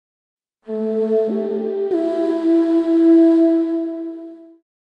I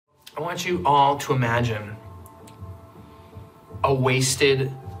want you all to imagine a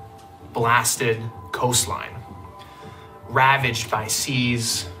wasted, blasted coastline, ravaged by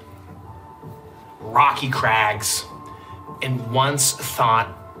seas, rocky crags, and once thought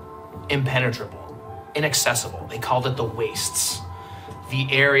impenetrable, inaccessible. They called it the wastes, the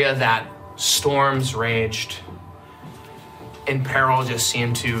area that storms raged and peril just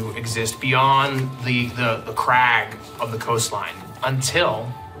seemed to exist beyond the crag of the coastline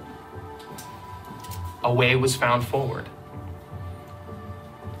until a way was found forward.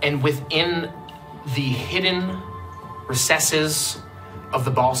 And within the hidden recesses of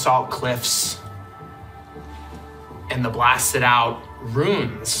the basalt cliffs and the blasted out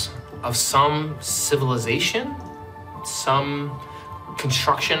ruins of some civilization, some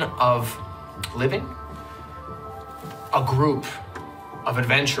construction of living, a group of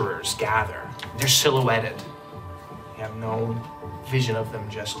adventurers gather. They're silhouetted. You have no vision of them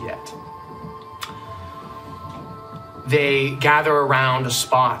just yet. They gather around a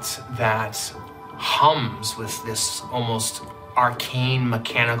spot that hums with this almost arcane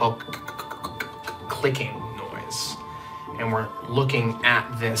mechanical clicking noise. And we're looking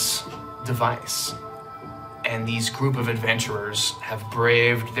at this device. And these group of adventurers have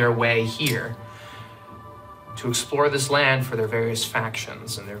braved their way here to explore this land for their various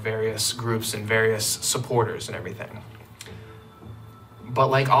factions and their various groups and various supporters and everything. But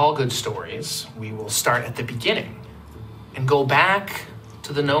like all good stories, we will start at the beginning and go back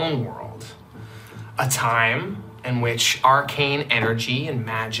to the known world, a time in which arcane energy and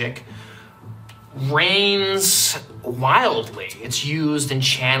magic reigns wildly. It's used and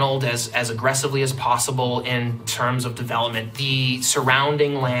channeled as aggressively as possible in terms of development. The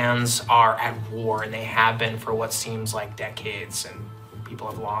surrounding lands are at war, and they have been for what seems like decades, and people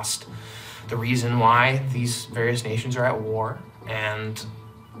have lost the reason why these various nations are at war. And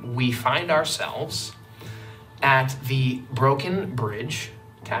we find ourselves at the Broken Bridge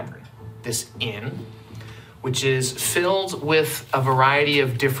Tavern, this inn, which is filled with a variety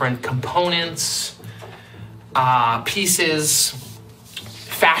of different components, pieces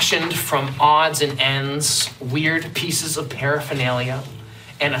fashioned from odds and ends, weird pieces of paraphernalia,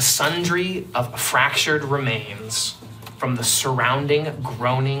 and a sundry of fractured remains from the surrounding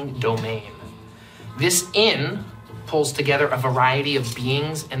groaning domain. This inn pulls together a variety of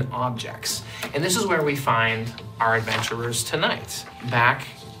beings and objects. And this is where we find our adventurers tonight, back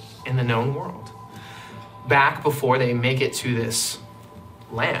in the known world. Back before they make it to this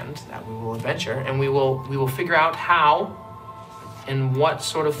land that we will adventure, and we will figure out how and what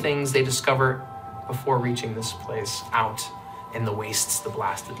sort of things they discover before reaching this place out in the wastes, the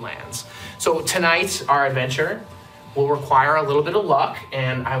blasted lands. So tonight, our adventure will require a little bit of luck,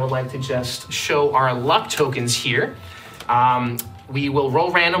 and I would like to just show our luck tokens here. We will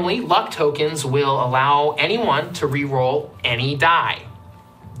roll randomly. Luck tokens will allow anyone to re-roll any die.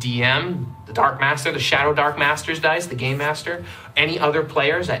 DM, the Dark Master, the Shadow Dark Master's dice, the Game Master, any other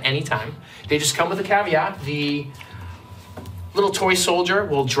players at any time. They just come with a caveat. The little toy soldier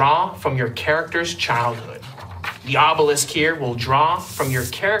will draw from your character's childhood. The obelisk here will draw from your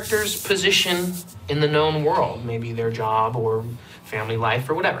character's position in the known world, maybe their job or family life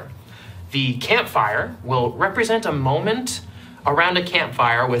or whatever. The campfire will represent a moment around a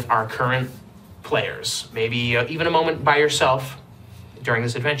campfire with our current players, maybe even a moment by yourself during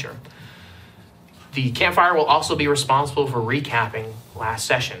this adventure. The campfire will also be responsible for recapping last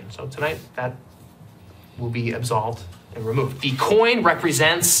session. So tonight, that will be absolved and removed. The coin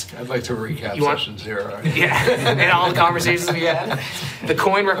represents... I'd like to recap session 0. Yeah, and all the conversations we had. The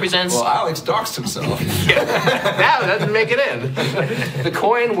coin represents... Well, Alex doxed himself. Yeah, that doesn't make it in. The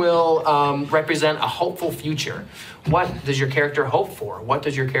coin will represent a hopeful future. What does your character hope for? What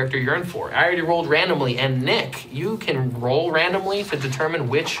does your character yearn for? I already rolled randomly, and Nick, you can roll randomly to determine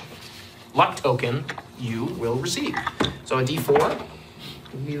which luck token you will receive. So a D4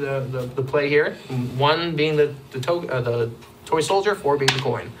 would be the play here. 1 being the toy soldier, 4 being the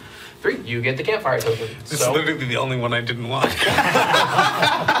coin. 3, you get the campfire token. This is literally the only one I didn't want.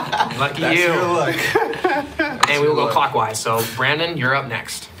 Lucky That's you. your luck. And we will go clockwise. So Brandon, you're up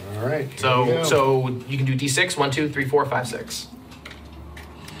next. All right. So you can do D6, 1, 2, 3, 4, 5, 6.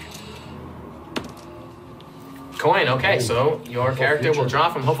 Coin, okay, so your character will draw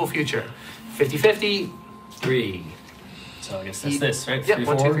from Hopeful Future. 50-50. 3. So I guess that's this, right? Yep, 3,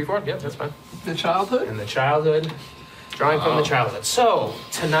 1, 2, 4. 3, 4. Yep, that's fine. The childhood? And the childhood. Drawing from the childhood. So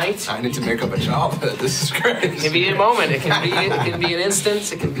tonight, I need to make up a childhood. This is great. it can be a moment. It can be an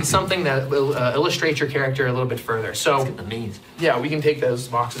instance. It can be something that will illustrate your character a little bit further. So Amazing. yeah, we can take those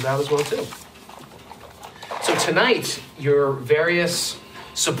boxes out as well too. tonight, your various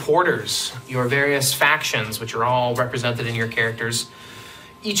supporters, your various factions, which are all represented in your characters,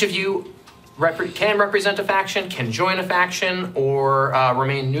 each of you can represent a faction, can join a faction, or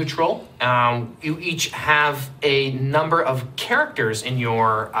remain neutral. You each have a number of characters in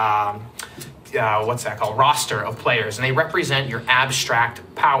your what's that called? Roster of players, and they represent your abstract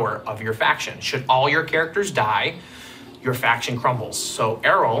power of your faction. Should all your characters die, your faction crumbles. So,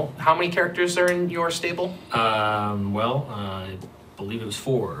 Errol, how many characters are in your stable? I believe it was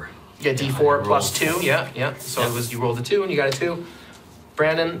 4. Yeah, D4 plus 2. Yeah. So it was you rolled a 2 and you got a 2.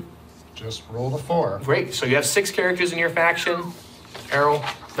 Brandon? Just rolled a 4. Great. So you have 6 characters in your faction. Errol,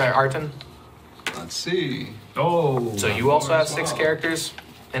 Arton. Let's see. Oh. So you also have 6 characters.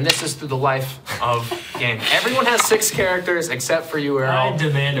 And this is through the life of game. Everyone has 6 characters except for you, Errol. I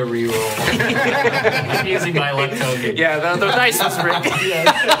demand a reroll. I'm using my luck token. Yeah, the dice was rigged.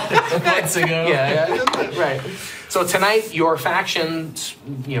 Months ago. Yeah, right. So tonight, your faction,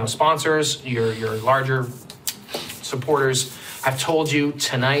 sponsors, your larger supporters have told you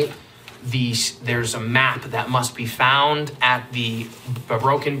tonight there's a map that must be found at the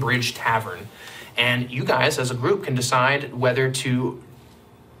Broken Bridge Tavern. And you guys, as a group, can decide whether to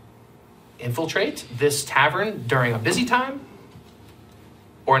infiltrate this tavern during a busy time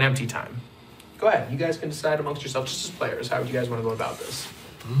or an empty time. Go ahead. You guys can decide amongst yourselves, just as players, how would you guys want to go about this?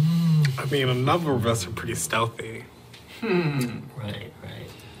 I mean, a number of us are pretty stealthy. Right.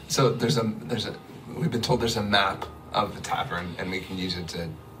 So we've been told there's a map of the tavern, and we can use it to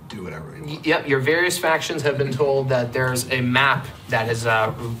do whatever we want. Yep, your various factions have been told that there's a map that has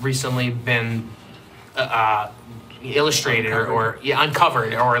recently been illustrated or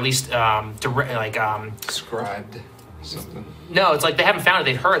uncovered, or at least Scribed something. No, it's like they haven't found it.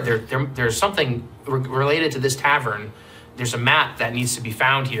 They've heard there's something related to this tavern. There's a map that needs to be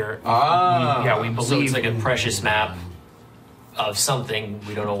found here. We believe. So it's like a precious map of something,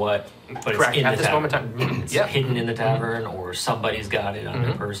 we don't know what, but Correct. it's in At the this tavern. moment in time. It's Yep. hidden in the tavern, or somebody's got it on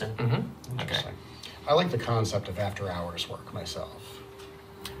their person. Okay. I like the concept of after-hours work myself.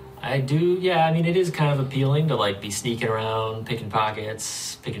 I do, yeah. I mean, it is kind of appealing to be sneaking around, picking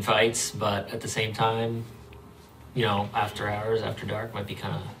pockets, picking fights, but at the same time, after hours, after dark might be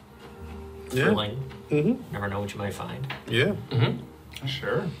kind of thrilling. Never know what you might find. Yeah.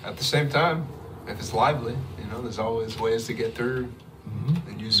 Sure. At the same time, if it's lively, there's always ways to get through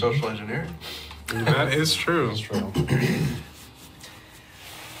and use social engineering. That is true. That's true.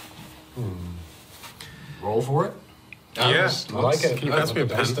 Roll for it? Yeah. I like it. Can you pass me a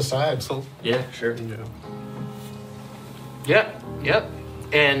Dice pen? decide. Yeah, sure. Yeah. Yep.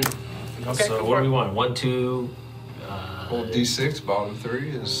 And okay. So go what for do we it. want? 1, 2. Well, D6, bottom 3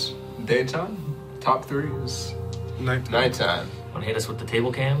 is daytime. Top 3 is Nighttime. nighttime. Want to hit us with the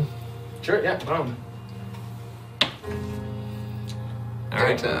table cam? Sure. Yeah. Boom. All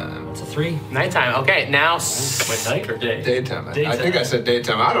right. Daytime. It's a 3. Nighttime. Okay. Now. Wait, night or day? Daytime. I Daytime. think I said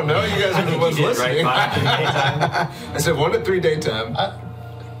daytime. I don't know. You guys are the ones You did, listening. right? Daytime. I said 1 to 3 daytime.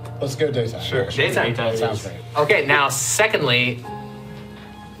 Let's go daytime. Sure. Daytime. That sounds great. Okay. Now, secondly,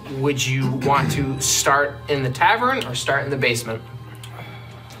 would you want to start in the tavern or start in the basement?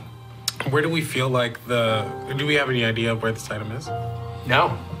 Where do we feel like do we have any idea of where this item is?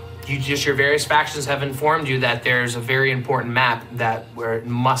 No. Your various factions have informed you that there's a very important map where it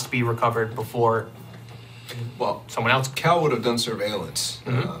must be recovered before Well, someone else. Cal would have done surveillance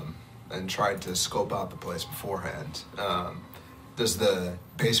and tried to scope out the place beforehand. Does the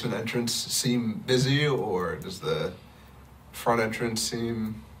basement entrance seem busy, or does the front entrance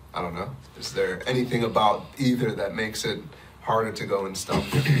seem, I don't know. Is there anything about either that makes it harder to go and stuff?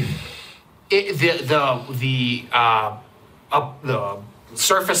 The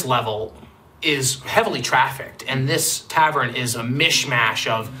surface level is heavily trafficked, and this tavern is a mishmash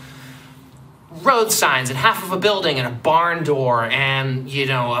of road signs and half of a building and a barn door and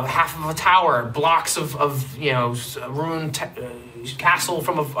half of a tower, blocks of ruined castle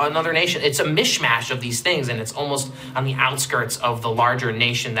from another nation. It's a mishmash of these things, and it's almost on the outskirts of the larger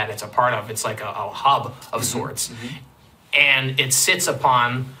nation that it's a part of. It's like a hub of sorts, and it sits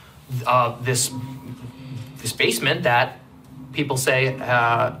upon this basement that people say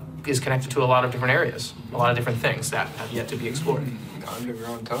is connected to a lot of different areas, a lot of different things that have yet to be explored.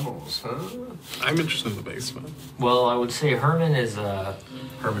 Underground tunnels, huh? I'm interested in the basement. Well, I would say Hermann is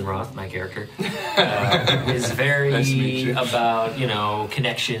Hermann Roth, my character, is very Nice to meet you. about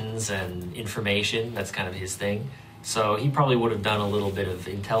connections and information. That's kind of his thing. So he probably would have done a little bit of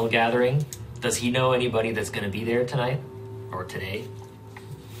intel gathering. Does he know anybody that's going to be there tonight or today?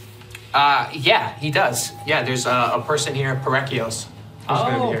 Yeah, he does. Yeah, there's a person here, Parekios.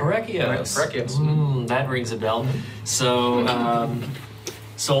 gonna be here? Parekios. Parekios. That rings a bell. So,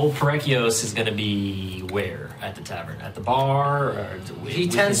 old Parekios is going to be where at the tavern? At the bar? Or He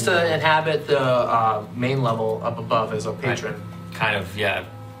tends to inhabit the main level up above as a patron. Right. Kind of, yeah,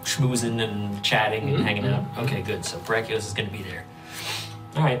 schmoozing and chatting and hanging out. Okay, good. So Parekios is going to be there.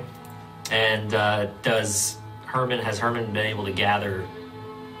 All right. And has Hermann been able to gather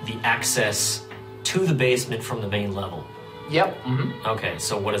the access to the basement from the main level? Yep. Okay,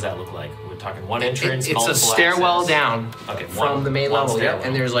 so what does that look like? We're talking one entrance, It's a multiple stairwell access? down from the main level, stairwell.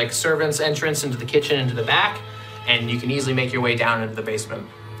 and there's like servants' entrance into the kitchen, into the back, and you can easily make your way down into the basement.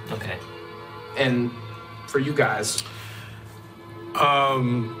 Okay. And for you guys, I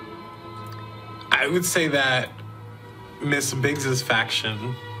would say that Miss Biggs's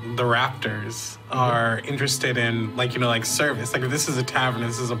faction, the Raptors, are interested in, like, service. Like, if this is a tavern,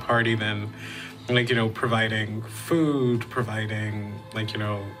 this is a party, then, providing food, providing,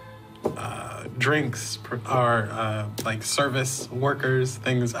 drinks, or, service workers,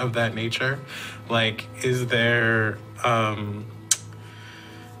 things of that nature. Like, is there, are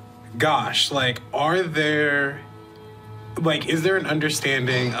there... is there an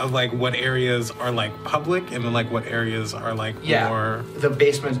understanding of what areas are public and then what areas are more? the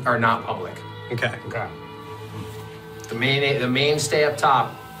basements are not public. Okay. Okay. The mainstay up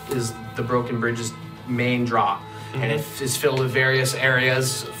top is the Broken Bridge's main draw, and it is filled with various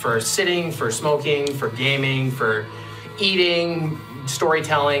areas for sitting, for smoking, for gaming, for eating,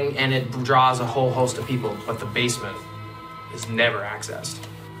 storytelling, and it draws a whole host of people. But the basement is never accessed.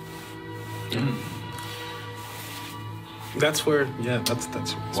 That's where. Yeah. That's.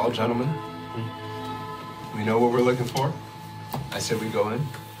 Well, gentlemen, we know what we're looking for. I said we go in,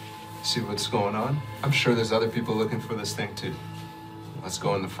 see what's going on. I'm sure there's other people looking for this thing too. Let's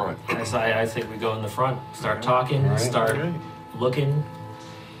go in the front. I think we go in the front, start talking, Right. start looking,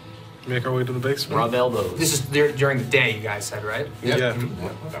 Make our way to the basement. rub elbows. This is during the day, you guys said, right? Yep. Yeah.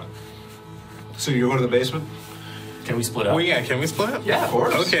 Okay. So you're going to the basement? Can we split up? Well, yeah. Can we split up? Yeah, Of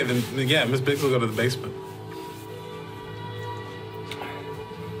course. Okay, then. Yeah, Miss Biggs will go to the basement.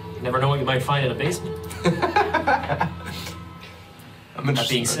 You never know what you might find in a basement. I'm That interested.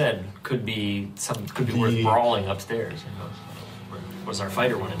 being said, could be worth brawling upstairs. What does our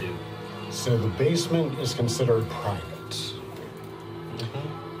fighter want to do? So the basement is considered private.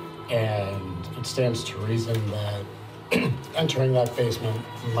 And it stands to reason that entering that basement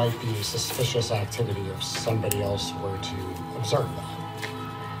might be suspicious activity if somebody else were to observe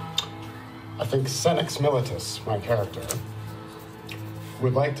that. I think Senex Militus, my character,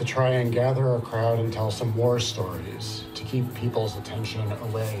 would like to try and gather a crowd and tell some war stories to keep people's attention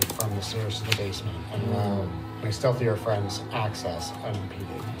away from the stairs to the basement and allow my stealthier friends access unimpeded.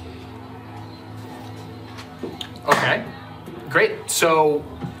 Okay, great. So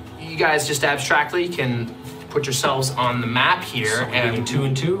you guys just abstractly can put yourselves on the map here, So we're doing and 2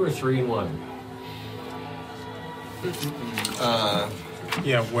 and 2 or 3 and 1?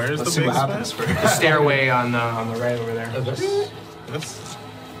 Yeah. Where's Let's the see what basement? happens the first. stairway on the right over there. This.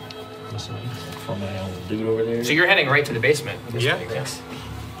 For my old dude over there. So you're heading right to the basement. Yeah. Yes.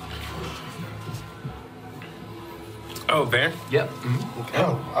 Oh, there. Yep.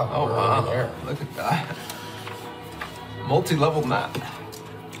 Oh, we're wow. over there. Look at that. Multi-level map.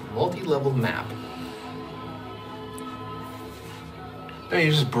 Multi-leveled map. No,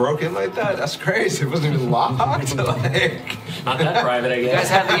 you just broke in like that? That's crazy. It wasn't even locked. Not that private, I You guys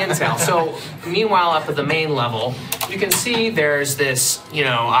guess. have the intel. So, meanwhile, up at the main level, you can see there's this,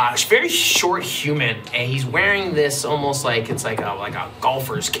 very short human, and he's wearing this almost like it's like a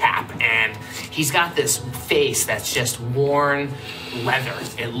golfer's cap, and he's got this face that's just worn leather.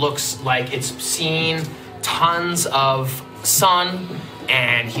 It looks like it's seen tons of sun,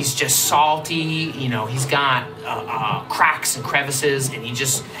 and he's just salty. He's got cracks and crevices, and he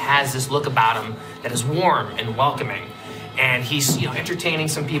just has this look about him that is warm and welcoming. And he's entertaining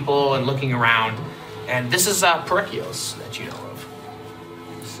some people and looking around. And this is Parekios that you know of.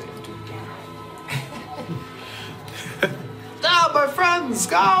 Ah, my friends!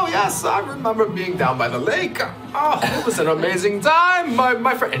 Oh, yes, I remember being down by the lake. Oh, it was an amazing time,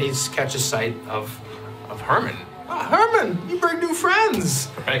 my friend. And he catches sight of Hermann. Ah, Hermann, you bring new friends.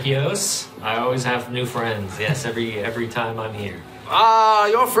 Rekios, I always have new friends. Yes, every time I'm here. Ah,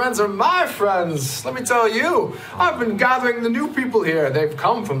 your friends are my friends. Let me tell you, I've been gathering the new people here. They've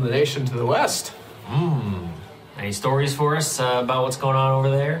come from the nation to the west. Any stories for us about what's going on over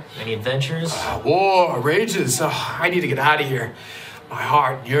there? Any adventures? War rages. Oh, I need to get out of here. My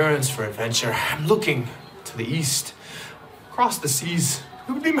heart yearns for adventure. I'm looking to the east, across the seas.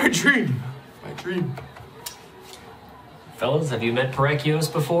 It would be my dream. My dream. Fellas, have you met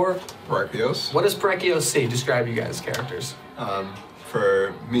Parekios before? Parekios. What does Parekios see? Describe you guys' characters.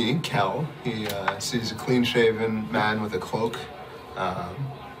 For me, Kel, he sees a clean-shaven man with a cloak,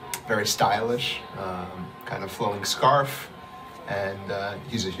 very stylish, kind of flowing scarf, and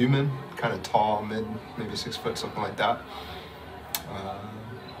he's a human, kind of tall, maybe 6 foot, something like that.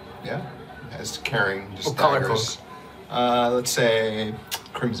 Yeah, as carrying just what color daggers. Let's say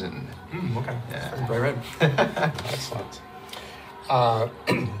crimson. Okay. Yeah. Bright red. Excellent.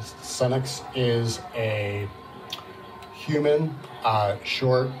 Senex is a human,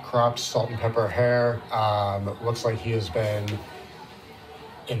 short, cropped, salt and pepper hair. Looks like he has been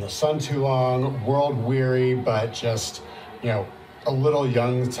in the sun too long, world weary, but just, a little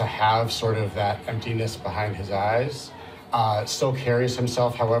young to have sort of that emptiness behind his eyes. Still carries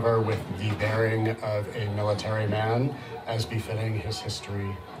himself, however, with the bearing of a military man, as befitting his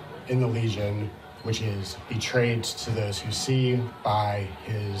history in the Legion, which is betrayed to those who see by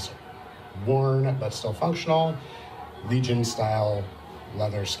his worn but still functional Legion-style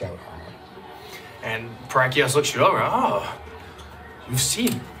leather scout armor. And Parekios looks you over. Oh, you've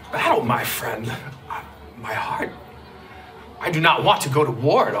seen battle, my friend. My heart. I do not want to go to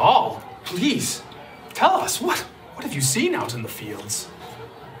war at all. Please, tell us, what have you seen out in the fields?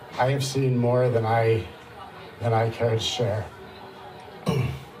 I have seen more than I care to share.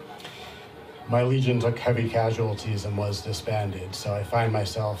 My Legion took heavy casualties and was disbanded, so I find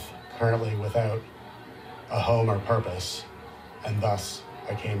myself currently without a home or purpose, and thus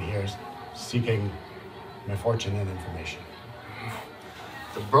I came here seeking my fortune and information.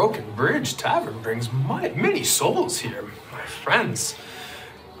 The Broken Bridge Tavern brings many souls here, my friends.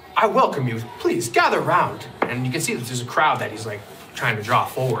 I welcome you. Please gather round. And you can see that there's a crowd that he's like trying to draw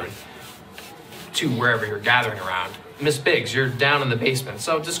forward to wherever you're gathering around. Miss Biggs, you're down in the basement.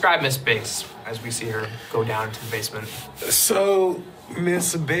 So describe Miss Biggs as we see her go down into the basement. So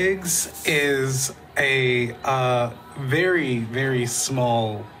Miss Biggs is a very, very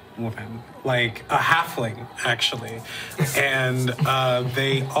small woman, like a halfling, actually. And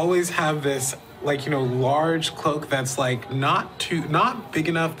they always have this, large cloak that's not big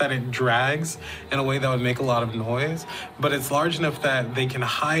enough that it drags in a way that would make a lot of noise, but it's large enough that they can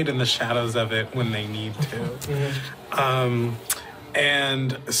hide in the shadows of it when they need to.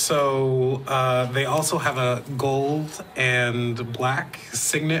 And so they also have a gold and black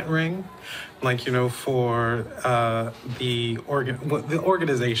signet ring, for the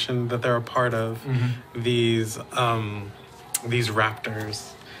organization that they're a part of, these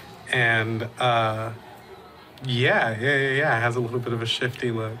raptors. And it has a little bit of a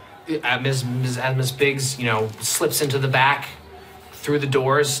shifty look. As Miss Biggs, slips into the back, through the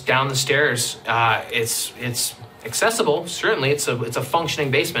doors, down the stairs. It's accessible, certainly. It's a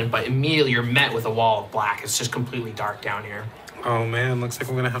functioning basement, but immediately you're met with a wall of black. It's just completely dark down here. Oh man, looks like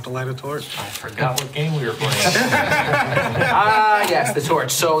we're gonna have to light a torch. I forgot what game we were playing. Yes, the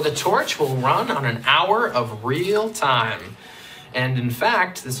torch. So the torch will run on an hour of real time. And in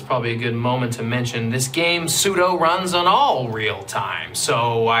fact, this is probably a good moment to mention, this game pseudo runs on all real time.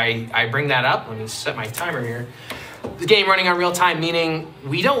 So I bring that up. Let me set my timer here. The game running on real time, meaning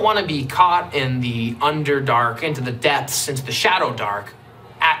we don't want to be caught in the underdark, into the depths, into the shadow dark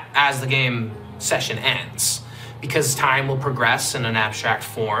as the game session ends. Because time will progress in an abstract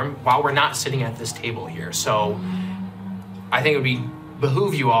form while we're not sitting at this table here. So I think it would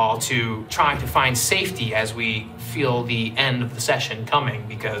behoove you all to try to find safety as we feel the end of the session coming,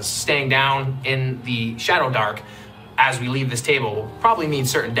 because staying down in the shadow dark as we leave this table will probably mean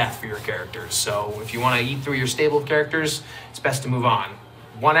certain death for your characters. So if you want to eat through your stable of characters, it's best to move on.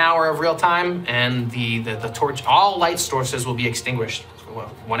 1 hour of real time, and the torch, all light sources will be extinguished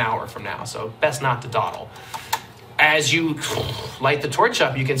 1 hour from now, so best not to dawdle. As you light the torch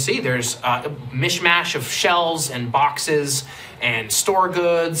up, you can see there's a mishmash of shelves and boxes and store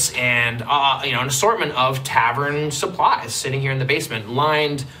goods and an assortment of tavern supplies sitting here in the basement.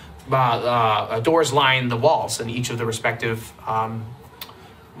 Doors line the walls in each of the respective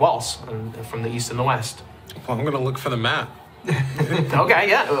walls from the east and the west. Well, I'm gonna look for the map. Okay,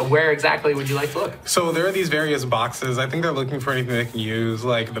 yeah. Where exactly would you like to look? So there are these various boxes. I think they're looking for anything they can use,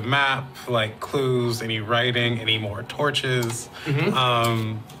 like the map, like clues, any writing, any more torches.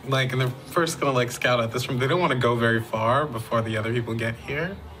 And they're first gonna scout out this room. They don't want to go very far before the other people get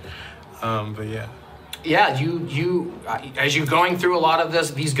here. But yeah. Yeah, you as you're going through a lot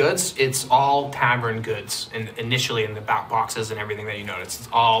of these goods, it's all tavern goods, and initially in the back boxes and everything that you notice, it's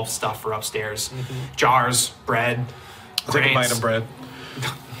all stuff for upstairs. Jars, bread. I'll take a bite of bread.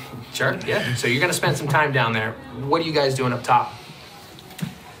 Sure, yeah. So you're going to spend some time down there. What are you guys doing up top?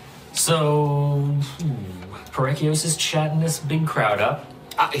 So, Parekios is chatting this big crowd up.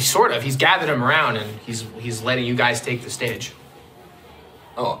 Sort of. He's gathered them around, and he's letting you guys take the stage.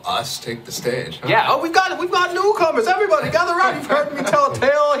 Oh, us take the stage. Huh? Yeah. Oh, we've got newcomers. Everybody, gather around. You've heard me tell a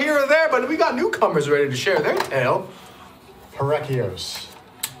tale here or there, but we got newcomers ready to share their tale. Parekios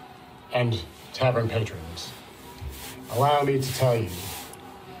and tavern patrons, allow me to tell you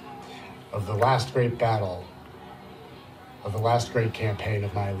of the last great battle, of the last great campaign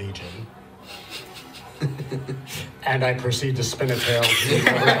of my legion. And I proceed to spin a tale to keep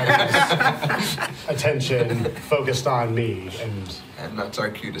everybody's attention focused on me. And that's our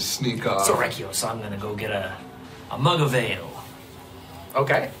cue to sneak off. So, Parekios, I'm gonna go get a mug of ale.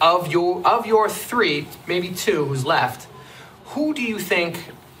 Okay. Of your three, maybe two who's left, who do you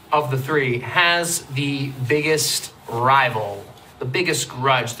think of the three has the biggest rival, the biggest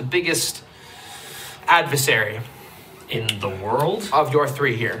grudge, the biggest adversary In the world? of your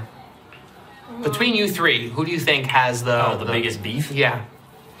three here? Between you three, who do you think has the biggest beef? Yeah.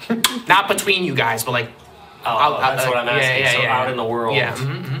 Not between you guys, but like That's what I'm asking. yeah, so yeah. out in the world. Yeah.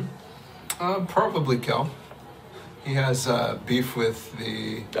 Mm-hmm. Probably Kel. He has beef with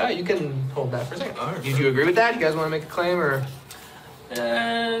the... You can hold that for a second. All right. Did you agree with that? You guys want to make a claim or?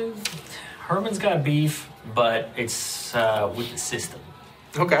 Herman's got beef, but it's with the system.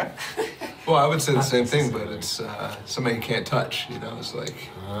 Okay. Well, I would say the same thing, but it's somebody you can't touch. You know, it's like...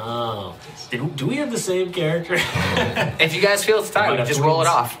 Oh. Do we have the same character? If you guys feel it's time, But just if roll it we-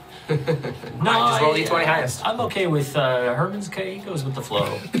 off. No, just roll D20 highest. I'm okay with Herman's. He goes with the flow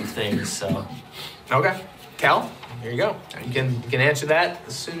of things. So Okay. Cal, here you go. You can answer that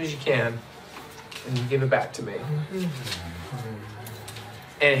as soon as you can, and you give it back to me.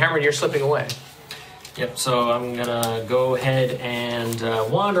 And Herman, you're slipping away. Yep, so I'm gonna go ahead and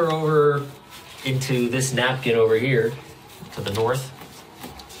wander over into this napkin over here to the north.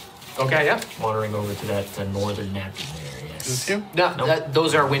 Okay, yeah. Wandering over to that northern napkin there, yes. This you? No, Nope.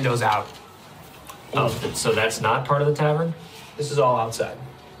 those are windows out. Oh, so that's not part of the tavern? This is all outside.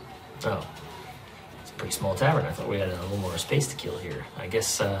 Oh. It's a pretty small tavern. I thought we had a little more space to kill here. I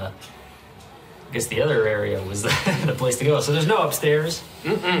guess the other area was the place to go. So there's no upstairs?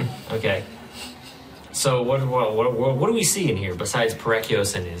 Mm-mm. Okay. So what do we see in here besides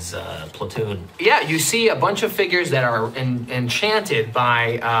Parekios and his platoon? Yeah, you see a bunch of figures that are enchanted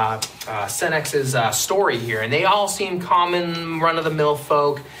by Senex's story here, and they all seem common, run-of-the-mill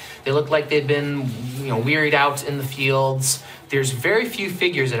folk. They look like they've been, wearied out in the fields. There's very few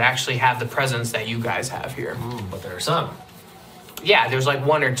figures that actually have the presence that you guys have here. But there are some Yeah, there's like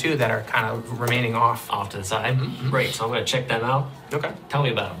one or two that are kind of remaining off. off to the side. Mm-hmm. Great. So I'm going to check them out. Okay. Tell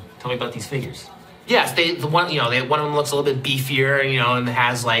me about them. Tell me about these figures. Yes, one of them looks a little bit beefier, and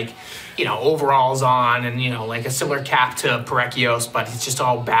has like, overalls on and, like a similar cap to Parekios, but he's just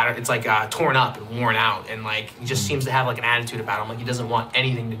all battered. It's like torn up and worn out, and like he just seems to have like an attitude about him, like he doesn't want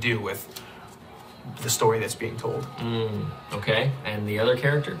anything to do with the story that's being told. Okay. And the other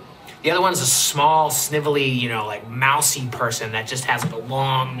character? The other one's a small, snivelly, like mousy person that just has like a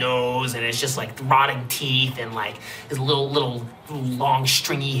long nose and it's just like rotting teeth and like his little long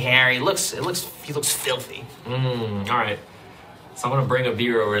stringy hair. He looks filthy. All right. So I'm going to bring a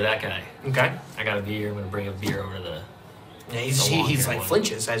beer over to that guy. Okay. I got a beer. I'm going to bring a beer over to the... Yeah, The long he's hair like one.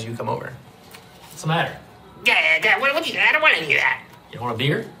 flinches as you come over. What's the matter? Yeah, what do you? I don't want any of that. You want a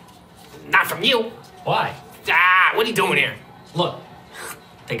beer? Not from you. Why? What are you doing here? Look.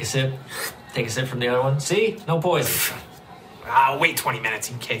 Take a sip. Take a sip from the other one. See? No poison. Wait 20 minutes.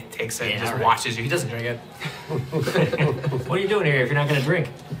 He takes it and Yeah, just all right. watches you. He doesn't drink it. What are you doing here if you're not going to drink?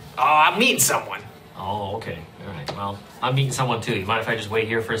 Oh, I'm meeting someone. Oh, okay. All right. Well, I'm meeting someone too. You mind if I just wait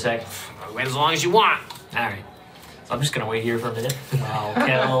here for a sec? Wait as long as you want. All right. So I'm just going to wait here for a minute.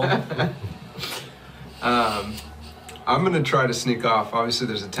 Kel. I'm going to try to sneak off. Obviously,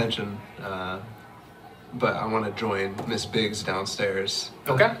 there's a tension, but I want to join Miss Biggs downstairs.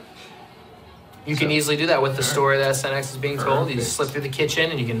 Okay. You can easily do that with the story that Senex is being told. You just Perfect. slip through the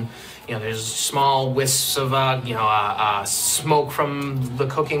kitchen and you can, there's small wisps of, smoke from the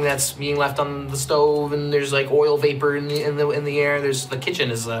cooking that's being left on the stove, and there's like oil vapor in the air. The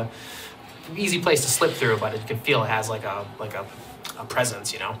kitchen is a easy place to slip through, but you can feel it has like a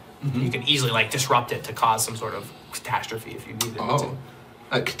presence. You can easily like disrupt it to cause some sort of catastrophe if you needed it to. Oh,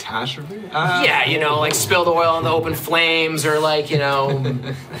 a catastrophe? Yeah, like spill the oil on the open flames, or like,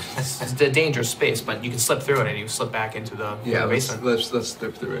 it's a dangerous space, but you can slip through it and you slip back into the basement. let's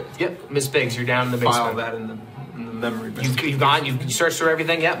slip through it. Yep, Miss Biggs, you're down in the File basement. that in the memory bank. You've gone, you searched through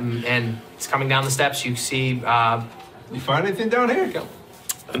everything, yep, and it's coming down the steps. You see, You find anything down here? go.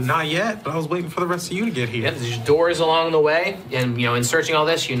 Not yet, but I was waiting for the rest of you to get here. Yep, there's doors along the way, and in searching all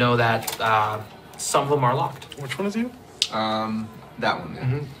this, you know that Some of them are locked. Which one is you? That one.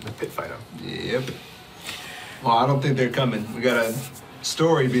 Yeah. The pit fighter. Yep. Well, I don't think they're coming. We got a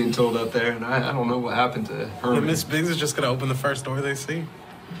story being told up there, and I don't know what happened to And Hermann. Miss Biggs is just gonna open the first door they see.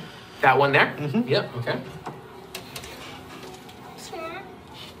 That one there? Yep, okay.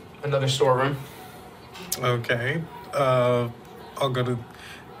 Another storeroom. Okay. I'll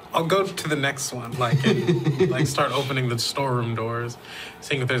go to the next one, like, and, like start opening the storeroom doors,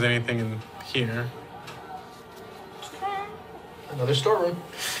 seeing if there's anything in here. Another storeroom.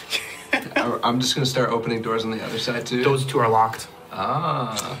 I'm just gonna start opening doors on the other side too. Those two are locked.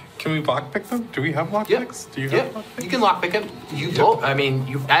 Ah. Can we lockpick them? Do we have lockpicks? Yep. Do you Yep. have lockpicks? You can lockpick it. You both. I mean,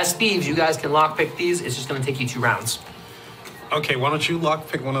 you as thieves, you guys can lockpick these. It's just going to take you 2 rounds. Okay, why don't you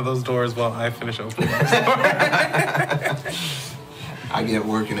lockpick one of those doors while I finish opening this? I get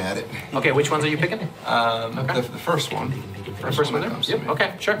working at it. Okay, which ones are you picking? The first one. The first one there? comes to Yep. me.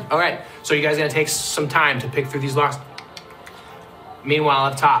 Okay, sure. All right. So you guys are going to take some time to pick through these locks. Meanwhile,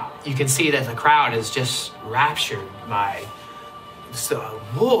 up top, you can see that the crowd is just raptured by the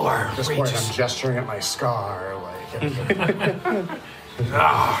war. At this point, I'm gesturing at my scar, like.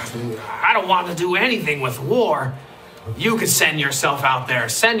 I don't want to do anything with war. You could send yourself out there.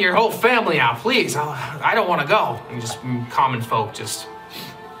 Send your whole family out, please. I don't want to go. And just common folk just...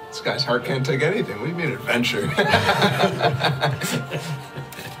 This guy's heart can't take anything. What do you mean adventure?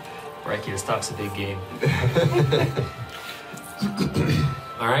 Brachio's talks a big game.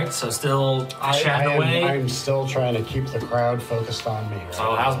 All right, so still chatting away. I'm still trying to keep the crowd focused on me. Right?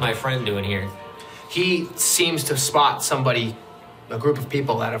 So how's my friend doing here? He seems to spot somebody, a group of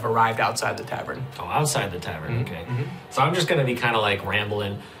people that have arrived outside the tavern. Oh, outside the tavern, okay. So I'm just gonna be kind of like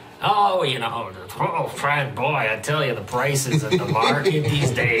rambling. Oh, you know, friend, boy, I tell you, the prices at the market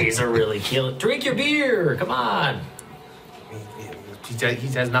these days are really killing. Drink your beer, come on. He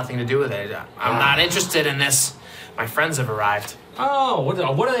has nothing to do with it. I'm not interested in this. My friends have arrived. Oh, what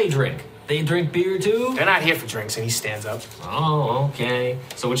do they drink? They drink beer too? They're not here for drinks, and he stands up. Oh, okay.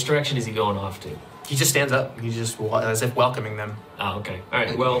 So which direction is he going off to? He just stands up. He just, as if welcoming them. Oh, okay. All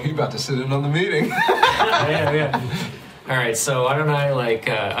right, well. You're about to sit in on the meeting. yeah. All right, so why don't I,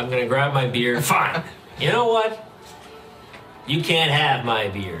 I'm going to grab my beer. Fine. You know what? You can't have my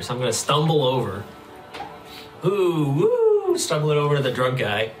beer. So I'm going to stumble over. Stumble it over to the drunk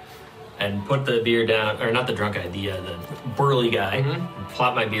guy and put the beer down. Or not the drunk guy, the burly guy. And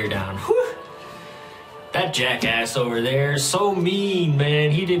plop my beer down. Whew. That jackass over there, so mean,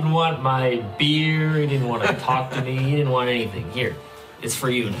 man. He didn't want my beer. He didn't want to talk to me. He didn't want anything. Here, it's for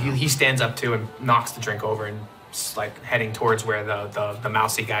you now. He stands up too and knocks the drink over and like heading towards where the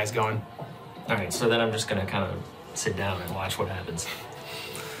mousy guy's going. All right, so then I'm just gonna kind of sit down and watch what happens.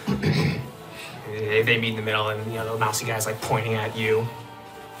 They meet in the middle, and the mousy guy's like pointing at you,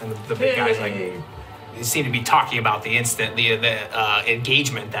 and the big guy's like, they seem to be talking about the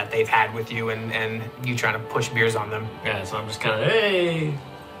engagement that they've had with you, and you trying to push beers on them. Yeah, so I'm just kind of hey,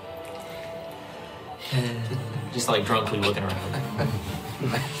 just like drunkenly looking around.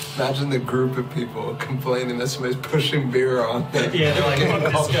 Imagine the group of people complaining that somebody's pushing beer on them. Yeah, they're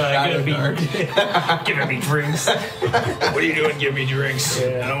like, fuck this guy, giving me drinks. What are you doing? Give me drinks.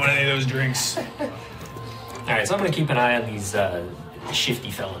 I don't want any of those drinks. All right, so I'm gonna keep an eye on these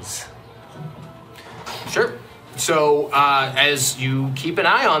shifty fellas. Sure. So as you keep an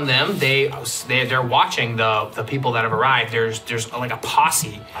eye on them, they're watching the people that have arrived. There's like a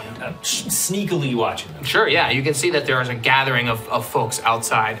posse. I'm sneakily watching them. Sure, yeah. You can see that there is a gathering of folks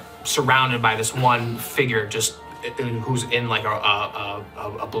outside, surrounded by this one figure, just who's in like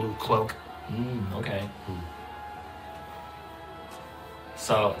a blue cloak. Okay.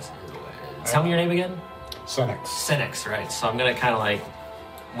 So, tell me your name again. Senex. Senex, right? So I'm gonna kind of like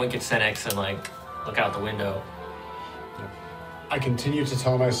wink at Senex and like look out the window. I continue to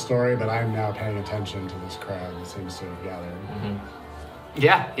tell my story, but I'm now paying attention to this crowd that seems to have gathered.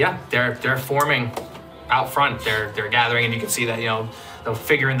 Yeah. They're forming out front. They're gathering, and you can see that the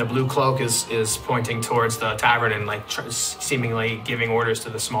figure in the blue cloak is pointing towards the tavern and like seemingly giving orders to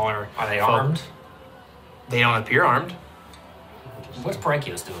the smaller. Are they folk. armed? They don't appear armed. What's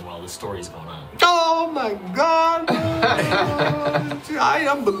Brachio's doing while this story's going on? Oh my God!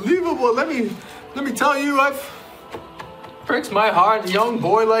 Unbelievable. Let me tell you, breaks my heart, a young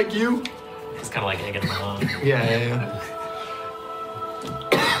boy like you. It's kind of like egging them on. Yeah.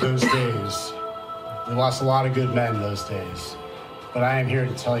 Those days, we lost a lot of good men those days. But I am here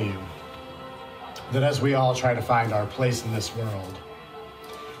to tell you that as we all try to find our place in this world,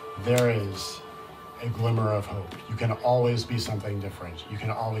 there is a glimmer of hope. You can always be something different. You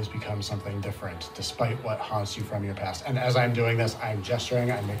can always become something different despite what haunts you from your past. And as I'm doing this, I'm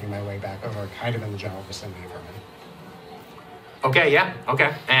gesturing, I'm making my way back over kind of in the general vicinity of Hermann. Okay, yeah,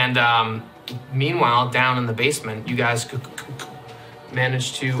 okay. And meanwhile, down in the basement, you guys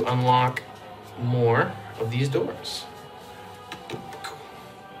manage to unlock more of these doors.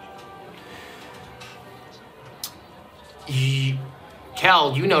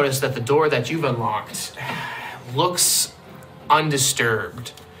 Kel, you notice that the door that you've unlocked looks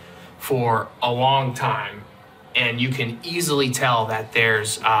undisturbed for a long time, and you can easily tell that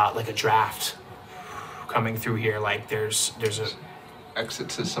there's like a draft coming through here. Like there's a Exit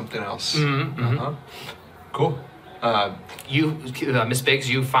to something else. Mm-hmm. Cool. You, Miss Biggs,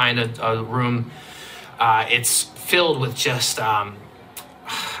 you find a room. It's filled with just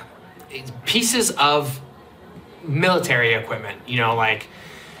pieces of military equipment. You know, like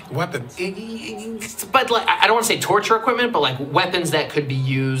Weapons. but like, I don't want to say torture equipment, but like weapons that could be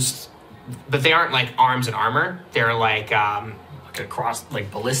used, but they aren't like arms and armor. They're like Like a cross,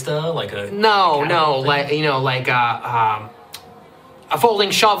 like ballista, like a no, catapult thing? like you know, like a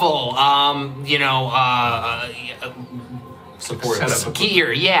folding shovel. support. Set up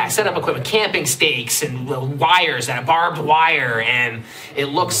Gear, yeah, setup equipment, camping stakes and wires and barbed wire, and it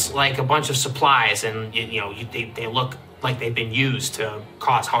looks like a bunch of supplies, and they look like they've been used to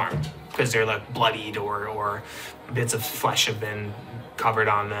cause harm because they're like bloodied or bits of flesh have been covered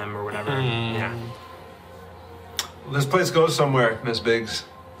on them or whatever. Yeah. This place goes somewhere, Miss Biggs.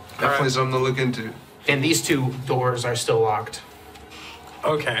 Definitely something to look into. And these two doors are still locked.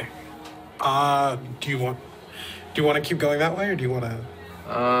 Okay. Do you want to keep going that way, or do you want to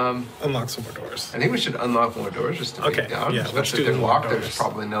unlock some more doors? I think we should unlock more doors just to Okay, make down. yeah, let's Especially do if they're more locked. doors. There's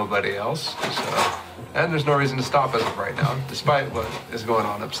probably nobody else. So, and there's no reason to stop as of right now, despite what is going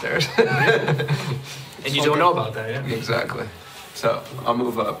on upstairs. And you don't know about that, yeah? Exactly. So I'll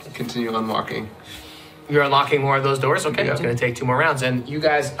move up, continue unlocking. You're unlocking more of those doors? Okay, Yeah. it's going to take 2 more rounds. And you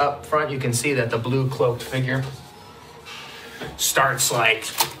guys up front, you can see that the blue cloaked figure starts like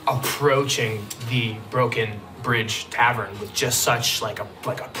approaching the Broken Bridge Tavern with just such like a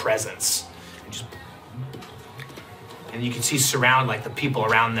presence. And you can see surround like the people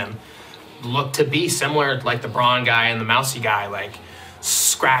around them look to be similar, like the brawn guy and the mousy guy, like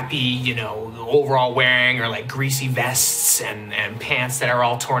scrappy, overall wearing, or like greasy vests and pants that are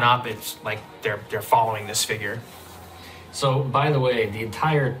all torn up. It's like they're following this figure. So, by the way, the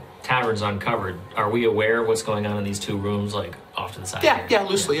entire tavern's uncovered. Are we aware of what's going on in these 2 rooms, like off to the side? Yeah, here? yeah,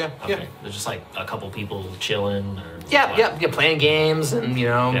 loosely, yeah, Okay. yeah. There's just like a couple people chilling. Or Yeah, playing games and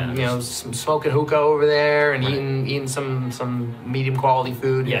some smoking hookah over there and Right. eating some medium quality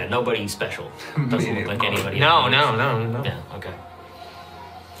food. Yeah, nobody special. Doesn't Medium look like anybody. No. Yeah, okay.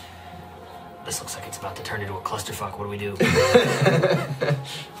 This looks like it's about to turn into a clusterfuck. What do we do? At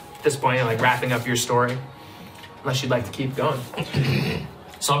this point, you're like wrapping up your story, unless you'd like to keep going.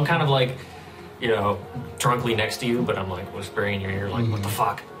 So I'm kind of like, drunkly next to you, but I'm like whispering in your ear, like, what the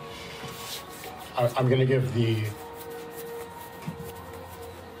fuck? I'm going to give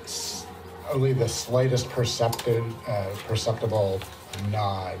only the slightest perceptible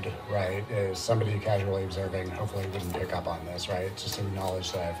nod, right? Is somebody casually observing, hopefully wouldn't pick up on this, right? Just to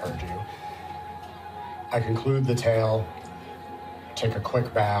acknowledge that I've heard you. I conclude the tale, take a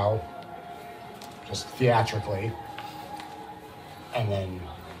quick bow, just theatrically, and then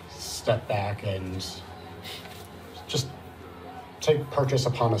step back and just take purchase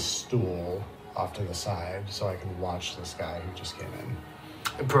upon a stool off to the side so I can watch this guy who just came in.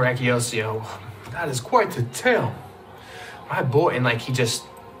 Parakios, that is quite the tale. My boy, and like he just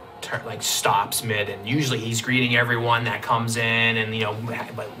stops mid, and usually he's greeting everyone that comes in, and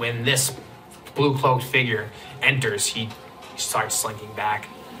but when this blue cloaked figure enters, he starts slinking back.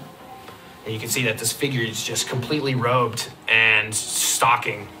 And you can see that this figure is just completely robed and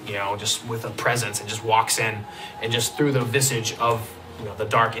stalking, just with a presence, and just walks in, and just through the visage of the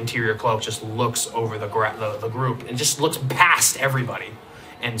dark interior cloak, just looks over the group and just looks past everybody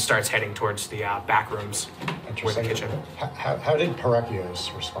and starts heading towards the back rooms where the kitchen. How did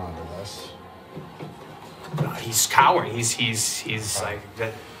Parakios respond to this? He's cowering. He's like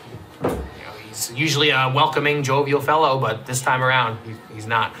that. He's usually a welcoming, jovial fellow, but this time around, he's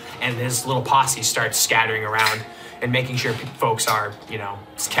not. And his little posse starts scattering around and making sure folks are,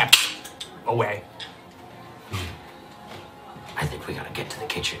 kept away. I think we gotta get to the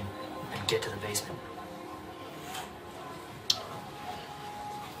kitchen and get to the basement.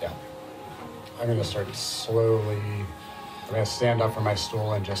 Yeah. I'm going to start slowly. I'm going to stand up from my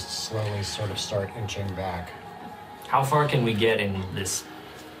stool and just slowly sort of start inching back. How far can we get in this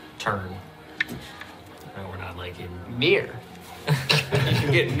turn? No, we're not like in Near. You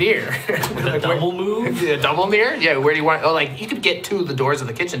can get near. a double move. A double near? Yeah, where do you want? Oh, like, you could get to the doors of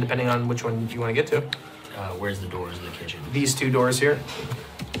the kitchen depending on which one you want to get to. Where's the doors of the kitchen? These 2 doors here.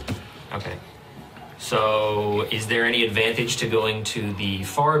 Okay. So, is there any advantage to going to the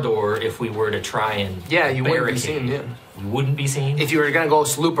far door if we were to try and Yeah, you wouldn't be barricade? seen, yeah. We wouldn't be seen? If you were going to go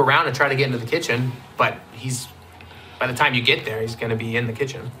loop around and try to get into the kitchen, but by the time you get there, he's going to be in the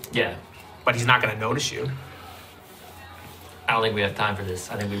kitchen. Yeah. But he's not going to notice you. I don't think we have time for this.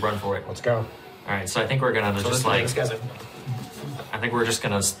 I think we run for it. Let's go. All right, so I think we're gonna just like. this guy's I think we're just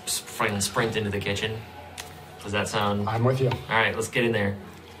gonna sprint into the kitchen. Does that sound? I'm with you. All right, let's get in there.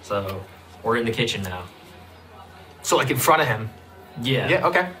 So we're in the kitchen now. So, like, in front of him. Yeah. Yeah,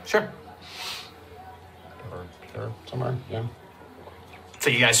 okay, sure. Or there, somewhere, yeah. So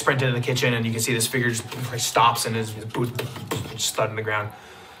you guys sprint into the kitchen, and you can see this figure just stops and his boots just thud on the ground.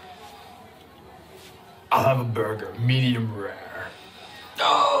 I'll have a burger, medium rare.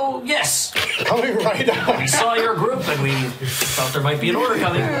 Oh yes. Coming right up. We saw your group and we thought there might be an order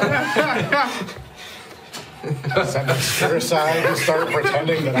coming. Senex to your side and start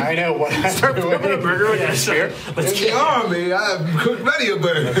pretending that I know what I'm doing. Burger with your spear. Let's In the get. army, I've cooked many a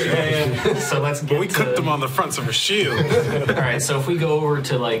burger. So let's get. But we cooked them on the fronts of a shield. All right. So if we go over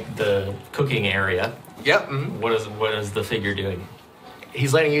to like the cooking area, Yep. mhm. what is the figure doing?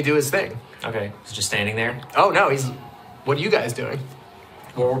 He's letting you do his thing. Okay, he's just standing there. Oh, no, what are you guys doing?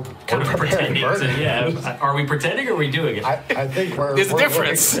 Well, we're kind of preparing pretending. To, burgers. yeah. Are we pretending or are we doing it? I think There's a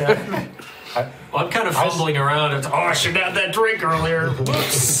difference. Well, I'm kind of fumbling around. It's, I should have had that drink earlier.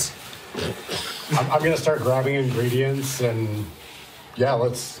 Whoops. I'm going to start grabbing ingredients and, yeah,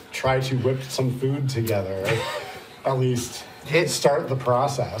 let's try to whip some food together. At least start the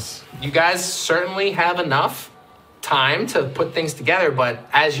process. You guys certainly have enough time to put things together, but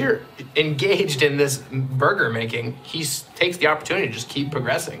as you're engaged in this burger making, he takes the opportunity to just keep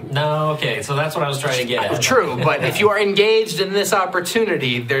progressing. No, okay, so that's what I was trying to get at. True, but if you are engaged in this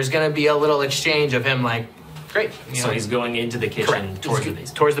opportunity, there's going to be a little exchange of him like, great. So he's going into the kitchen Correct. towards the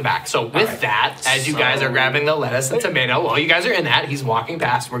basement. Towards the back. So with right. that, as you guys are grabbing the lettuce and tomato, while you guys are in that, he's walking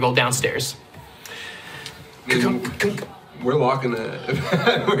past. We're going downstairs. We're locking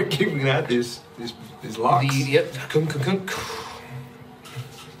it. We're keeping at these locks. Yep.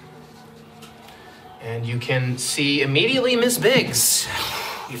 And you can see immediately Miss Biggs.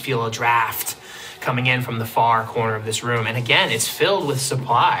 You feel a draft coming in from the far corner of this room. And again, it's filled with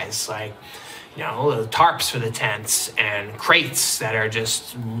supplies like, you know, the tarps for the tents and crates that are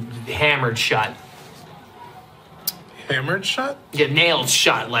just hammered shut. Hammered shut? Yeah, nailed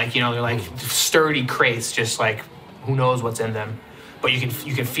shut. Like, you know, they're like sturdy crates, just like who knows what's in them. But you can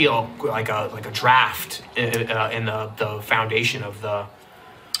feel like a draft in the foundation of the.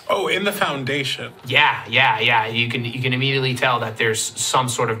 Oh, in the foundation. Yeah. You can immediately tell that there's some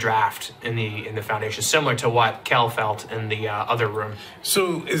sort of draft in the foundation, similar to what Kel felt in the other room.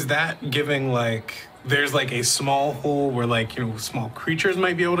 So is that giving like there's like a small hole where like, you know, small creatures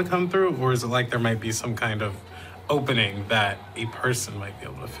might be able to come through, or is it like there might be some kind of opening that a person might be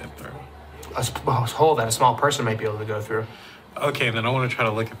able to fit through? A hole that a small person might be able to go through. Okay, then I want to try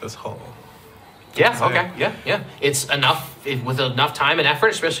to look at this hole. Yeah. Okay. Yeah. It's enough with enough time and effort,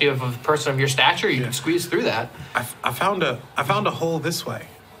 especially of a person of your stature, you can squeeze through that. I found a hole this way.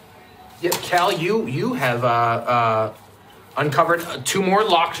 Yep, Cal, you have uncovered 2 more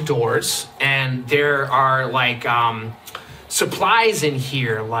locked doors, and there are like supplies in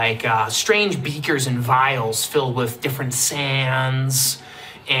here, like strange beakers and vials filled with different sands,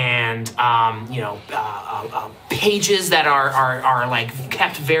 and pages that are like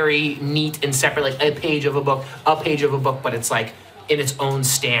kept very neat and separate, like a page of a book, but it's like in its own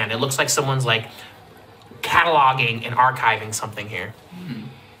stand. It looks like someone's like cataloging and archiving something here.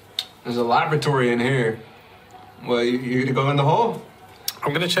 There's a laboratory in here. Well, you gonna go in the hole?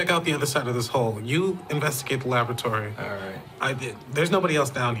 I'm gonna check out the other side of this hole. You investigate the laboratory. All right. There's nobody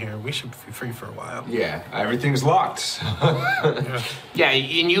else down here. We should be free for a while. Yeah, everything's locked. Yeah,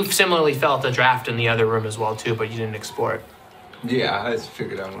 and you've similarly felt a draft in the other room as well too, but you didn't explore it. Yeah, I just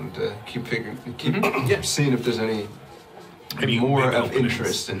figured I wanted to keep seeing if there's any Any more big of openings.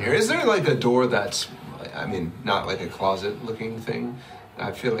 interest in here. Is there like a door that's, I mean, not like a closet-looking thing?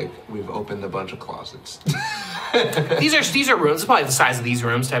 I feel like we've opened a bunch of closets. These are rooms, probably the size of these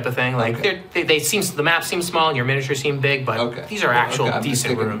rooms type of thing. Like Okay. they seem, the maps seem small and your miniatures seem big, but Okay. these are actual Okay, I'm just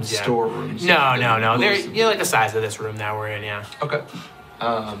decent thinking rooms. Yeah. storerooms. No. They're like the size of this room that we're in. Yeah, Okay.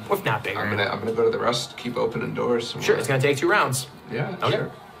 if not bigger. I'm gonna go to the rest. Keep opening doors. Sure, it's gonna take 2 rounds. Yeah. Okay.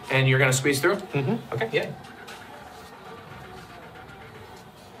 Sure. And you're gonna squeeze through. Mm-hmm. Okay. Yeah.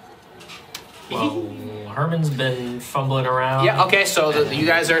 Well, Herman's been fumbling around. Yeah, okay, so you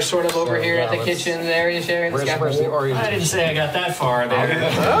guys are sort of over here at the kitchen area sharing. Where's the orientation? I didn't say I got that far there.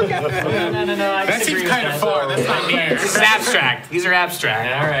 No. I That seems kind of far. That's not fair. This is abstract. These are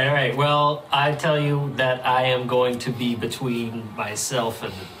abstract. All right. Well, I tell you that I am going to be between myself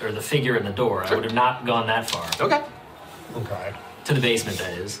and the figure in the door. I would have not gone that far. Okay. Okay. To the basement,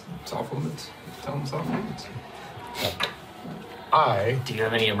 that is. It's off limits. Tell them it's off limits. Do you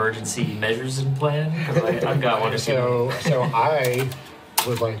have any emergency measures in plan? Because I've got one or two. So I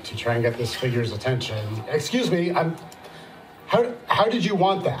would like to try and get this figure's attention. Excuse me, how did you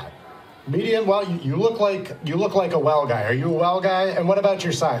want that? Medium? Well, you look like a well guy. Are you a well guy? And what about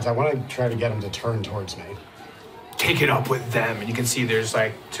your size? I want to try to get him to turn towards me. Take it up with them, and you can see there's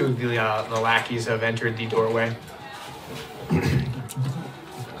like two of the lackeys have entered the doorway.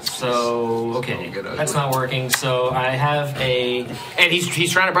 So, okay, that's not working. So I have and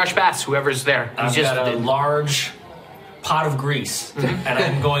he's trying to brush past whoever's there. I've got a large pot of grease, and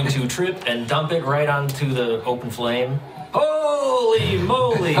I'm going to trip and dump it right onto the open flame. Holy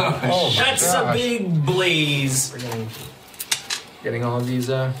moly! That's a big blaze. We're getting all of these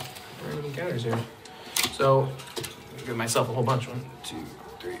random encounters here. So, I'll give myself a whole bunch. 1, 2,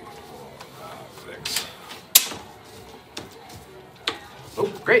 3, 4, 5, 6. Oh,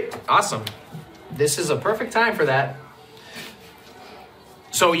 great. Awesome. This is a perfect time for that.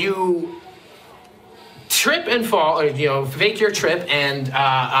 So you trip and fall, or, fake your trip and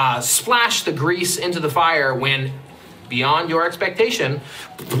splash the grease into the fire when, beyond your expectation,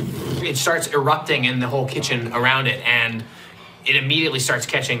 it starts erupting in the whole kitchen around it, and it immediately starts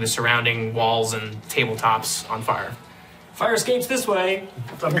catching the surrounding walls and tabletops on fire. Fire escapes this way.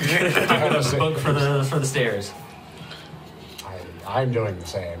 I'm gonna book for the stairs. I'm doing the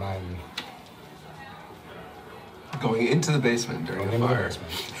same. I'm going into the basement during the fire.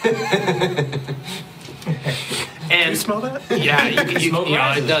 And you smell that? Yeah,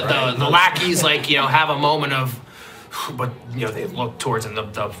 the lackeys have a moment of, but they look towards, and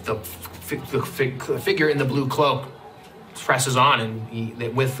the figure in the blue cloak presses on,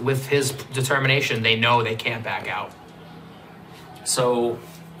 and with his determination, they know they can't back out. So,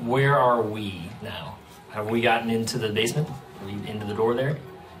 where are we now? Have we gotten into the basement? Are we into the door there?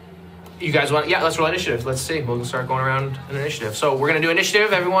 You guys want? Yeah, let's roll initiative. Let's see. We'll start going around in initiative. So we're gonna do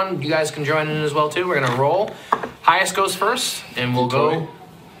initiative. Everyone, you guys can join in as well too. We're gonna roll. Highest goes first, and we'll go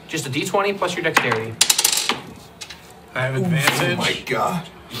just a d20 plus your dexterity. I have advantage. Oh my god.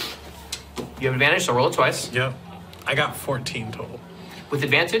 You have advantage, so roll it twice. Yep. I got 14 total. With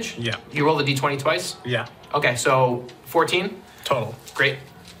advantage? Yeah. You roll the d20 twice? Yeah. Okay, so 14? Total. Great.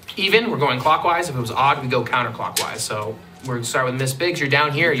 Even, we're going clockwise. If it was odd, we go counterclockwise. So we're going to start with Miss Biggs. You're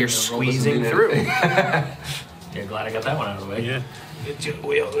down here. You're squeezing through. Yeah, glad I got that one out of the way. Yeah. It's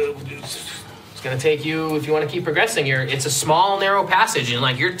going to take you, if you want to keep progressing, it's a small, narrow passage,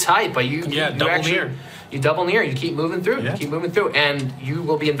 and you're tight, but you double near. You double near. You keep moving through. Yeah. You keep moving through, and you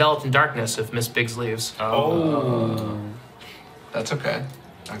will be enveloped in darkness if Miss Biggs leaves. Oh. That's okay.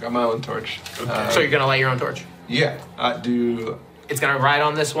 I got my own torch. Okay. So you're going to light your own torch? Yeah. Do. It's going to ride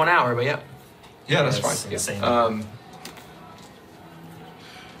on this 1 hour, but yeah. Yeah, that's fine.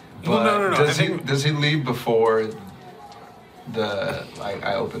 But no. Does he leave before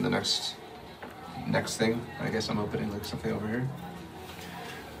I open the next thing? I guess I'm opening something over here.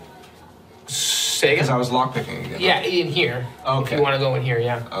 Say Because I again? was lockpicking again. Yeah, in here. Okay. If you want to go in here,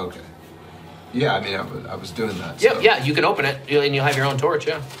 yeah. Okay. Yeah, I mean, I was doing that. Yeah, so. yeah, you can open it, and you'll have your own torch,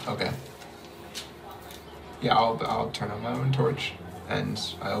 yeah. Okay. Yeah, I'll turn on my own torch, and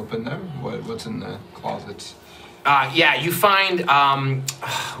I open them. What's in the closets? Yeah, you find,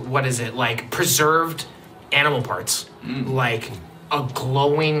 what is it, preserved animal parts. Like a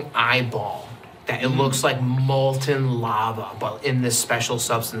glowing eyeball that it looks like molten lava, but in this special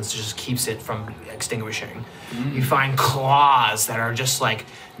substance just keeps it from extinguishing. You find claws that are just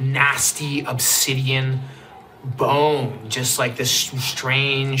nasty obsidian bone, just this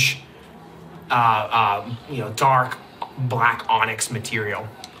strange, dark black onyx material.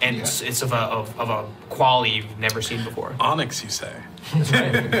 And it's of a quality you've never seen before. Onyx, you say? That's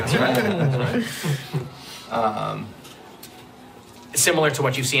right. That's right. Similar to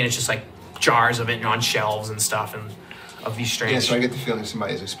what you've seen, it's just jars of it on shelves and stuff, and of these strange. Yeah, so I get the feeling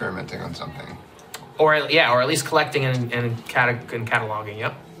somebody's experimenting on something. Or at least collecting and cataloging.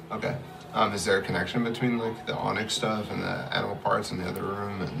 Yep. Okay. Is there a connection between the onyx stuff and the animal parts in the other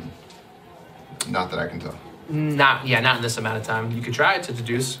room? And not that I can tell. Not in this amount of time. You could try to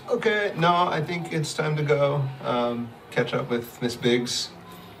deduce. Okay. No, I think it's time to go catch up with Miss Biggs.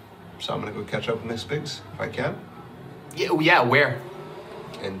 So I'm gonna go catch up with Miss Biggs if I can. Yeah. Where?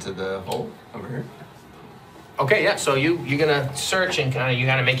 into the hole over here. Okay, yeah. So you're gonna search and you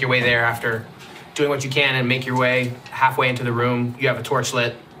gotta make your way there after doing what you can and make your way halfway into the room. You have a torch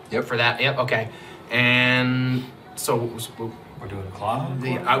lit. Yep. For that. Yep. Okay. And so We're doing a clock.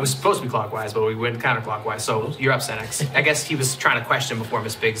 I was supposed to be clockwise, but we went counterclockwise. So you're up, Senex. I guess he was trying to question before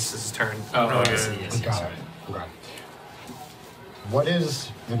Miss Biggs' turn. Oh, yes. Got it. Okay. What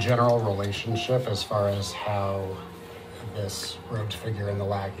is the general relationship as far as how this robed figure and the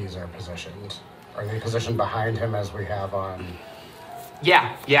lackeys are positioned? Are they positioned behind him as we have on?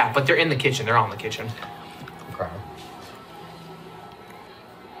 Yeah, but they're in the kitchen. They're all in the kitchen. Okay.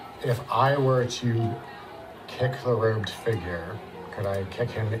 If I were to kick the robed figure, could I kick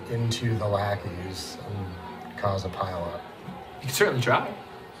him into the lackeys and cause a pileup? You can certainly try.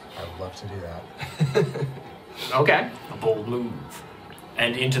 I would love to do that. Okay. A bold move.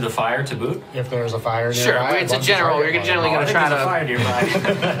 And into the fire to boot? If there's a fire nearby, Sure, I'd it's a love to general. try it. You're generally going to try to. fire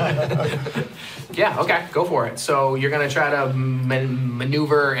nearby. Yeah, okay, go for it. So you're going to try to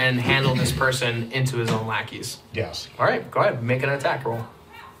maneuver and handle this person into his own lackeys. Yes. All right, go ahead. Make an attack roll.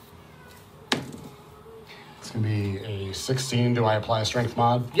 It's going to be a 16. Do I apply a strength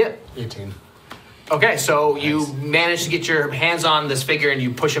mod? Yeah. 18. Okay, so you manage to get your hands on this figure and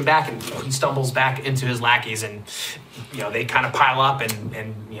you push him back and he stumbles back into his lackeys and they kind of pile up and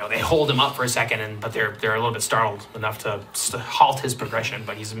they hold him up for a second but they're a little bit startled enough to halt his progression,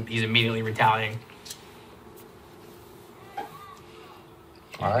 but he's immediately retaliating.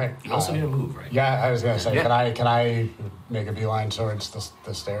 All right. You also need to move, right? Yeah, I was going to say, Yeah. can I make a beeline towards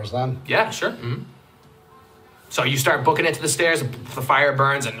the stairs then? Yeah, sure. Mm-hmm. So you start booking it to the stairs, the fire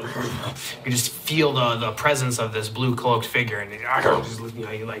burns, and you just feel the presence of this blue cloaked figure, and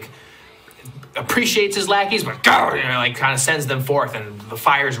he like appreciates his lackeys, but like kind of sends them forth, and the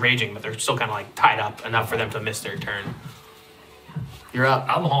fire's raging, but they're still kind of like tied up enough for them to miss their turn. You're up.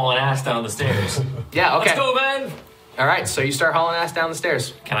 I'm hauling ass down the stairs. Yeah. Okay. Let's go, man. All right. So you start hauling ass down the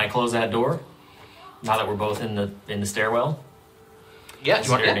stairs. Can I close that door? Now that we're both in the stairwell? Yeah. Is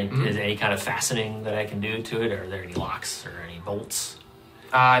You want, there yeah. is there any kind of fastening that I can do to it, or are there any locks or any bolts?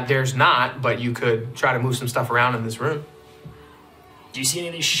 There's not, but you could try to move some stuff around in this room. Do you see any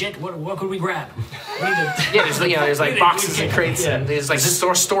of this shit? What could we grab? We need to- Yeah. There's like boxes and crates, Yeah. and there's like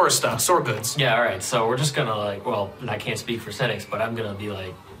store stuff, store goods. Yeah, all right. So we're just gonna I can't speak for Senex, but I'm gonna be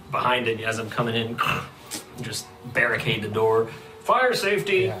like behind it as I'm coming in, just barricade the door. Fire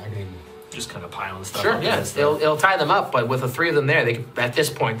safety. Yeah, I mean, Just kind of piling stuff Sure, up. yeah. against It'll tie them up, but with the three of them there, at this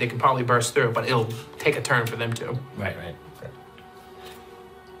point, they could probably burst through, but it'll take a turn for them to. Right.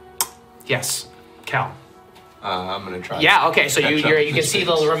 Yes. Cal. I'm gonna try. Yeah, okay, so catch you up can to see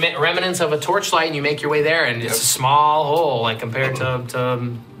space. the remnants of a torchlight, and you make your way there, and it's a small hole, like, compared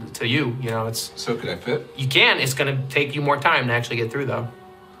to you. It's... So could I fit? You can. It's going to take you more time to actually get through, though.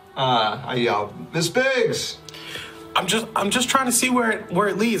 I yell, Miss Biggs! I'm just trying to see where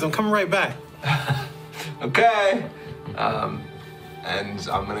it leads. I'm coming right back. Okay. And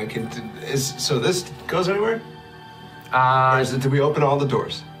I'm gonna continue. So this goes anywhere? Or is it, did we open all the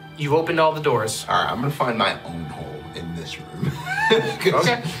doors? You've opened all the doors. All right, I'm gonna find my own hole in this room.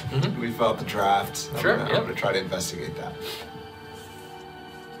 Okay. We felt the draft. Sure, I'm gonna try to investigate that.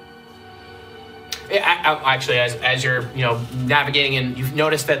 Actually, as you're navigating, and you've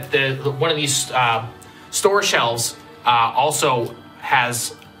noticed that one of these store shelves also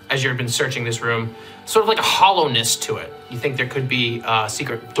has, as you've been searching this room, sort of like a hollowness to it. You think there could be a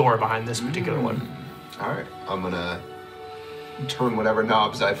secret door behind this particular one. All right, I'm gonna turn whatever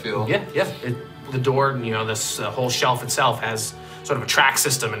knobs I feel. Yeah. The door, this whole shelf itself has sort of a track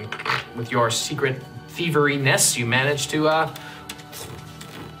system, and with your secret thieveriness, you manage to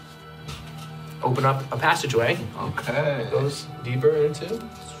open up a passageway. Okay. Goes deeper into.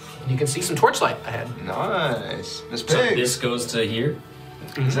 You can see some torchlight ahead. Nice. Miss So Biggs, this goes to here.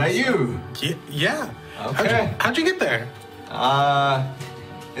 is that you? Yeah. Okay. How'd you get there?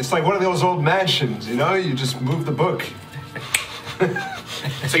 It's like one of those old mansions, you just move the book.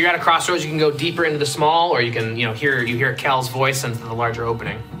 So you're at a crossroads. You can go deeper into the small, or you can, hear Kel's voice into the larger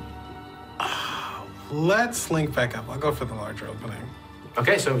opening. Let's link back up. I'll go for the larger opening.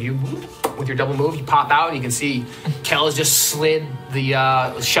 Okay, so you, with your double move, you pop out, and you can see Kel has just slid the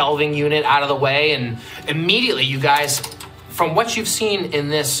shelving unit out of the way, and immediately you guys, from what you've seen in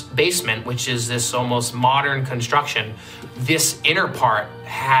this basement, which is this almost modern construction, this inner part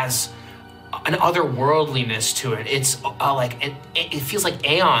has an otherworldliness to it. It's it feels like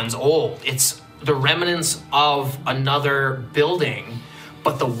aeons old. It's the remnants of another building,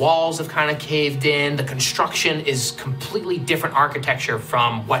 but the walls have kind of caved in. The construction is completely different architecture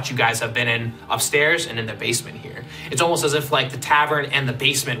from what you guys have been in upstairs and in the basement here. It's almost as if like the tavern and the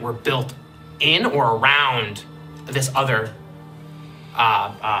basement were built in or around this other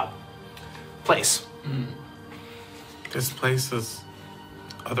place. This place is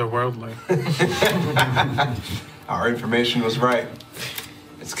otherworldly. Our information was right.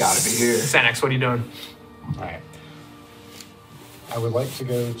 It's got to be here. Senex, what are you doing? All right. I would like to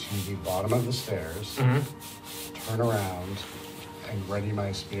go to the bottom of the stairs, turn around, and ready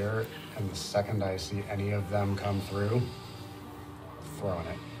my spear. And the second I see any of them come through, throwing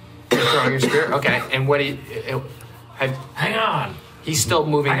it. You're throwing your spear? Okay. And what do you... Hang on. He's still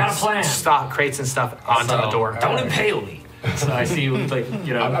moving I got a plan. stock crates and stuff onto the door. Don't impale me. So I see, like,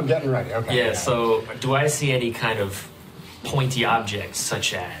 you know. I'm getting ready. Okay. Yeah, so do I see any kind of pointy objects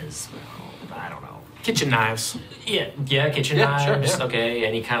such as, I don't know. Kitchen knives. Yeah, kitchen Yeah, sure, knives. yeah. Okay,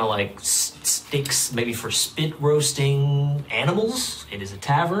 any kind of like sticks, maybe for spit roasting animals. It is a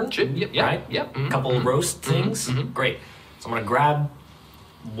tavern, Yep. right? Yep. A couple of roast things. Great. So I'm gonna grab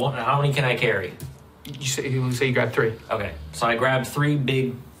one. How many can I carry? You say you grab 3. Okay, so I grabbed 3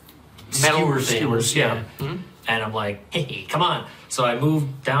 big Metal skewer things. skewers, yeah. And I'm like, hey, come on. So I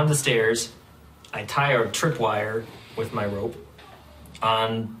move down the stairs. I tie a tripwire with my rope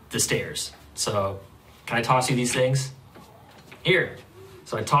on the stairs. So can I toss you these things? Here.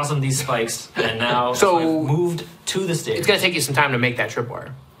 So I toss them these spikes, and now So I've moved to the stairs. It's going to take you some time to make that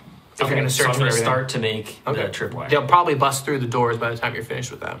tripwire. If you're going to search so I'm for going to everything. start to make the tripwire. They'll probably bust through the doors by the time you're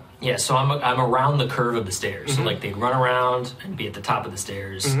finished with that. Yeah, so I'm around the curve of the stairs. So like they'd run around and be at the top of the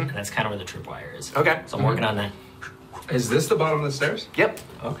stairs, and that's kind of where the tripwire is. Okay. So I'm working on that. Is this the bottom of the stairs? Yep.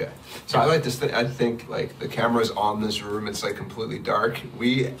 Okay. So I like this thing. I think like the camera's on this room. It's like completely dark.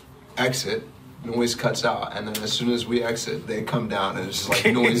 We exit, noise cuts out, and then as soon as we exit, they come down, and it's just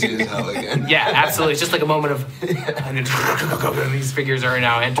like noisy as hell again. Yeah, absolutely. It's just like a moment of, and these figures are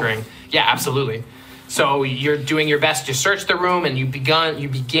now entering. Yeah, absolutely. So you're doing your best to search the room, and you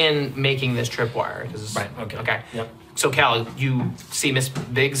begin making this tripwire. Right. Okay. Okay. Yep. So Cal, you see Miss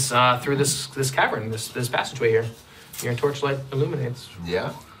Biggs through this cavern, this passageway here. Your torchlight illuminates.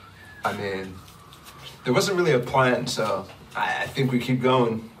 Yeah. I mean, there wasn't really a plan, so I think we keep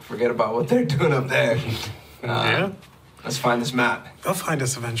going. Forget about what they're doing up there. Yeah. Let's find this map. They'll find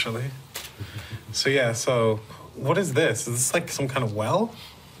us eventually. So what is this? Is this like some kind of well?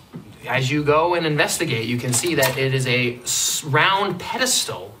 As you go and investigate, you can see that it is a round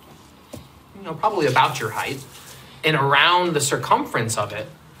pedestal, probably about your height, and around the circumference of it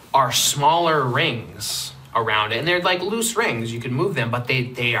are smaller rings around it, and they're like loose rings. You can move them, but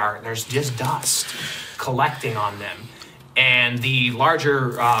there's just dust collecting on them. And the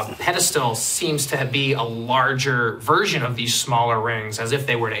larger pedestal seems to be a larger version of these smaller rings, as if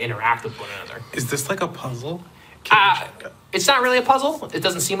they were to interact with one another. Is this like a puzzle? It's not really a puzzle. It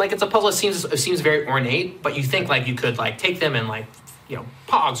doesn't seem like it's a puzzle. It seems very ornate, but you think like you could like take them and like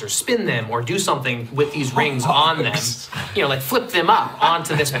pogs or spin them or do something with these rings on them. Like flip them up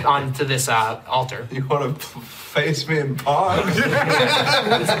onto this altar. You want to face me in pogs?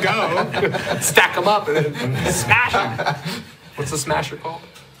 Let's go. Stack them up and then smash them. What's the smasher called?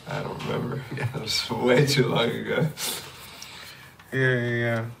 I don't remember. That was way too long ago.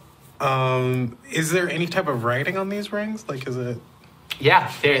 Yeah. Is there any type of writing on these rings? Like, is it? Yeah,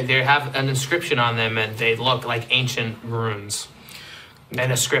 they have an inscription on them, and they look like ancient runes. And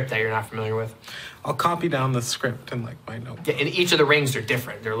a script that you're not familiar with. I'll copy down the script in like my notebook. Yeah, and each of the rings are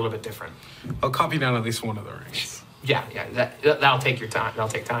different. They're a little bit different. I'll copy down at least one of the rings. Yeah. That'll take your time. That'll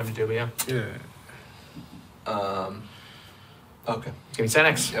take time to do, but yeah. Yeah. Okay. Give me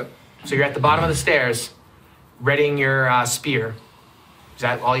Senex. Yep. So you're at the bottom of the stairs, readying your spear. Is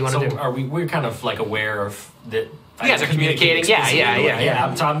that all you want to do? Are we're kind of like aware of that? You guys are communicating.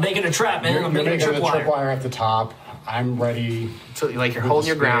 Yeah. So I'm making a trap, man. You're I'm making a making the tripwire. tripwire at the top. I'm ready. So like you're with holding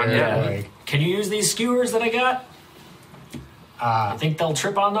the your ground. spear, Yeah. like, Can you use these skewers that I got? I think they'll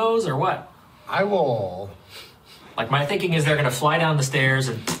trip on those or what? I will. Like my thinking is they're gonna fly down the stairs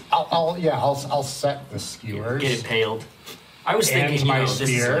and I'll set the skewers. get impaled. I was And thinking, my this is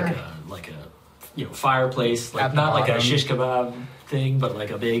spear. like a fireplace, like At the not like a bottom. shish kebab thing, but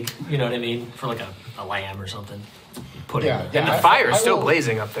like a big, you know what I mean, for like a lamb or something. Put Yeah, in. yeah. And the fire is I still will-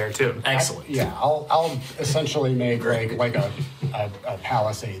 blazing up there too. Excellent. I'll essentially make like a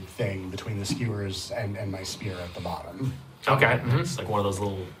palisade thing between the skewers and my spear at the bottom. Okay. It's like one of those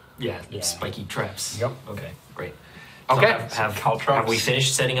little Yeah. spiky traps. Yep. Okay, great. Okay. So have we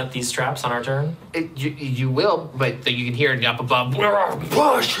finished setting up these traps on our turn? You will, but you can hear it up above,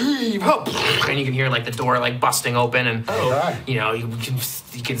 push, heave, up, and you can hear like the door like busting open, and you know you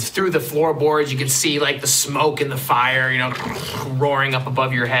can through the floorboards you can see like the smoke and the fire, you know, roaring up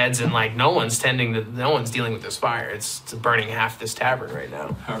above your heads, and like no one's dealing with this fire. It's burning half this tavern right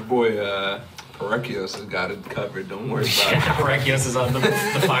now. Our boy Parekios has got it covered. Don't worry about it. Parekios is on the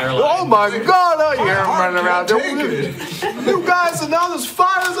fire line. Oh my God! I hear him running around there. You guys, and now this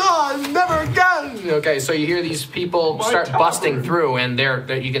fire's on. Never again. Okay, so you hear these people start busting through, and they're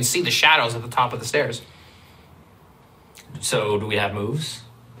you can see the shadows at the top of the stairs. So do we have moves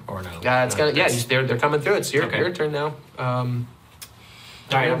or no? It's gonna they're coming through. It's your turn now. All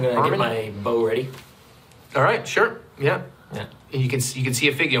right, I'm gonna get my bow ready. All right, sure, yeah. Yeah. And you can see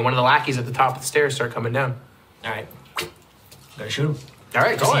a figure. One of the lackeys at the top of the stairs start coming down. All right. Gotta shoot him. All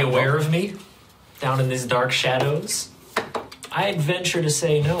right, Is he aware of me? Down in these dark shadows? I'd venture to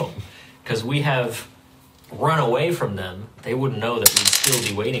say no. Because we have run away from them. They wouldn't know that we'd still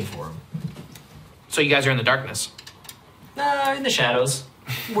be waiting for him. So you guys are in the darkness. In the shadows.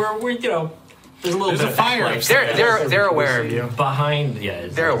 We're you know, there's a little There's bit a of fire light. upstairs. They're aware of you. Behind,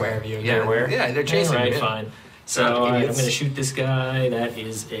 They're aware of you. Yeah, They're aware? Yeah, they're chasing All right, you. fine. So I'm going to shoot this guy. That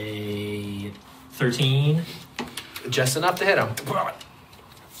is a 13. Just enough to hit him.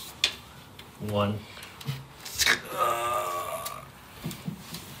 1.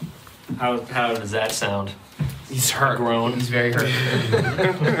 How does that sound? He's hurt. Groan. He's very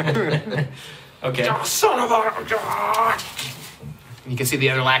hurt. Okay. Son of a... You can see the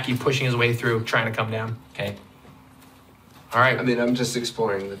other lackey pushing his way through, trying to come down. Okay. All right. I mean, I'm just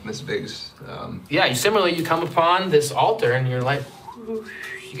exploring with Miss Biggs. Yeah, you come upon this altar, and you're like,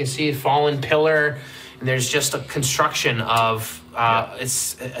 you can see a fallen pillar, and there's just a construction of,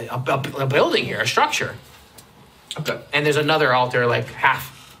 it's a building here, a structure. Okay. And there's another altar, like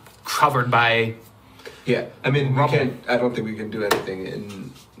half covered by... Yeah, I mean, Rubble. I don't think we can do anything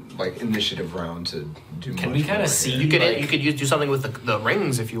in, like, initiative round to do Can much we kinda more see- here. You could do something with the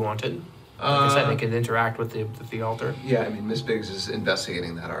rings if you wanted. Like I said, they can interact with the altar. Yeah, I mean, Miss Biggs is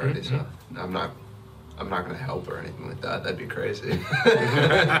investigating that already, so I'm not going to help or anything like that. That'd be crazy.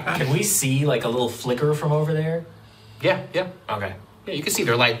 Can we see like a little flicker from over there? Yeah. Okay. Yeah, you can see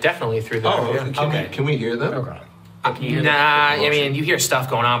their light definitely through there. Oh, yeah. can we hear them? Okay. Can you hear Nah, the I mean, you hear stuff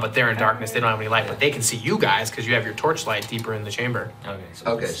going on, but they're in darkness. They don't have any light, but they can see you guys because you have your torchlight deeper in the chamber.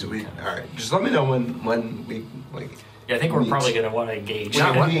 Okay, so we all right. Just let me know when we like. Yeah, I think we're meet. probably gonna want to engage.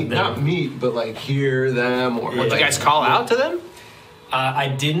 Not meet, but like hear them or. Would like, you guys call out to them? I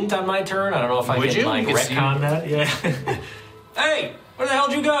didn't on my turn. I don't know if I Would can you? like You could see- retcon that. Yeah. Hey, where the hell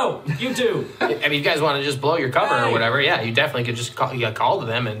did you go? You two. I mean, you guys want to just blow your cover or Hey. whatever? Yeah, you definitely could just call to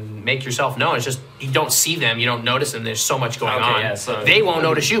them and make yourself known. It's just you don't see them, you don't notice them. There's so much going Okay, on. yeah, so- They won't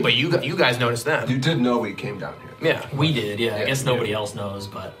notice you, but you guys notice them. You did know we came down here. Yeah. We did. Yeah. I Yeah, guess nobody else knows,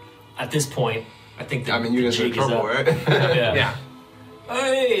 but at this point, I think the, I mean, you the guys are in jig is trouble, up. right? Yeah. Yeah.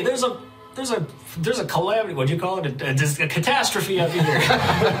 Hey, there's a calamity. What'd you call it? A catastrophe up here.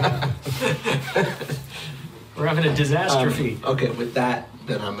 We're having a disastrophe. Okay, with that,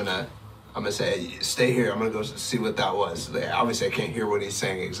 then I'm gonna say stay here. I'm gonna go see what that was. Obviously, I can't hear what he's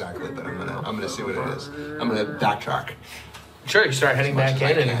saying exactly, but I'm gonna see what it is. I'm gonna backtrack. Sure, you start heading back As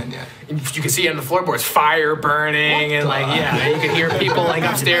much in, as I and can, you can see on the floorboards fire burning, and like you can hear people like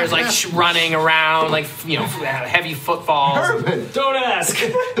upstairs like running around, like heavy footfalls. Hermann, Don't ask.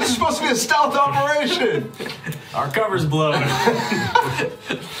 this is supposed to be a stealth operation. Our cover's blown.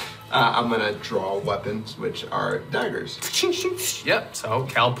 I'm gonna draw weapons, which are daggers. Yep. So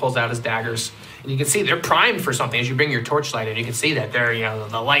Cal pulls out his daggers, and you can see they're primed for something. As you bring your torchlight in, you can see that they're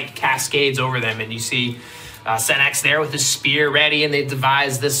the light cascades over them, and you see Senex there with his spear ready, and they've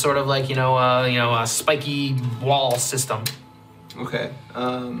devised this sort of like a spiky wall system. Okay.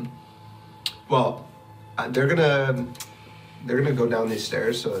 Well, they're gonna go down these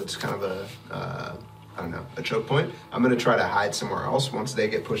stairs, so it's kind of a a choke point. I'm gonna try to hide somewhere else. Once they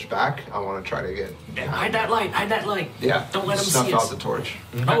get pushed back, I want to try to get Hide that light. Hide that light. Yeah. Don't let them snuff see out us. the torch.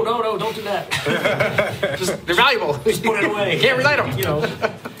 Oh no, don't do that. They're valuable. Just put it away. You can't relight them.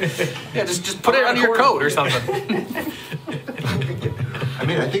 Yeah, just put it under your coat or something. I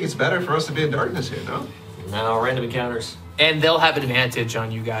mean, I think it's better for us to be in darkness here, no? No, random encounters. And they'll have advantage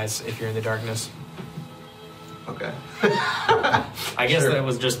on you guys if you're in the darkness. Okay. I guess that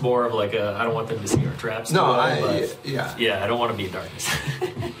was just more of like I don't want them to see our traps. No, too well, but yeah. yeah, I don't want to be in darkness.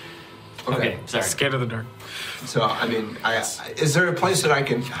 Okay, sorry. Scared of the dark. So, I mean, is there a place that I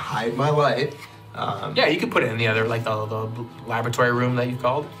can hide my light? Yeah, you could put it in the other, like the laboratory room that you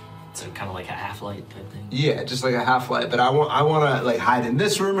called. So kind of like a half-light type thing. Yeah, just like a half light. But I want to like hide in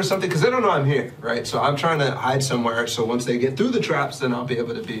this room or something because they don't know I'm here, right? So I'm trying to hide somewhere. So once they get through the traps, then I'll be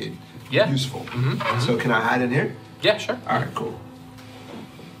able to be useful. So can I hide in here? Yeah, sure. All right, cool.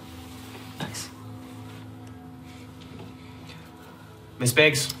 Nice. Miss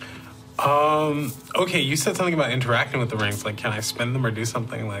Biggs. Okay, you said something about interacting with the rings. Like, can I spin them or do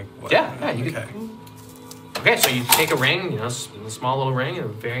something like? What? Yeah, you okay. Okay, so you take a ring, a small little ring, and a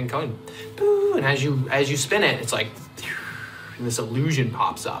varying color, and as you spin it, it's like, and this illusion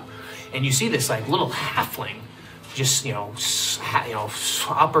pops up, and you see this like little halfling, just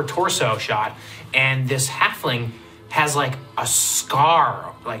upper torso shot, and this halfling has like a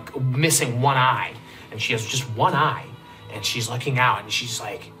scar, like missing one eye, and she has just one eye, and she's looking out, and she's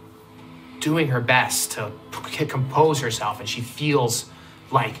like doing her best to compose herself, and she feels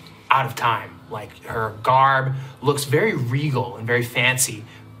like out of time. Like her garb looks very regal and very fancy,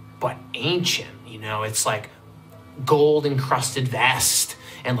 but ancient, it's like gold encrusted vest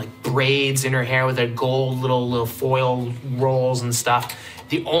and like braids in her hair with a gold little foil rolls and stuff.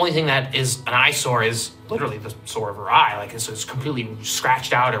 The only thing that is an eyesore is literally the sore of her eye. Like it's completely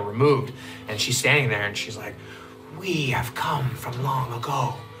scratched out or removed. And she's standing there and she's like, "We have come from long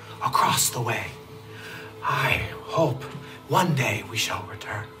ago, across the way. I hope one day we shall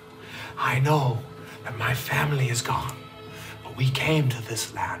return. I know that my family is gone, but we came to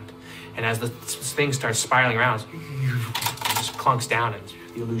this land." And as the thing starts spiraling around, it just clunks down and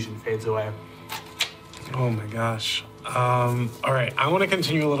the illusion fades away. Oh my gosh. All right, I want to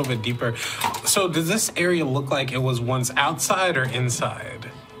continue a little bit deeper. So does this area look like it was once outside or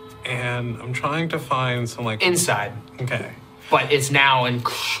inside? And I'm trying to find some like... Inside. Okay. But it's now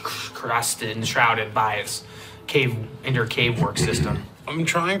encrusted and shrouded by its inner cave work system. I'm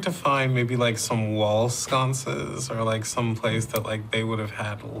trying to find maybe like some wall sconces or like some place that like they would have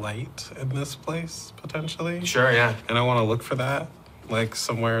had light in this place potentially. Sure, yeah. And I want to look for that, like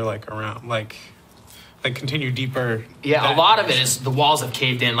somewhere like around, like continue deeper. Yeah, a lot of it is the walls have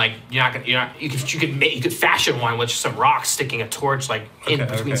caved in. Like you could fashion one with some rocks sticking a torch like in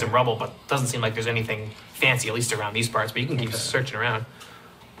between some rubble, but doesn't seem like there's anything fancy at least around these parts. But you can keep searching around.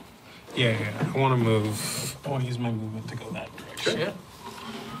 Yeah. I want to move. I want to use my movement to go that direction. Sure, yeah.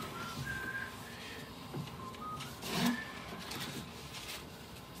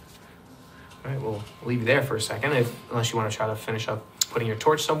 All right, we'll leave you there for a second, unless you want to try to finish up putting your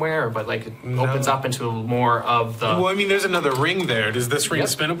torch somewhere, but like it opens up into more of the... Well, I mean, there's another ring there. Is this ring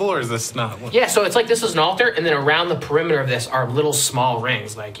spinnable or is this not? Yeah, so it's like this is an altar, and then around the perimeter of this are little small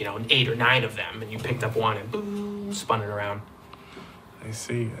rings, like, 8 or 9 of them, and you picked up one and boom, spun it around. I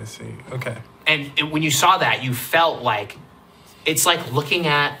see. Okay. And when you saw that, you felt like, it's like looking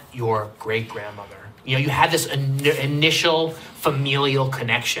at your great-grandmother. You had this initial familial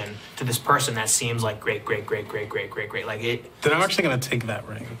connection to this person that seems like great. Like it. Then I'm actually gonna take that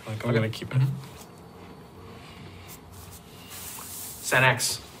ring. Like I'm gonna keep it.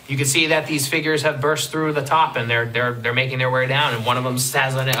 Senex, you can see that these figures have burst through the top, and they're making their way down, and one of them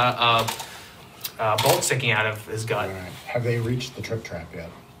has a bolt sticking out of his gut. All right. Have they reached the trip trap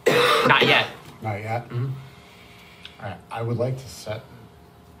yet? Not yet. Not yet. Mm-hmm. All right. I would like to set.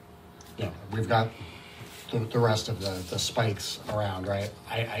 We've got the rest of the spikes around, right?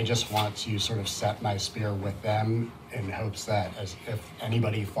 I just want to sort of set my spear with them in hopes that if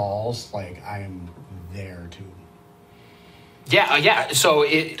anybody falls, like I am there to. Yeah. So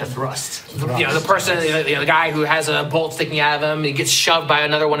the thrust. The person, the guy who has a bolt sticking out of him, he gets shoved by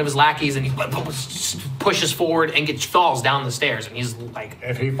another one of his lackeys, and he pushes forward and falls down the stairs, and he's like.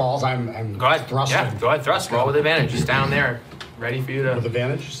 If he falls, I'm go ahead. thrusting. Yeah, go ahead, thrust. Roll with advantage. He's down there. Ready for you to... With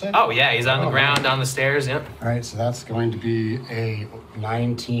advantage, you said? Oh, yeah, he's on the ground, on the stairs, yep. All right, so that's going to be a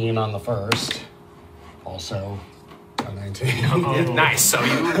 19 on the first. Also, a 19. Oh. Nice, so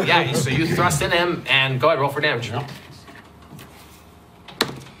you thrust in him, and go ahead, roll for damage. Yep.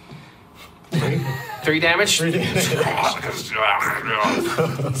 3 damage? 3 damage.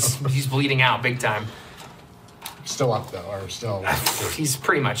 He's bleeding out big time. Still up, though, or still... He's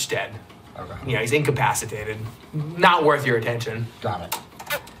pretty much dead. Okay. He's incapacitated. Not worth your attention. Got it.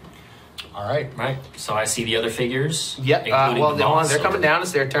 All right. Right. So I see the other figures. Yep. Including the boss, they're coming down.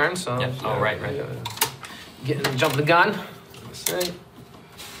 It's their turn. So. Yep. Oh, right. Jump the gun.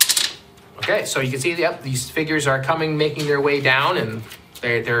 Okay. So you can see. Yep. These figures are making their way down, and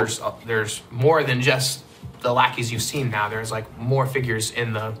there's more than just the lackeys you've seen now. There's like more figures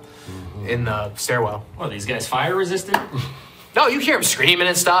in the stairwell. What, are these guys fire resistant? No, you hear them screaming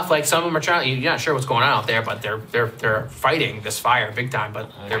and stuff. Like some of them are trying. You're not sure what's going on out there, but they're fighting this fire big time.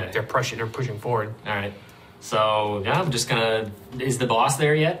 But they're pushing forward. All right. So yeah, I'm just gonna. Is the boss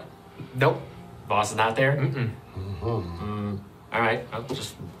there yet? Nope. Boss is not there? Mm-mm. All right, I'm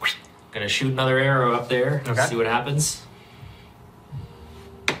just gonna shoot another arrow up there. Okay. See what happens.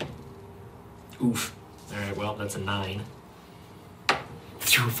 Oof. All right, well, that's a 9.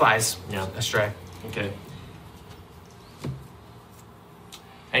 Flies Yeah. astray. Okay.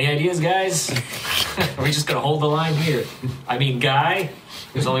 Any ideas, guys? Are we just gonna hold the line here? I mean, Guy?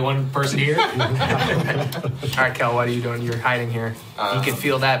 There's only one person here. All right, Kel, what are you doing? You're hiding here. You can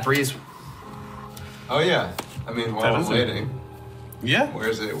feel that breeze. Oh yeah. I mean, while That I'm is it. waiting, Yeah. where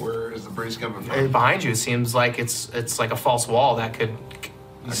is it? Where is the breeze coming from? Behind you, it seems like it's like a false wall that could.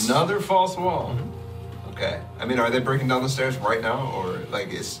 Another false wall. Mm-hmm. Okay. I mean, are they breaking down the stairs right now, or like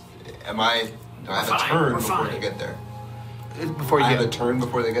do I have a fine, turn we're before fine. they get there? Before you I have a get, turn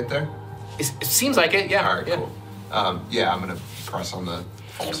before they get there. it seems like it. Yeah. All right, yeah. cool. Yeah, I'm gonna press on the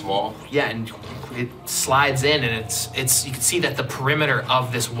false wall. Yeah, and it slides in, and it's you can see that the perimeter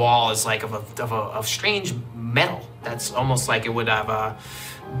of this wall is like of strange metal. That's almost like it would have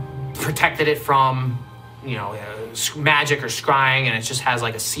protected it from, magic or scrying, and it just has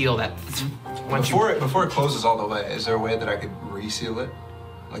like a seal that once Before it closes all the way, is there a way that I could reseal it?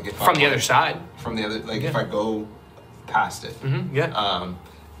 Like if from the other side. From the other, like if I go past it. Mm-hmm, yeah.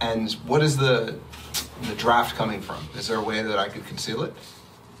 And what is the draft coming from? Is there a way that I could conceal it?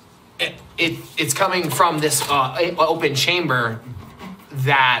 It's coming from this open chamber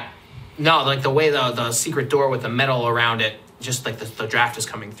like the way the secret door with the metal around it, just like the draft is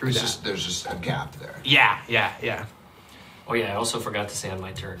coming through that. There's just a gap there. Yeah. Oh yeah, I also forgot to say on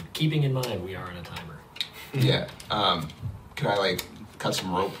my turn. Keeping in mind we are on a timer. Yeah. Can I like cut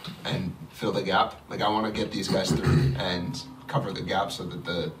some rope and fill the gap? Like I want to get these guys through and cover the gap so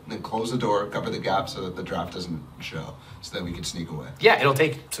that then close the door, cover the gap so that the draft doesn't show, so that we can sneak away. Yeah, it'll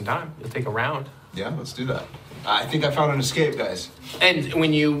take some time. It'll take a round. Yeah, let's do that. I think I found an escape, guys. And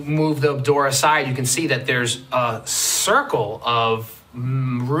when you move the door aside, you can see that there's a circle of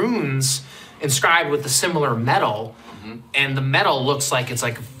runes inscribed with the similar metal, and the metal looks like it's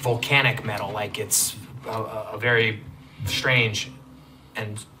like volcanic metal, like it's a very strange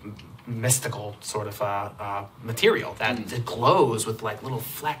and mystical sort of material that it glows with like little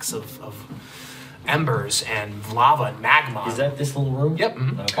flecks of embers and lava and magma. Is that this little room? Yep.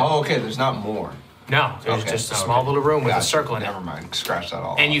 Okay. Oh, okay. There's not more. No, there's Okay. just a small little room with a Gotcha. circle in it. Never mind. Scratch that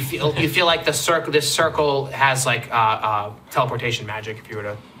all. And off. you feel like this circle has like teleportation magic if you were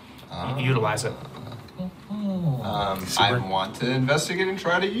to utilize it. I want to investigate and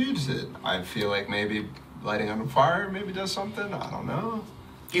try to use it. I feel like maybe lighting on fire maybe does something. I don't know.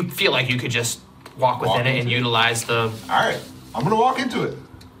 You feel like you could just walk Walk within it and into it. utilize the. All right, I'm gonna walk into it.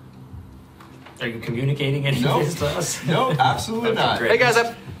 Are you communicating any Nope. of this to us? No, absolutely not. great. Hey guys,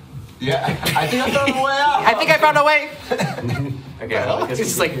 Yeah, I think I found a way out. I think I found a way. Okay, hell? well, it's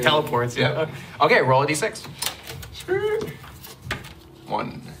just like teleports. Yep. Okay, roll a d6.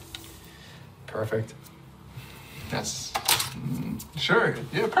 One. Perfect. That's sure.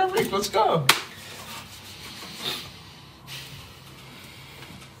 Yeah, perfect. Let's go.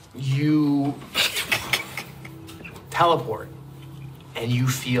 You teleport, and you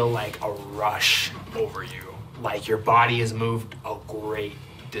feel like a rush over you, like your body has moved a great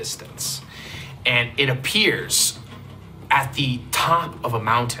distance, and it appears at the top of a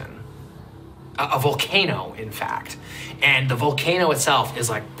mountain, a volcano, in fact, and the volcano itself is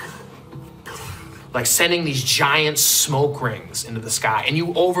like sending these giant smoke rings into the sky, and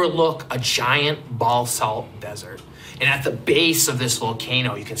you overlook a giant basalt desert. And at the base of this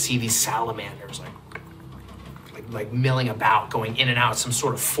volcano, you can see these salamanders like milling about, going in and out, some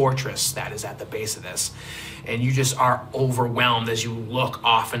sort of fortress that is at the base of this. And you just are overwhelmed as you look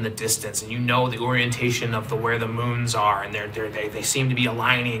off in the distance, and you know the orientation of where the moons are, and they seem to be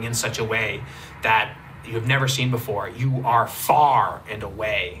aligning in such a way that you have never seen before. You are far and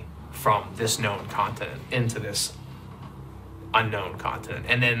away from this known continent into this unknown continent.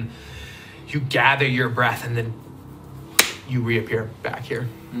 And then you gather your breath, and then you reappear back here.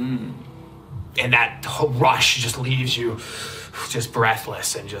 And that whole rush just leaves you just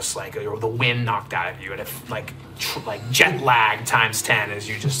breathless and just like the wind knocked out of you, and if like jet lag times 10 as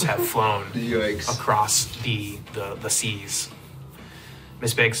you just have flown Yikes. across the seas.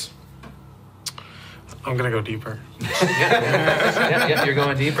 Miss Biggs. I'm gonna go deeper. Yeah, you're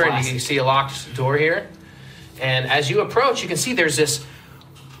going deeper, and you see a locked door here. And as you approach, you can see there's this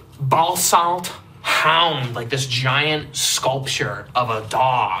basalt hound, like this giant sculpture of a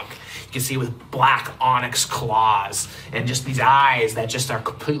dog. You can see with black onyx claws and just these eyes that just are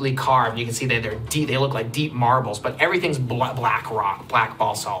completely carved. You can see that they're deep. They look like deep marbles, but everything's black rock, black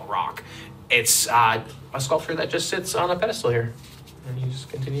basalt rock. It's a sculpture that just sits on a pedestal here. And you just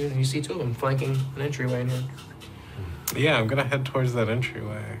continue, and you see two of them flanking an entryway in here. Yeah, I'm gonna head towards that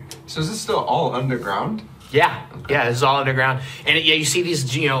entryway. So is this still all underground? Yeah, yeah, this is all underground. And yeah, you see these,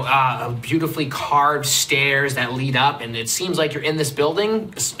 beautifully carved stairs that lead up, and it seems like you're in this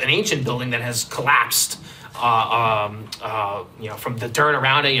building, an ancient building that has collapsed. From the dirt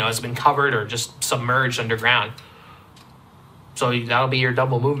around it, has been covered or just submerged underground. So that'll be your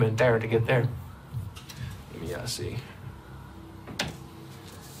double movement there to get there. Let me see.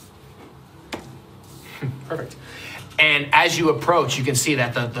 Perfect. And as you approach, you can see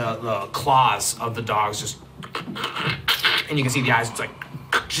that the claws of the dogs just, and you can see the eyes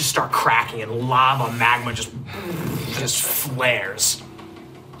just start cracking, and lava magma just flares.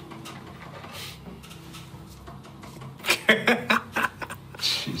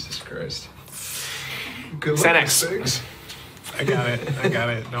 Jesus Christ. Good luck, Senex. I got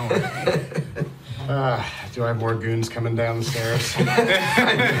it. Don't worry. Do I have more goons coming down the stairs?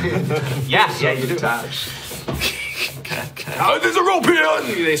 Yeah, you do. Oh, there's a rope here!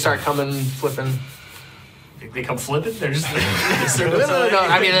 They start coming, flipping. They come flipping? They're just... No.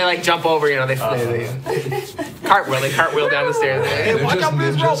 I mean, they jump over, they cartwheel down the stairs. Hey, They're just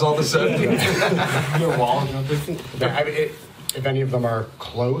ninjas all of a sudden. Your wall jumping. If any of them are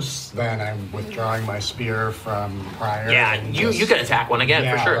close, then I'm withdrawing my spear from prior. Yeah, you can attack one again,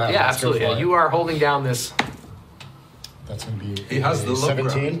 for sure. Right, Yeah, let's go absolutely. for Yeah, it. you are holding down this. That's going to be He has the low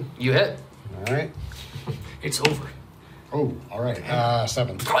 17. ground. You hit. All right. It's over. Oh, all right.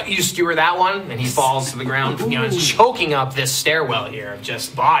 7. You skewer that one, and he falls to the ground. It's choking up this stairwell here of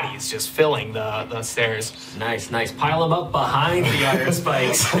just bodies, just filling the stairs. Nice. Pile them up behind the iron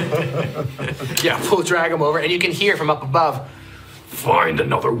spikes. Yeah, we'll drag him over, and you can hear from up above, "Find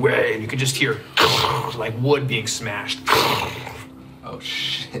another way." And you can just hear like wood being smashed. Oh,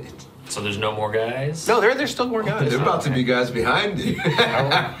 shit. So there's no more guys? No, there's still more guys. There about to be guys behind you.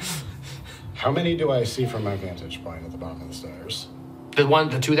 How many do I see from my vantage point at the bottom of the stairs?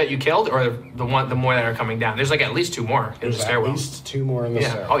 The two that you killed, or the more that are coming down? There's at least two more in There's the at stairwell. least 2 more in the Yeah.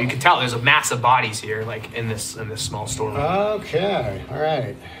 stairwell. Oh, you can tell there's a massive bodies here, in this small storeroom. Okay. All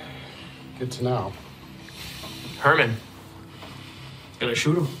right. Good to know. Herman, Gonna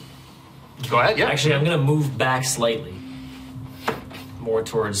shoot him. go ahead. Yeah. Actually, I'm gonna move back slightly. More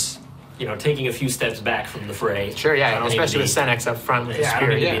towards, taking a few steps back from the fray. Sure. I Yeah. don't Especially need with to be- Senex up front with the Yeah, I don't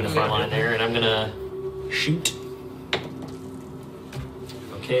spear. need to Yeah. be in the front line there, and I'm gonna shoot.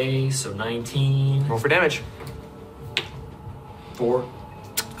 Okay, so 19. Roll for damage. 4.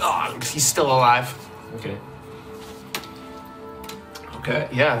 Oh, he's still alive. Okay. Okay.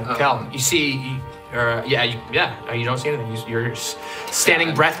 Yeah, Cal. You see, you don't see anything. You're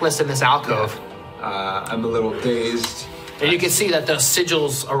standing breathless in this alcove. I'm a little dazed. And you can see that the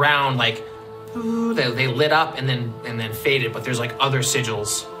sigils around, they lit up and then faded, but there's other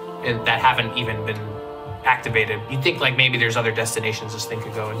sigils that haven't even been activated. You'd think maybe there's other destinations this thing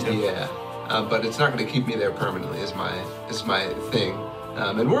could go into. Yeah, but it's not going to keep me there permanently. Is my thing.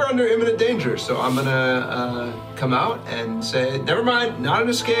 And we're under imminent danger, so I'm gonna come out and say, never mind, not an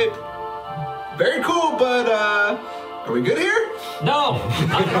escape. Very cool, but are we good here? No,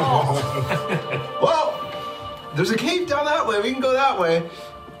 not at all. Well, there's a cave down that way. We can go that way.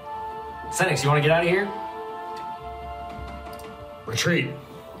 Senex, you want to get out of here? Retreat.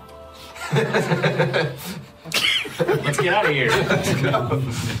 Let's get out of here.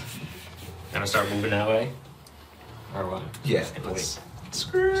 Gonna start moving that way? Or what? Yeah. Wait.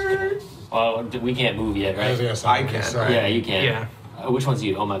 Skirt. Well, we can't move yet, right? I can. Sorry. Yeah, you can. Yeah. Which one's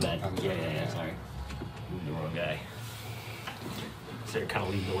you? Oh, my bad. Yeah, sorry. Moved the wrong guy. So they're kind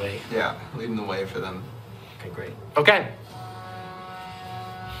of leading the way. Yeah, leading the way for them. Okay, great. Okay.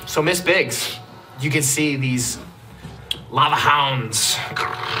 So, Miss Biggs, you can see these lava hounds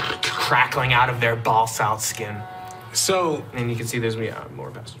crackling out of their balsalt skin. So, And you can see there's more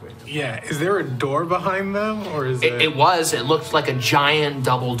passageways. yeah, is there a door behind them, or is it? It looked like a giant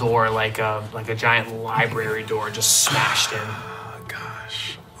double door, like a giant library door just smashed in. Oh,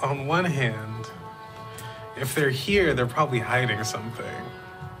 gosh. On one hand, if they're here, they're probably hiding something.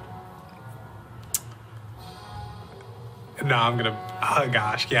 No, I'm gonna. Oh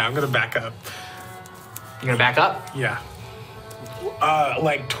gosh, yeah, I'm gonna back up. You gonna back up? Yeah.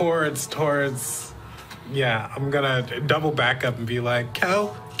 Towards. Yeah, I'm gonna double back up and be like,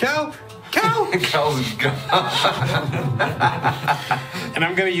 Cal. Cal's gone. And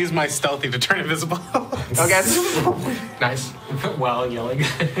I'm gonna use my stealthy to turn invisible. Okay. Nice. While yelling.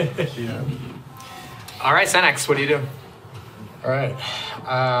 Yeah. All right, Senex, what do you do? All right.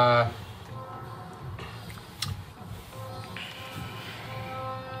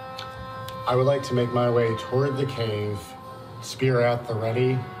 I would like to make my way toward the cave spear at the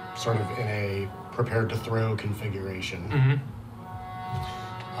ready, sort of in a prepared to throw configuration.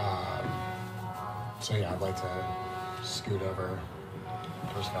 So yeah, I'd like to scoot over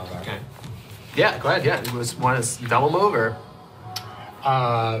towards Valdak. Okay. Yeah, go ahead. Yeah, you want to double move or?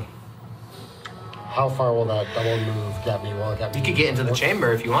 How far will that double move get me? Will it get me? You could get into the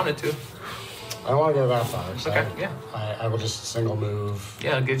chamber if you wanted to. I don't want to go that far. So Okay, yeah. I will just single move.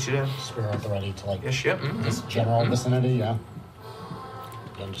 Yeah, I'll get you to. Spear at the ready to like Yes, yep. this general vicinity. Yeah.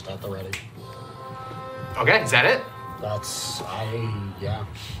 Again, just at the ready. Okay, is that it? Yeah.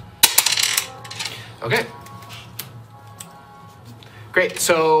 Okay. Great.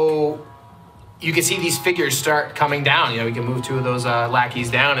 So you can see these figures start coming down. You know, we can move two of those lackeys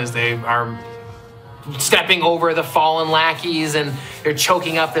down as they are stepping over the fallen lackeys, and they're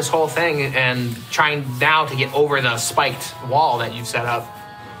choking up this whole thing and trying now to get over the spiked wall that you've set up.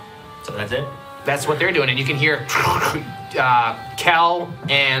 So that's it? That's what they're doing, and you can hear Kel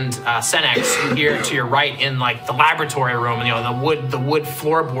and Senex. You hear to your right in like the laboratory room, you know, the wood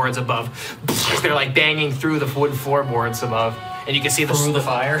floorboards above. They're like banging through the wood floorboards above, and you can see Through the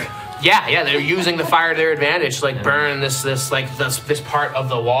fire? Yeah, they're using the fire to their advantage, to like burn this part of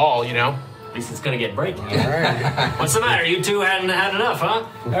the wall, you know. At least it's gonna get bright. All right. What's the matter? You two hadn't had enough, huh?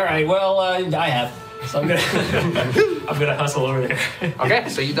 All right. Well, I have. So I'm gonna I'm gonna hustle over there. Okay,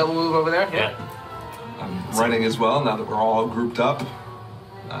 so you double move over there. Yeah. I'm running as well now that we're all grouped up.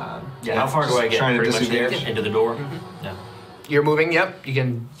 Yeah. How far do I get? Trying to Pretty much there? disengage. Into the door. Yeah. You're moving. Yep. You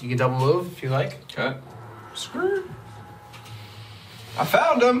can double move if you like. Okay. Screw. I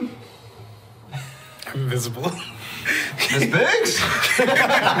found him. I'm invisible. Miss Biggs.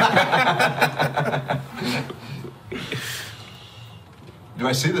 Do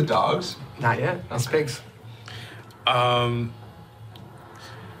I see the dogs? Not yet. That's Biggs.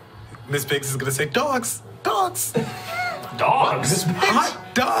 Miss Biggs is gonna say, dogs! Dogs! Dogs. Hot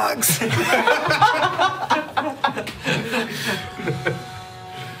dogs!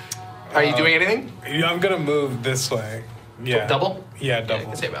 Are you doing anything? Yeah, I'm gonna move this way. Yeah. Double? Yeah, Yeah, you double.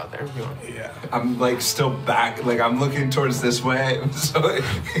 can stay about there if you want. Yeah. I'm like still back, like I'm looking towards this way. So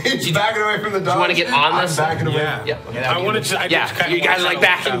he's backing away from the dogs. Do you want to get on this? I'm backing away. Yeah. Yeah. Okay, that I would wanted be- to. I Yeah. just kinda You guys are wanna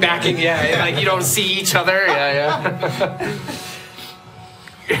like show backing. Yeah. Like you don't see each other. Yeah.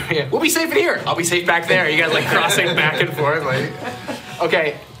 Yeah. We'll be safe in here. I'll be safe back there. You guys like crossing back and forth. Like,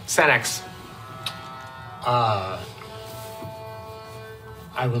 okay, Senex.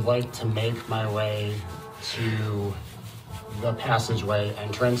 I would like to make my way to the passageway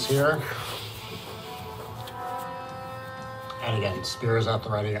entrance here. And again, spear is at the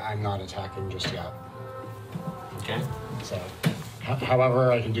ready. I'm not attacking just yet. Okay. So,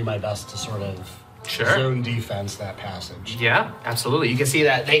 however, I can do my best to sort of Sure. zone defense that passage. Yeah, absolutely. You can see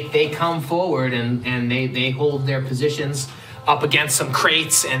that they come forward and they hold their positions up against some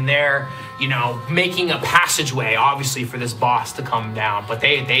crates, and they're, you know, making a passageway, obviously, for this boss to come down. But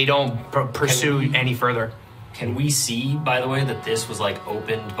they don't pursue any further. Can we see, by the way, that this was like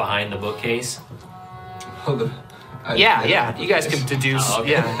opened behind the bookcase? Yeah. You guys can deduce. Oh,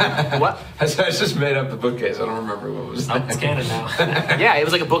 okay. Yeah. What? I just made up the bookcase. I don't remember what was Oh, there. it's canon now. Yeah, it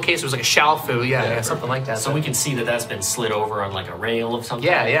was like a bookcase. It was like a shelf. Yeah, something like that. So we can see that that's been slid over on like a rail of something.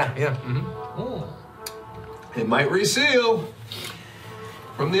 Yeah. Mm-hmm. Oh. It might reseal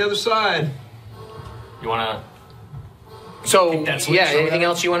from the other side. You wanna? So Think that switch yeah, over anything there?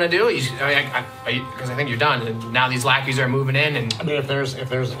 else you want to do? Because I think you're done, and now these lackeys are moving in, and I mean, if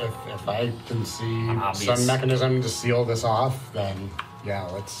I can see An obvious- some mechanism to seal this off, then yeah,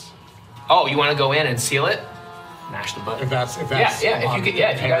 let's. oh, you want to go in and seal it? Mash the If button. that's If you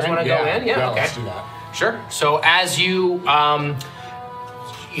guys want to go in, yeah, okay. let's do that. Sure. So as you,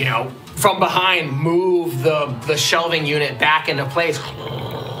 you know, from behind, move the shelving unit back into place,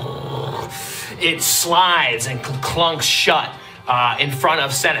 it slides and clunks shut in front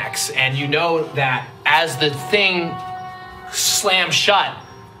of Senex, and you know that as the thing slams shut,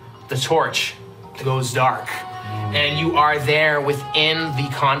 the torch goes dark, and you are there within the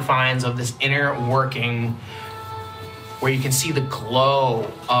confines of this inner working, where you can see the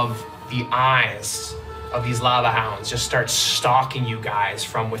glow of the eyes of these lava hounds just start stalking you guys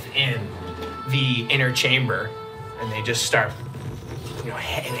from within the inner chamber, and they just start, you know,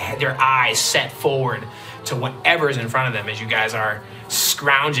 their eyes set forward to whatever's in front of them as you guys are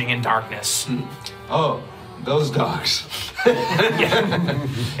scrounging in darkness. Oh, those dogs.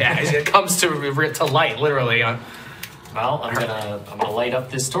 Yeah, as it comes to light, literally. Well, I'm gonna light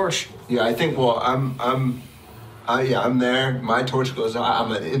up this torch. Yeah, I think. Well, I'm there. My torch goes out.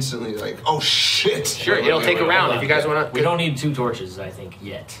 I'm instantly like, oh shit. Sure, it'll take a round if you guys want to. We don't need two torches, I think,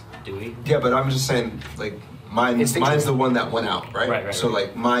 yet, do we? Yeah, but I'm just saying, like, mine's the one that went out, right? Right. So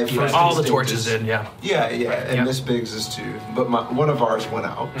like my first All the instinct torches is, in, yeah. Yeah, and Yep. Miss Biggs is 2, but one of ours went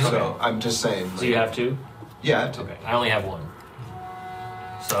out. So I'm just saying. So you have 2? Yeah, I have 2. Okay, I only have 1.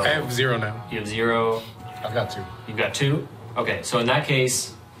 So I have 0 now. you have 0. I've got 2. You've got 2. Okay, so in that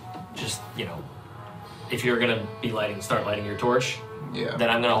case, just if you're gonna be start lighting your torch, Yeah. then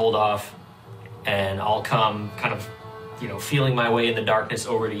I'm gonna hold off, and I'll come kind of, feeling my way in the darkness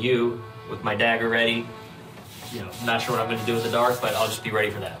over to you with my dagger ready. Not sure what I'm gonna do in the dark, but I'll just be ready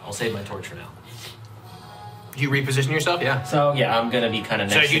for that. I'll save my torch for now. You reposition yourself, yeah. So yeah, I'm gonna be kind of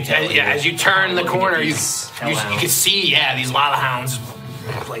next. So to Kelly. as you turn the Looking at corner, you these can hellhounds. see, these lava hounds,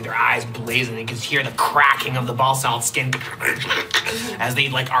 like their eyes blazing. You can hear the cracking of the balsalt skin as they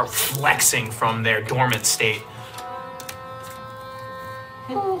are flexing from their dormant state.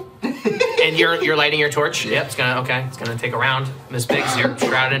 And you're lighting your torch. Yep, it's gonna take a round. Miss Biggs, you're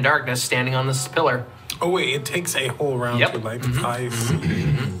shrouded in darkness, standing on this pillar. Oh wait, it takes a whole round Yep. to light the eyes.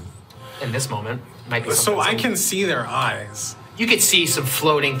 In this moment, might be So I something- can see their eyes. You could see some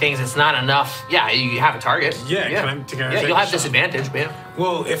floating things. It's not enough. Yeah, you have a target. Yeah, can I take you'll a have shot? disadvantage. But yeah.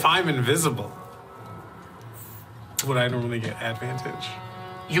 Well, if I'm invisible, would I normally get advantage?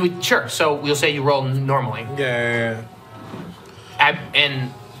 You would sure. So we'll say you roll normally. Yeah.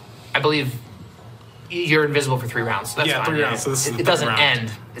 And I believe you're invisible for 3 rounds. So that's Yeah, fine. 3 rounds, so this is the it third doesn't round.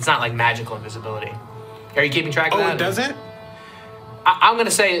 end. It's not like magical invisibility. Are you keeping track of Oh, that? it doesn't? I'm going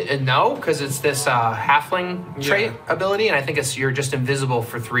to say no, because it's this halfling trait Yeah. ability, and I think you're just invisible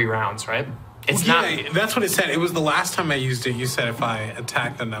for 3 rounds, right? It's Well, not. yeah, that's what it said. It was the last time I used it. You said if I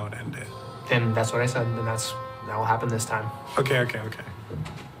attack, then that would end it. Then that's what I said. Then that will happen this time. Okay.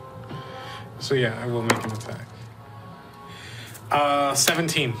 So yeah, I will make an attack.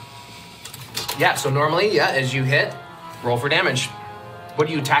 17. Yeah. So normally, as you hit, roll for damage. What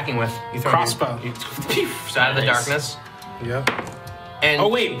are you attacking with? You throw Crossbow. Out of the Nice. darkness. Yep. And Oh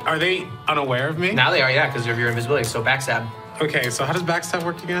wait, are they unaware of me? now they are, because of your invisibility. So backstab. Okay, so how does backstab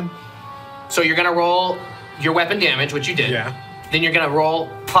work again? So you're gonna roll your weapon damage, which you did. Yeah. Then you're gonna roll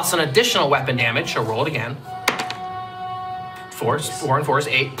plus an additional weapon damage. So roll it again. 4 and 4 is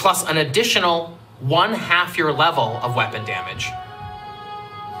 8. Plus an additional 1/2 your level of weapon damage.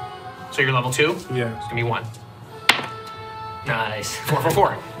 So you're level 2. Yeah. It's gonna be 1. Nice. 4 for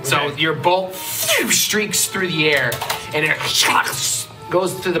 4. So Okay. your bolt streaks through the air, and it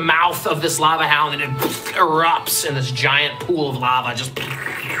goes through the mouth of this lava hound, and it erupts in this giant pool of lava,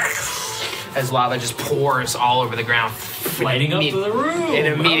 as lava just pours all over the ground. Lighting up to the room. It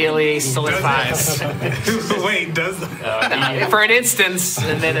immediately solidifies Wait, does for an instance,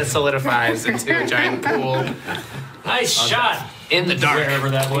 and then it solidifies into a giant pool Nice shot. in the dark. Wherever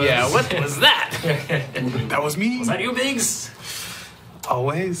that was. Yeah, what was that? that was me? Was that you, Biggs?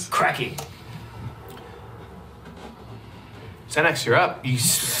 Always. Cracking. Senex, you're up. You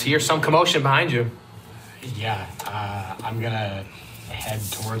hear some commotion behind you. Yeah, I'm gonna head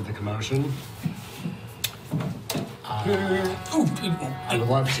toward the commotion. I would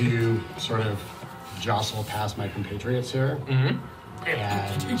love to sort of jostle past my compatriots here. And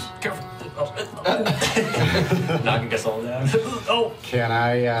Knocking us all down. Oh. can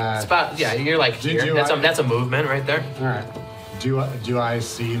I? It's about, you're like here. That's a movement right there. All right. Do I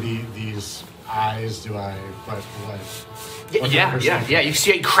see these eyes? Do I what? Yeah. You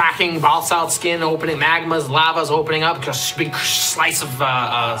see a cracking balsalt skin opening, magma's lava's opening up, just a big slice of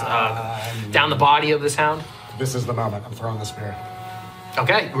down the body of this hound. This is the moment. I'm throwing the spear.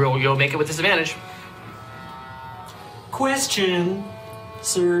 Okay, you'll make it with disadvantage. Question,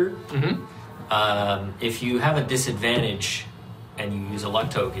 sir. If you have a disadvantage and you use a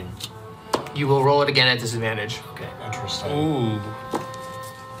luck token, You will roll it again at disadvantage. okay. Interesting. Ooh.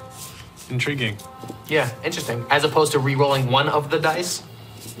 Intriguing. Yeah, interesting. As opposed to re-rolling one of the dice.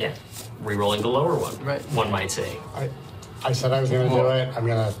 Yeah. Rerolling the lower one. Right. One might say. I said I was gonna do it. I'm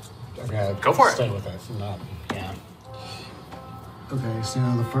gonna Go for it. stay with it. Yeah. Okay, so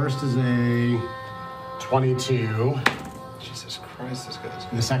the first is a 22. Jesus Christ, this guy's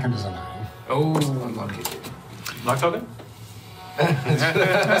The second is a 9. Oh, unlucky. luck token?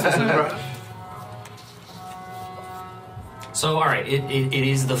 So, all right, it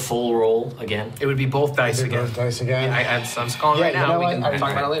is the full roll again. It would be both dice Did again. both dice again? I'm calling Yeah, right you now. know We what? can I'm-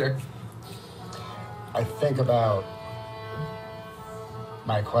 talk about it later. I think about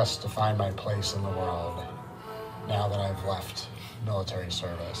my quest to find my place in the world now that I've left military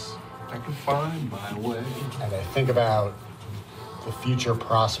service. I can find my way. And I think about the future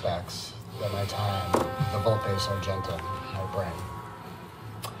prospects that my time, the Volpe Sargentum, might bring.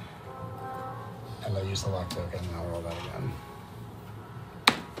 And I use the luck token and I'll roll that again.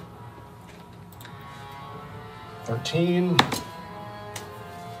 13.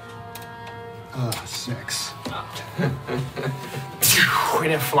 6.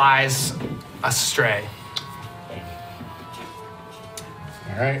 And it flies astray.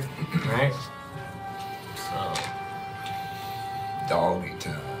 All right. All right. So Doggy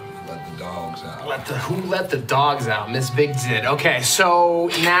time. Let the dogs out. Who let the dogs out? Miss Big did. Okay, so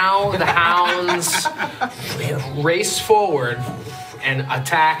now the hounds race forward and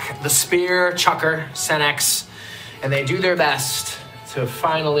attack the spear chucker, Senex, and they do their best to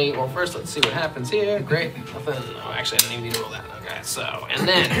finally. Well, first let's see what happens here. Great, nothing. Oh, actually, I didn't even need to roll that. Okay, so and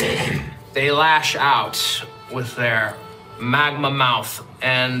then they lash out with their magma mouth,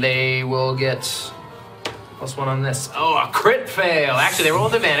 and they will get +1 on this. Oh, a crit fail. Actually, they roll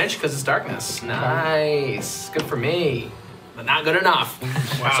with advantage because it's darkness. Nice. Good for me. But not good enough.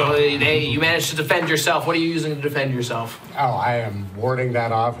 Wow. So you managed to defend yourself. What are you using to defend yourself? Oh, I am warding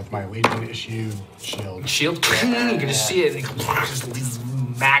that off with my Legion issue shield. Shield crit. You can just see it. Just these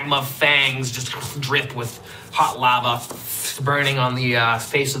magma fangs just drip with hot lava burning on the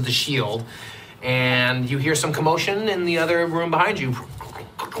face of the shield. And you hear some commotion in the other room behind you.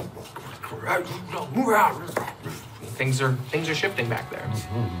 Things are shifting back there.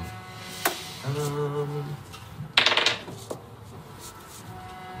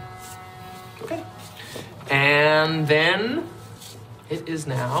 Okay. And then it is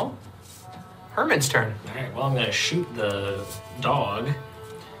now Herman's turn. all right. Well, I'm gonna shoot the dog.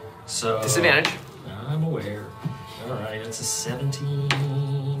 So Disadvantage. I'm aware. All right. That's a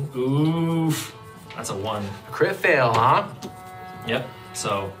 17. Oof. That's a 1. Crit fail, huh? Yep.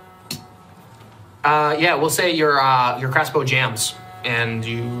 So Yeah, we'll say your crossbow jams, and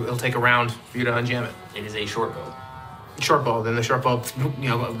it'll take a round for you to unjam it. it is a short bow. Short bow, then the short bow,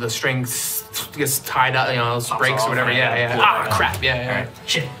 the string gets tied up, breaks off, or whatever. and Yeah. pull it Ah, out. crap. Yeah. All right.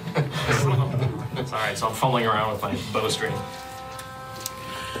 Shit. It's all right. So I'm fumbling around with my bowstring.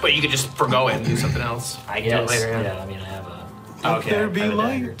 But you could just forgo it and do something else. I Do it guess. later, Yeah. I mean, I have a. Let there be I have a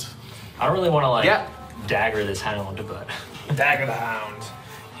dagger. light. I don't really want to Yeah. dagger this hound, but Dagger the hound.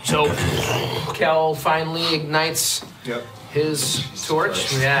 So Kel finally ignites Yep. his torch.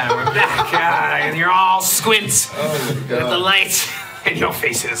 Christ. Yeah, we're back. And you're all squint Oh, at the light in your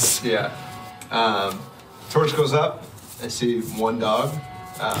faces. Yeah. Torch goes up. I see one dog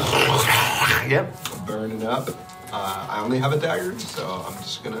Yep. burning up. I only have a dagger, so I'm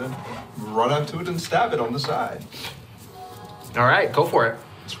just gonna run up to it and stab it on the side. All right, go for it.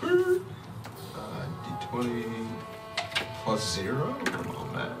 Sweet. D20 +0. Come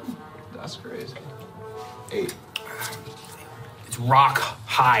on, man. That's crazy. 8. Its rock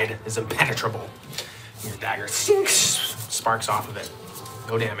hide is impenetrable. Your dagger sparks off of it.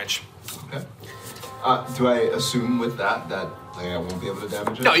 No damage. Okay. Do I assume with that I won't be able to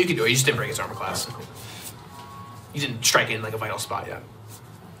damage it? No, you can do it. You just didn't break its armor class. You didn't strike it in like a vital spot yet.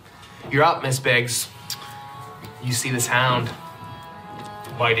 You're up, Miss Biggs. You see this hound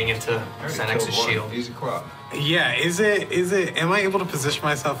biting into Already Senex's killed one. shield. Easy clap. Yeah, is it, am I able to position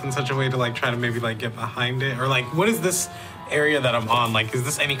myself in such a way to try to maybe get behind it? Or what is this area that I'm on? Is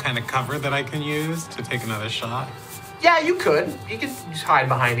this any kind of cover that I can use to take another shot? Yeah, you could. You could just hide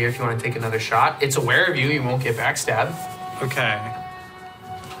behind here if you want to take another shot. It's aware of you. You won't get backstabbed. Okay.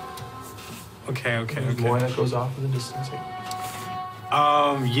 More that goes off in the distance here.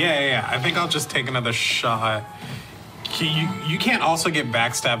 Yeah. I think I'll just take another shot. You can't also get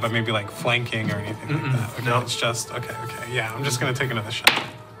backstabbed by maybe flanking or anything like that. Okay, no. It's just okay. Yeah, I'm just gonna take another shot.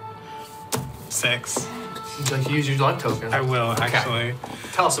 6. You'd like to use your luck token. I will actually.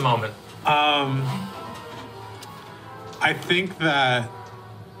 Tell us a moment. I think that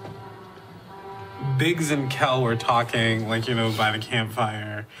Biggs and Kel were talking, by the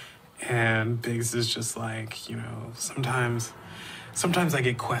campfire, and Biggs is just sometimes I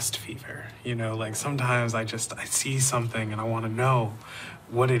get quest fever, sometimes I see something and I want to know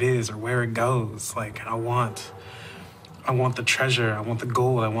what it is or where it goes. I want the treasure, I want the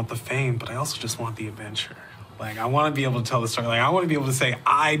gold, I want the fame, but I also just want the adventure. I want to be able to tell the story. I want to be able to say,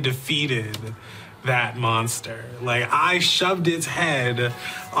 I defeated that monster. I shoved its head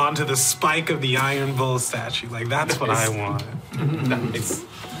onto the spike of the Iron Bull statue. That's what I want. Nice.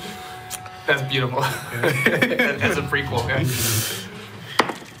 That's beautiful. As a prequel.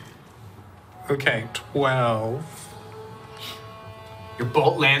 Okay, 12. Your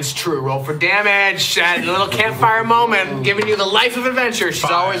bolt lands true. Roll for damage. That little campfire moment, giving you the life of adventure she's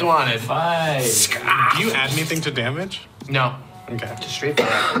 5. always wanted. 5. Do you add anything to damage? No, Okay. just straight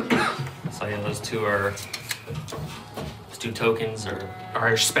fire. So yeah, those two tokens are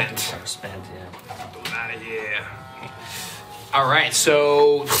Are spent. spent. Yeah. Out of here. All right,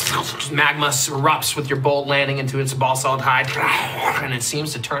 so magma erupts with your bolt landing into its ball-solid hide, and it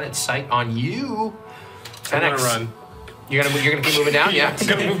seems to turn its sight on you. I'm gonna Senex. run. You're gonna keep moving down, yeah. I'm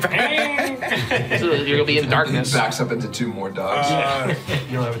gonna move back. So you're gonna be in darkness. Backs up into 2 more dogs.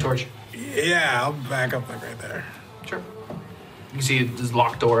 You don't have a torch. Yeah, I'll back up like right there. Sure. You see this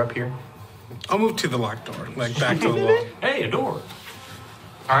locked door up here. I'll move to the locked door, like back to the wall. Hey, a door.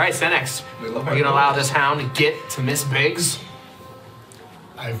 All right, Senex. We love Are our you gonna allow doors. this hound to get to Miss Biggs?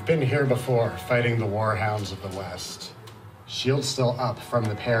 I've been here before, fighting the warhounds of the West. Shield still up from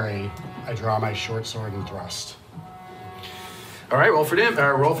the parry. I draw my short sword and thrust. All right, roll for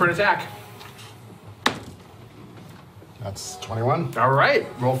an attack. That's 21. All right,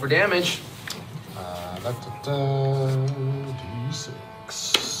 roll for damage.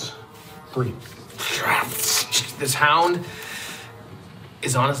 D6. 3. This hound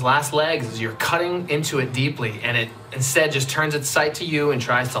is on its last legs as you're cutting into it deeply, and it instead just turns its sight to you and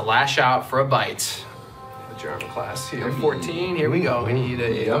tries to lash out for a bite. The German class here, Yummy. 14. Here we go. We need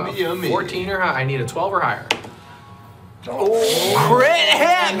a Yummy. 14 or higher. I need a 12 or higher. Oh, crit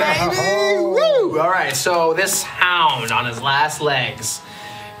hit, baby! Woo! All right, so this hound on his last legs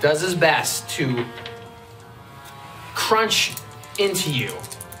does his best to crunch into you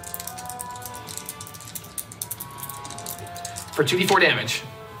for 2d4 damage.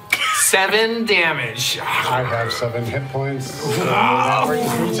 7 damage. I have 7 hit points. That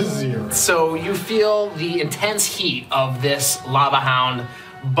brings me to 0. So you feel the intense heat of this lava hound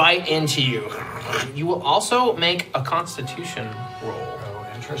bite into you. You will also make a constitution roll. Oh,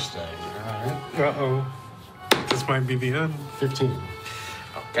 interesting. All right. Uh-oh. This might be the end. 15.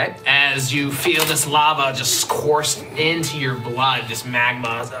 Okay. As you feel this lava just course into your blood, this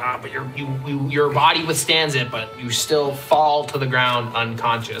magma, but your body withstands it, but you still fall to the ground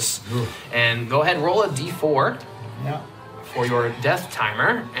unconscious. And go ahead, roll a d4 Yeah. for your death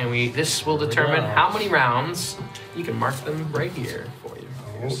timer, and this will determine go. how many rounds. You can mark them right here for you.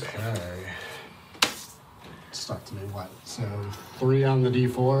 Okay. Stuck to me what? So 3 on the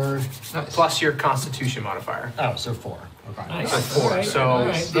D4. Plus your constitution modifier. Oh, so 4. Okay. Nice. Four. Alright, So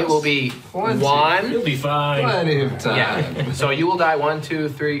alright. it will be Plenty. 1. You'll be fine. Plenty of time. Yeah. So you will die 1, 2,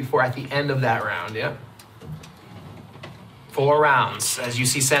 3, 4 at the end of that round. Yeah. 4 rounds as you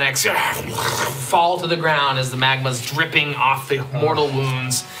see Senex fall to the ground as the magma's dripping off the mortal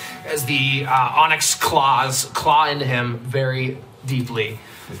wounds, as the onyx claws claw into him very deeply.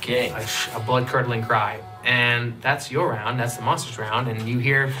 Okay. A blood-curdling cry. And that's your round. That's the monster's round. And you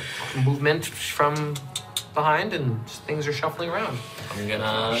hear movement from behind, and things are shuffling around. I'm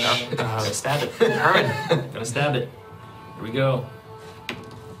gonna stab it. Herman. Gonna stab it. Here we go.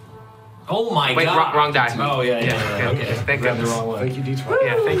 Oh my Wait, god. wrong die. Oh yeah. Okay. Thank Grabbed the goodness. wrong one. Thank you, D12.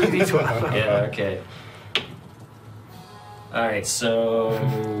 Yeah, thank you, D12. Yeah. Okay. All right. So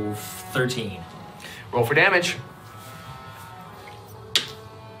 13. Roll for damage.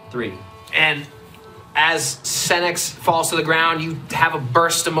 3. And as Senex falls to the ground, you have a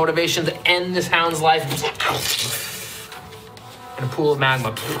burst of motivation to end this hound's life. In a pool of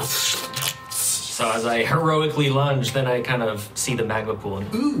magma. So as I heroically lunge, then I kind of see the magma pool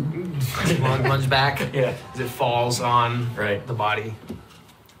and ooh. Lunge back Yeah. as it falls on Right. the body.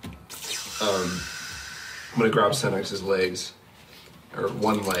 I'm gonna grab Senex's legs, or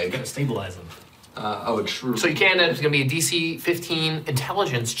one leg. Gotta stabilize them. True. So you can, it's going to be a DC 15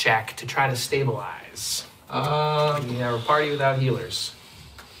 intelligence check to try to stabilize. You have a party without healers.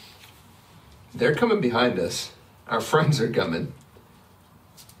 They're coming behind us. Our friends are coming.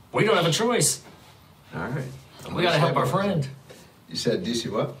 We don't have a choice. All right. We gotta help our friend. You said DC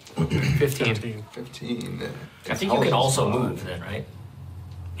what? 15. 15. I think you can also move then, right?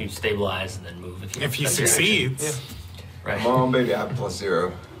 You stabilize and then move if you. If he that's your action. succeeds. Right. Come on, baby. I have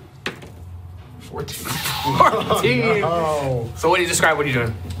 +0. 14. 14. Oh. So what do you describe? What are you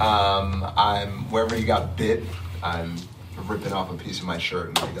doing? I'm wherever he got bit. I'm ripping off a piece of my shirt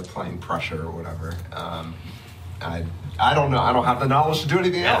and like applying pressure or whatever. I don't know. I don't have the knowledge to do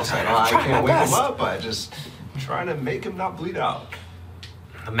anything else. I can't wake him up. I just trying to make him not bleed out.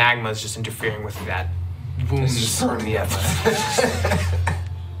 The magma is just interfering with that wound. It's just burning up.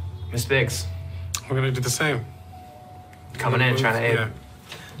 Miss Biggs, We're gonna do the same. coming in, trying to aid. Yeah.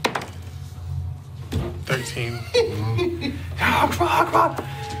 13. Come on.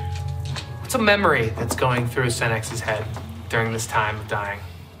 What's a memory that's going through Senex's head during this time of dying?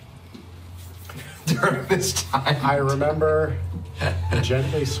 During this time. I remember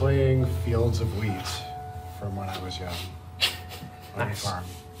gently swaying fields of wheat from when I was young. On Nice. the farm.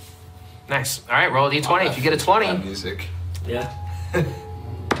 Nice. All right, roll a d20. If you get a That 20, music. Yeah.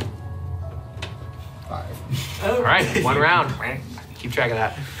 5. All right, 1 round. Keep track of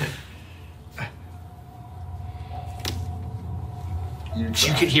that. You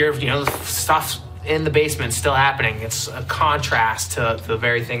You could hear, the stuff in the basement still happening. It's a contrast to the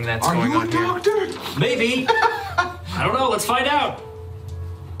very thing that's Are going you on a here. doctor? Maybe. I don't know. Let's find out.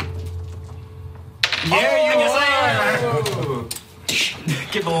 Yeah, I guess I am. Oh.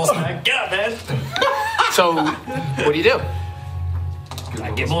 Give the little smack. Get up, man. So, what do you do? I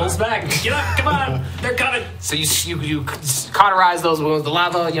give the little smack. Get up. Come on. They're coming. So you cauterize those wounds. The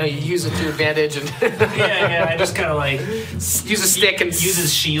lava, you use it to your advantage, and Yeah. I just kind of like use a stick and use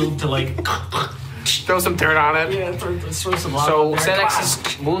his shield to like. throw some dirt on it. Yeah, throw some lava. So on there. Come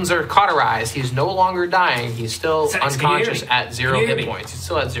Senex's wounds are cauterized. He's no longer dying. He's still Senex, can you hear unconscious me? at 0 Can you hear hit me? points. He's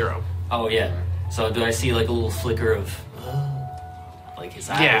still at 0. Oh yeah. So do I see like a little flicker of, like his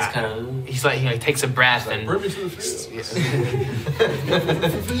eyes Yeah. kind of? He's like, he takes a breath and Bring me to the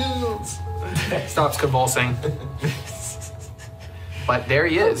field. stops convulsing. But there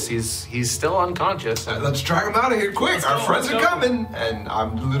he is. He's still unconscious. Let's drag him out of here quick. Our go, friends let's are go. coming. And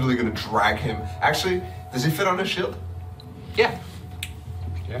I'm literally going to drag him. Actually, does he fit on his shield? Yeah.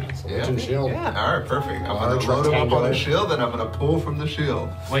 Yeah, it's a Yeah. Legion shield. Yeah. All right, perfect. I'm Large going to load him up on rectangular. his shield, and I'm going to pull from the shield.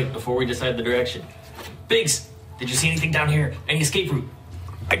 Wait, before we decide the direction, Biggs, did you see anything down here? Any escape route?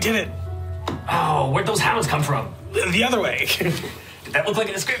 I did it Oh, where'd those hounds come from? the other way. Did that look like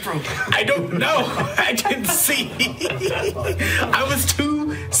an escape route? I don't know. I didn't see. I was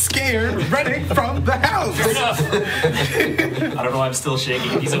too scared running from the house. Fair enough. I don't know why I'm still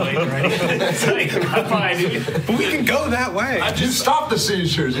shaking. He's awake already. It's like, I'm fine, dude. But we can go that way. You stop the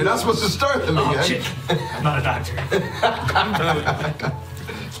seizures. You're not supposed to start them Oh, again. shit. I'm not a doctor.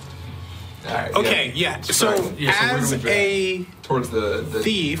 All right, Okay, yeah. So Yeah, so where do as we drag? a Towards the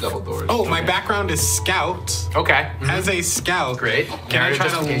thief. double doors. Oh, my background is scout. Okay. As a scout, Great. Can I Narrative try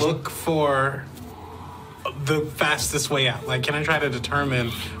to justification. look for the fastest way out? Like, can I try to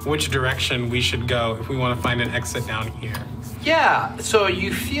determine which direction we should go if we want to find an exit down here? Yeah, so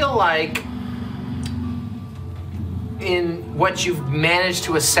you feel like in what you've managed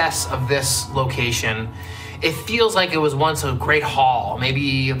to assess of this location, it feels like it was once a great hall,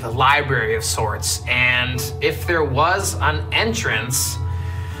 maybe a library of sorts. And if there was an entrance,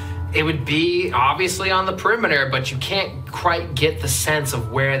 it would be obviously on the perimeter, but you can't quite get the sense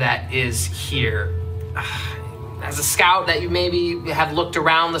of where that is here. As a scout, that you maybe have looked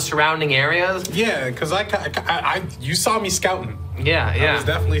around the surrounding areas. Yeah, because I you saw me scouting. Yeah, I was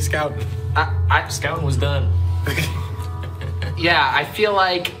definitely scouting. Scouting was done. Yeah, I feel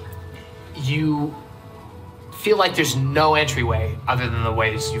like you feel like there's no entryway other than the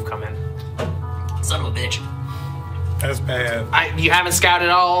ways you've come in. Son of a bitch. That's bad. You haven't scouted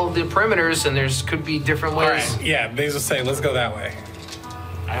all the perimeters, and there's could be different All ways. right, yeah, they just say, let's go that way.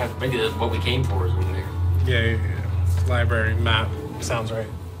 Maybe that's what we came for is over there. Yeah. Library map. Sounds right.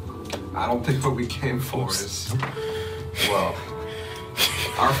 I don't think what we came for is. Well,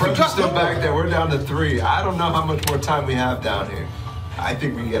 our friends are still back there. We're down to 3. I don't know how much more time we have down here. I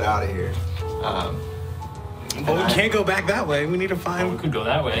think we can get out of here. But we can't go back that way. We need to We find... could go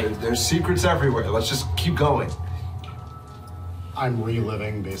that way. There's secrets everywhere. Let's just keep going. I'm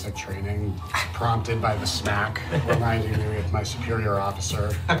reliving basic training, prompted by the smack, reminding me of my superior officer,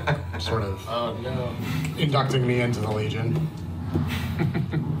 sort of Oh no. inducting me into the Legion.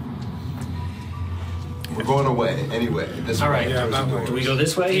 We're going away anyway. This All way. right. Yeah, that way. Do we go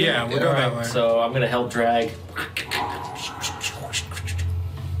this way? Yeah, we'll go that way. So I'm gonna help drag.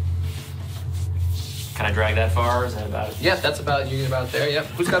 Can I drag that far? Is that about it? Yep, that's about you about there. Yep.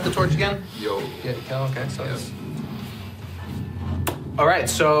 Who's got the torch again? Yo. Yeah, Kel. Okay, so. Yeah. it's- All right,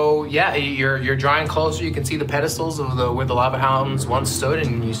 so yeah, you're drawing closer. You can see the pedestals of where the lava hounds once stood,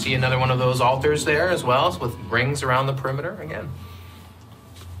 and you see another one of those altars there as well, with rings around the perimeter again.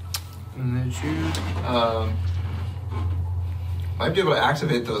 And then you. Might be able to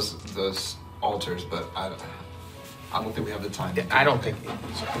activate those altars, but I don't think we have the time. to do I don't that. think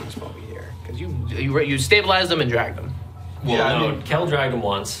it's probably here because you stabilized them and dragged them. Well, Yeah, I no. mean- Kel dragged him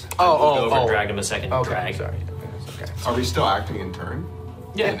once. Oh, I moved oh, over oh. and dragged him a second. Okay, drag. sorry. Okay. Are we still acting in turn?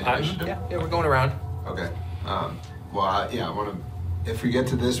 Yeah. In initiative? Yeah, we're going around. Okay. Well, I want to. If we get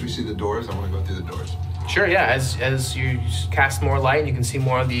to this, we see the doors. I want to go through the doors. Sure, yeah. As you cast more light, you can see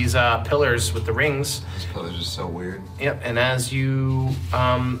more of these pillars with the rings. This pillar's just so weird. Yep, and as you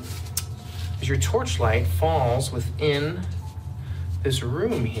as your torchlight falls within this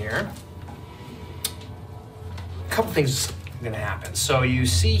room here, a couple things are going to happen. So you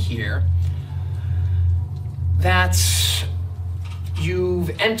see here that you've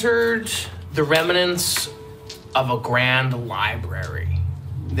entered the remnants of a grand library.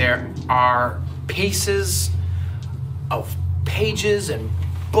 There are pieces of pages and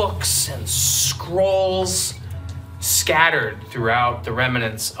books and scrolls scattered throughout the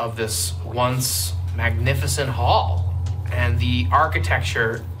remnants of this once magnificent hall. And the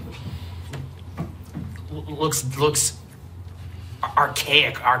architecture looks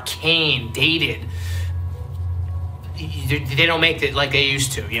archaic, arcane, dated. They don't make it like they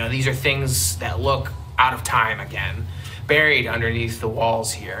used to. You know, these are things that look out of time again, buried underneath the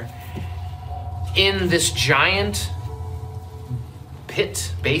walls here. In this giant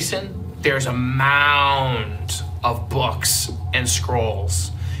pit basin, there's a mound of books and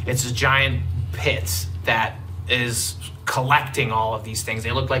scrolls. It's a giant pit that is collecting all of these things.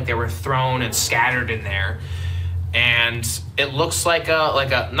 They look like they were thrown and scattered in there. And it looks like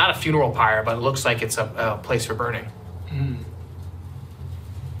a not a funeral pyre, but it looks like it's a place for burning.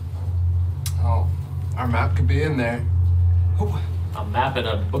 Oh, our map could be in there. A map in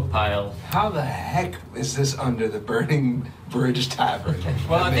a book pile. How the heck is this under the Burning Bridge Tavern?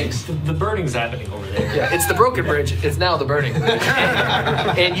 Well, I think the burning's happening over there. Yeah, it's the broken bridge. It's now the burning bridge.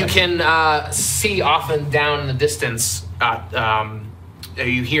 And you can see often down in the distance,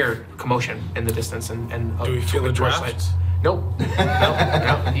 you hear commotion in the distance. And Do we feel a draft? torchlight. Nope.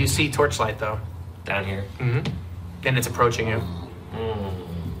 Nope. You see torchlight, though. Down here. Mm-hmm. And it's approaching you.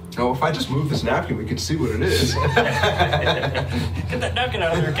 Oh, if I just move this napkin, we can see what it is. Get that napkin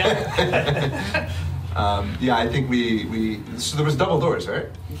out of there, Ken. Yeah, I think we so there was double doors, right?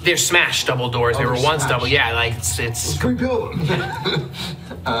 They're smashed double doors. They Oh, were they're once smashed. double. Yeah, like it's Let's rebuild them.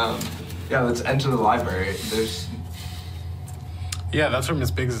 Yeah, let's enter the library. There's Yeah, that's where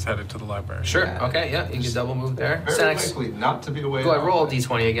Miss Biggs is headed, to the library. Sure. Yeah. Okay. Yeah. You can double move there. very Senex, likely not to be away. go ahead. Roll a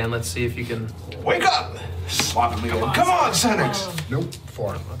d20 again. Let's see if you can. Wake up! Sloppily. Come on, Senex. Nope.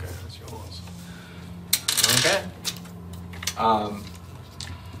 4. Okay, that's yours. Okay.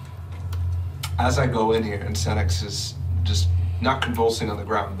 As I go in here, and Senex is just not convulsing on the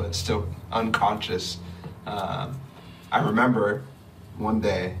ground, but still unconscious. I remember one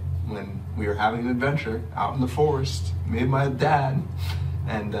day when we were having an adventure out in the forest, me and my dad,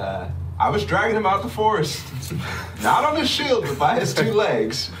 and I was dragging him out the forest, not on his shield, but by his 2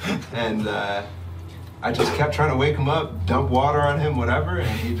 legs, and I just kept trying to wake him up, dump water on him, whatever, and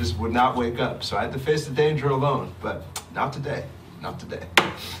he just would not wake up. So I had to face the danger alone, but not today, not today.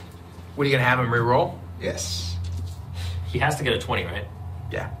 What are you gonna have him re-roll? Yes. He has to get a 20, right?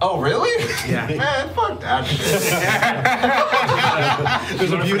 Yeah. Oh, really? Yeah. Man, fuck that shit.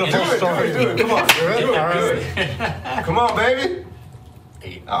 There's a beautiful story. Do it. Come on. Do it? All right. Come on, baby.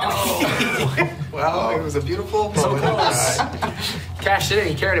 8. Oh. Well, it was a beautiful. So close. Cashed it in.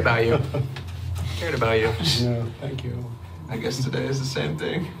 He cared about you. Cared about you. Yeah, thank you. I guess today is the same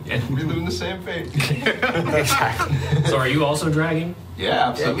thing. Yeah. We live in the same fate. Exactly. So are you also dragging? Yeah,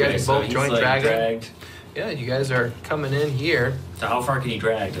 absolutely. Yeah, you guys So both he's, joint like, dragging. dragged. Yeah, you guys are coming in here. So how far can he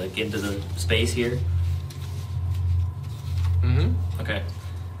drag? Like into the space here? Mm-hmm. Okay.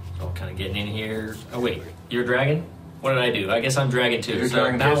 So I'm kind of getting in here. Oh wait, you're dragging? What did I do? I guess I'm dragging too. You're So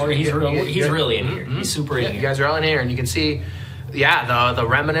dragging now too. he's Yeah, really in here. Mhm. He's super in Yeah, here. you guys are all in here, and you can see, yeah, the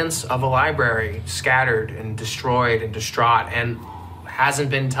remnants of a library scattered and destroyed and distraught, and hasn't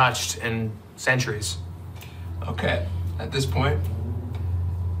been touched in centuries. Okay. At this point,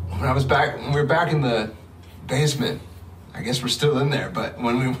 when we were back in the basement, I guess we're still in there, but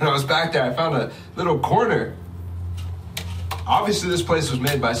when I was back there, I found a little corner. Obviously, this place was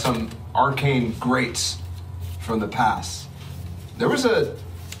made by some arcane greats from the past. There was it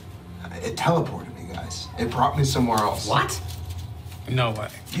teleported me, guys. It brought me somewhere else. What? No way.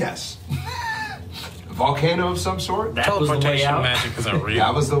 Yes. A volcano of some sort? That was the way Teleportation out. magic isn't real.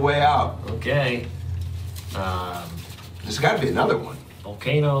 That was the way out. Okay. There's got to be another one.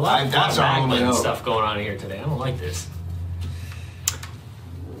 Volcano. A lot of That's our only backland hope. stuff going on here today. I don't like this.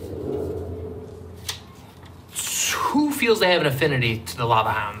 Who feels they have an affinity to the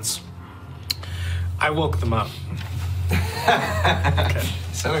lava hounds? I woke them up.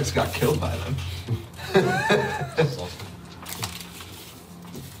 Senex got killed by them.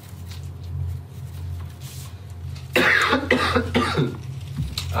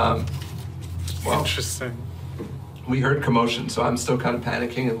 Well, Interesting. we heard commotion, so I'm still kind of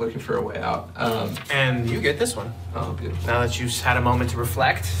panicking and looking for a way out. And you get this one. Oh, beautiful. Now that you've had a moment to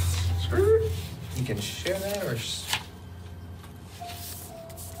reflect, you can share that or.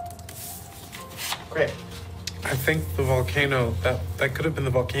 Great. I think the volcano, that could have been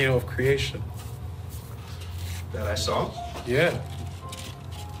the volcano of creation. That I saw? Yeah.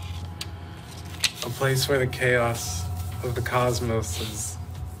 A place where the chaos of the cosmos is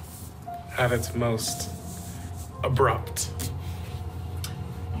at its most abrupt.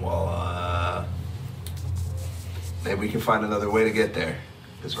 Well, maybe we can find another way to get there.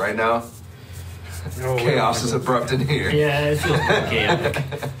 Because right now, chaos is abrupt in here. Yeah, it feels pretty chaotic.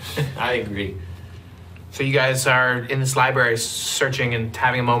 I agree. So you guys are in this library searching and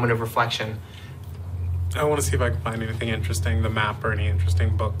having a moment of reflection. I want to see if I can find anything interesting, the map or any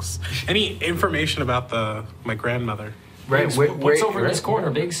interesting books. Any information about my grandmother. Right. Biggs, what's over in this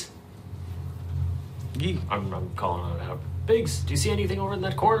corner, Biggs? Yee. I'm calling it out. Biggs, do you see anything over in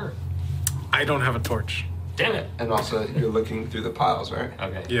that corner? I don't have a torch. Damn it. And also, you're looking through the piles, right?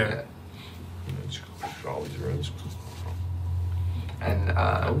 Okay. Yeah.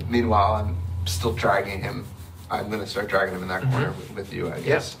 And meanwhile, I'm still dragging him. I'm going to start dragging him in that corner with you, I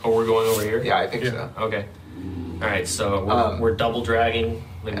guess. Oh, we're going over here? Yeah, I think Yeah. so. Okay. All right, so we're double dragging.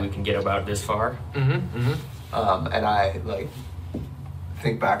 Maybe we can get about this far. And I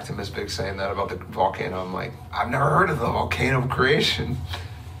think back to Miss Big saying that about the volcano. I'm like, I've never heard of the volcano creation.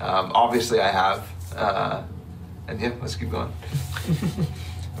 Obviously, I have. And yeah, let's keep going.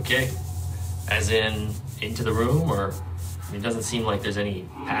 Okay. As in, into the room, or... I mean, it doesn't seem like there's any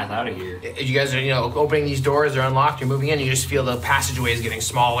path out of here. You guys are, opening these doors, they're unlocked, you're moving in, you just feel the passageways getting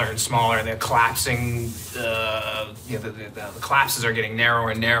smaller and smaller, they're collapsing, the collapses are getting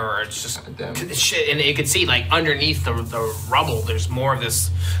narrower and narrower. It's just shit, and you can see, underneath the rubble, there's more of this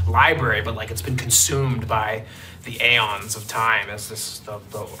library, but, it's been consumed by the aeons of time as the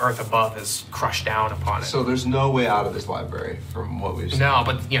earth above is crushed down upon it. So there's no way out of this library from what we've seen. No,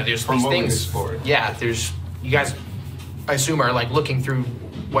 but, there's From these what we things. explored. Yeah, you guys... I assume are looking through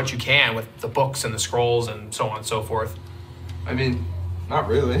what you can with the books and the scrolls and so on and so forth. I mean, not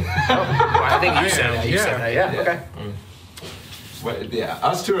really. Well, I think you said that. You said that, yeah. Yeah. Okay. But yeah,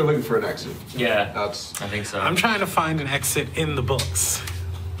 us two are looking for an exit. Yeah, That's. I think so. I'm trying to find an exit in the books.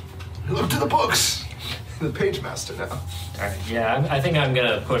 Look to the books. The page master now. All right, yeah, I think I'm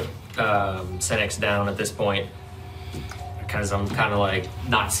going to put Senex down at this point because I'm kind of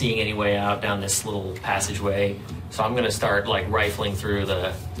not seeing any way out down this little passageway. So I'm going to start rifling through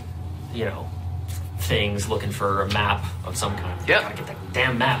the, things, looking for a map of some kind. Yeah. Gotta get that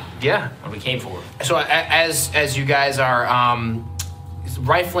damn map. Yeah. What we came for. So as you guys are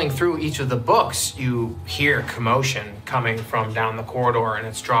rifling through each of the books, you hear commotion coming from down the corridor, and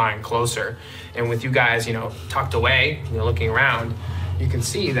it's drawing closer. And with you guys, tucked away, looking around, you can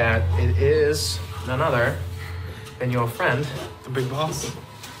see that it is none other than your friend, The big boss.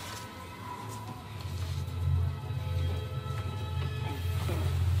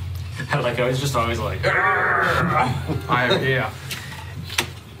 I was just always like... yeah.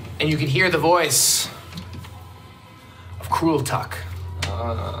 And you can hear the voice of Cruel Tuck,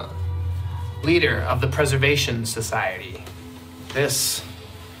 leader of the Preservation Society. This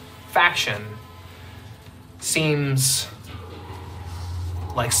faction seems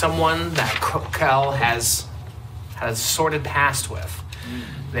like someone that Kel has a sordid past with.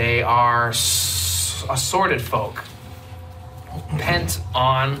 They are assorted folk, bent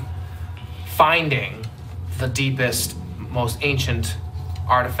on finding the deepest, most ancient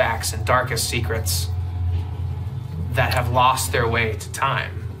artifacts and darkest secrets that have lost their way to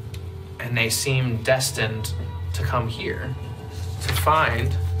time. And they seem destined to come here to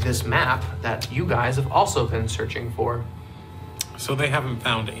find this map that you guys have also been searching for. So they haven't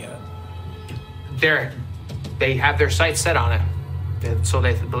found it yet. They have their sights set on it, so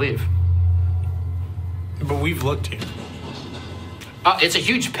they believe. But we've looked here. It's a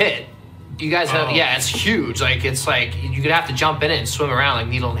huge pit. You guys have, it's huge. It's you could have to jump in it and swim around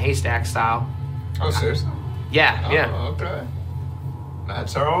needle and haystack style. Oh, seriously? Yeah. Oh, okay.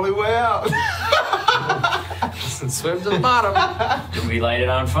 That's our only way out. Swim to the bottom. Do we light it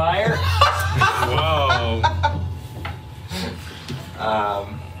on fire? Whoa.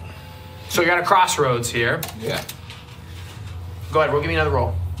 So you're at a crossroads here. Yeah. Go ahead, give me another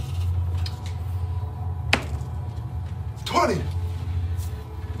roll. 20.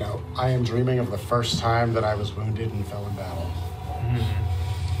 No, I am dreaming of the first time that I was wounded and fell in battle.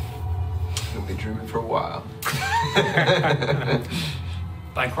 You'll be dreaming for a while.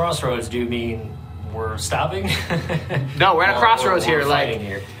 By crossroads, do you mean we're stopping? No, we're at a crossroads Or here. fighting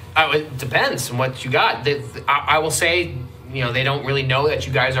here. It depends on what you got. I will say, they don't really know that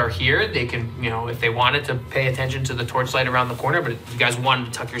you guys are here. They can, if they wanted to pay attention to the torchlight around the corner, but if you guys wanted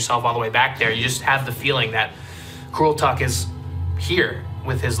to tuck yourself all the way back there, you just have the feeling that Cruel Tuck is here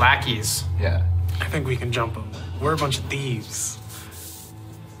with his lackeys. Yeah. I think we can jump them. We're a bunch of thieves.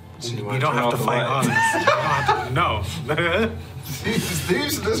 So you We wanna don't turn have off to the fight light? honest. No.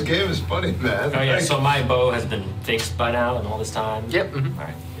 Thieves in this game is funny, man. Oh yeah, so my bow has been fixed by now and all this time? Yep. All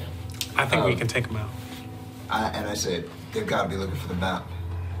right, yeah. I think we can take them out. I say they've got to be looking for the map.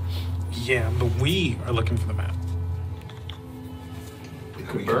 Yeah, but we are looking for the map.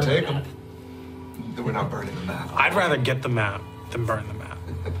 We burn can take the them. map. We're not burning the map. I'd rather get the map than burn the map.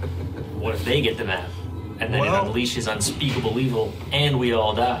 What if they get the map? And then Well- it unleashes unspeakable evil, and we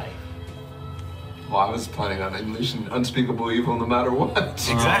all die. Well, I was planning on unleashing unspeakable evil no matter what.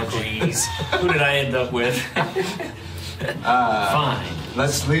 Exactly. Oh, jeez. Who did I end up with? Fine.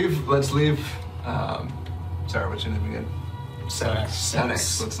 Let's leave. Sorry, what's your name again?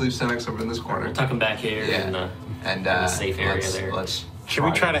 Senex. Let's leave Senex over in this corner. We'll tuck them back here in the safe area there. Let's Can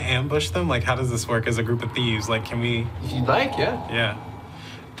we try to ambush them? Like, how does this work as a group of thieves? Like, can we? If you'd like, yeah. Yeah.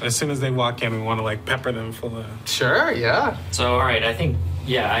 As soon as they walk in, we want to like pepper them full of. Sure, yeah. So, all right, I think,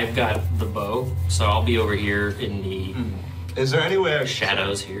 I've got the bow, so I'll be over here in the Is there any way I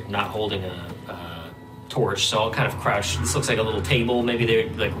shadows here, not holding a torch, so I'll kind of crouch. This looks like a little table, maybe they're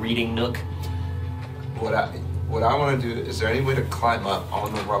like reading nook. What I want to do? Is there any way to climb up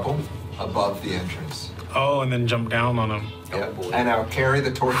on the rubble above the entrance? Oh, and then jump down on them. Yeah. And I'll carry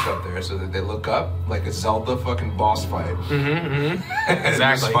the torch up there so that they look up like a Zelda fucking boss fight. And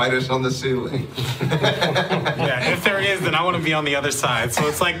Exactly. just fight us on the ceiling. Yeah, if there is, then I want to be on the other side. So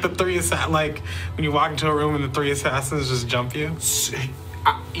it's like the like when you walk into a room and the three assassins just jump you.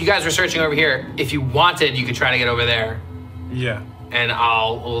 You guys were searching over here. If you wanted, you could try to get over there, Yeah. and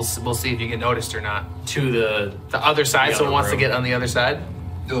we'll see if you get noticed or not. To the The other side. The Someone other wants to room. get on the other side.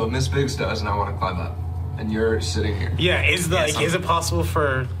 Oh, Miss Biggs does, and I want to climb up. And you're sitting here. Yeah, is it possible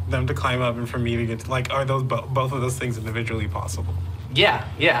for them to climb up and for me to get are those both of those things individually possible? Yeah.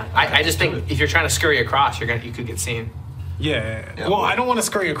 I just think if you're trying to scurry across, you could get seen. Yeah. Yeah, Well, well- I don't want to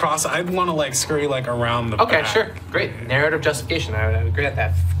scurry across. I'd want to scurry around the Okay, back. sure, great. Narrative justification. I would agree at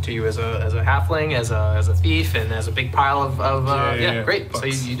that to you as a halfling, as a thief, and as a big pile of Yeah, great. So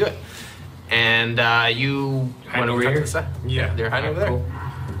bucks. you do it, and you Hide wanna over cut to here? the side? Yeah. They're hiding over there. Cool.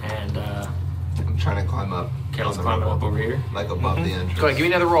 And I'm trying to climb up. Kel's on the climbing rubble, up over here. like above the entrance. Go ahead, give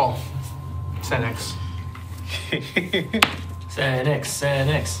me another roll. Senex.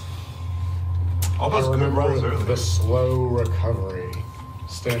 Senex. All I those good remember rolls earlier. the slow recovery,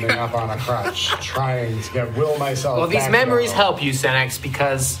 standing up on a crutch, trying to will myself. Well, these back memories down. help you, Senex,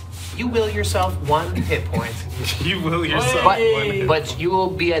 because you will yourself 1 hit point, You will yourself. Hey! but you will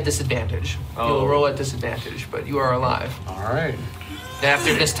be at disadvantage. You will Oh. roll at disadvantage, but you are alive. All right.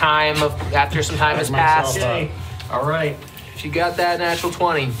 After some time has myself passed, up. Yay. All right. if you got that natural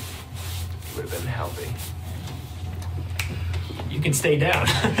 20, you would have been healthy. You can stay down.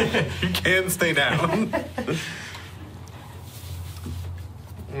 You can stay down.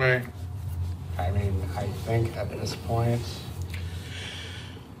 Right. I mean, I think at this point,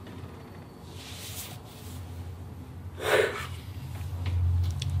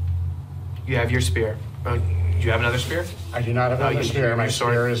 You have your spear. Oh, do you have another spear? I do not have No, another you- spear. My your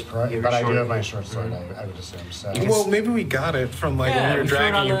sword. spear is, You have your but I do sword. have my short sword. I would assume so. Well, maybe we got it from when we were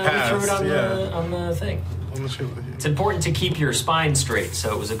dragging you past. We threw it on, Yeah. on the thing. On the shield. It's important to keep your spine straight,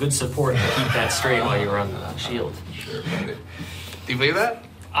 so it was a good support to keep that straight while you were on the shield. Sure, buddy. Do you believe that?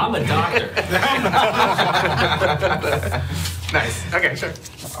 I'm a doctor. Nice. Okay, sure.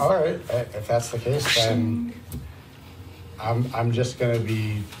 All right. If that's the case, then I'm just going to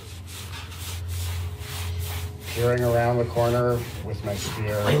be peering around the corner with my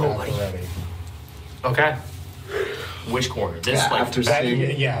spear at the ready. Okay. Which corner? This Yeah, like after That- seeing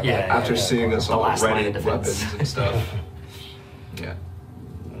yeah, yeah, that- after that seeing corner. us The all last line ready of defense. weapons and stuff. Yeah.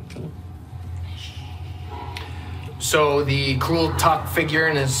 So the cruel tuck figure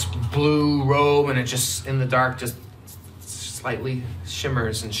in his blue robe, and it just in the dark just slightly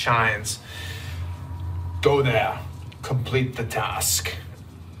shimmers and shines. Go there, complete the task.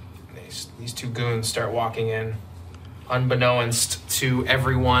 These two goons start walking in, unbeknownst to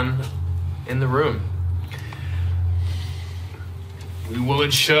everyone in the room. We will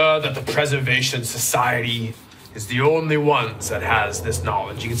ensure that the Preservation Society is the only ones that has this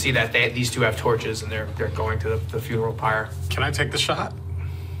knowledge. You can see that these two have torches, and they're going to the funeral pyre. Can I take the shot?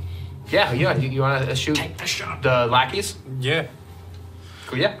 Yeah. You want to shoot Take the shot. the lackeys? Yeah.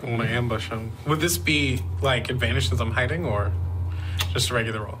 Cool, yeah. I want to ambush them. Would this be advantage since I'm hiding, or just a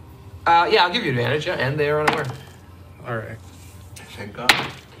regular roll? Yeah, I'll give you advantage, yeah, and they are unaware. All right. Thank God.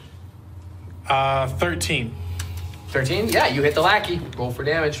 13. 13? Yeah, you hit the lackey. Roll for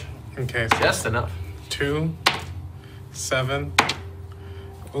damage. Okay. So Just enough. 2, 7.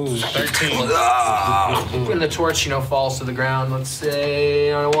 Ooh, 13. When the torch, falls to the ground, let's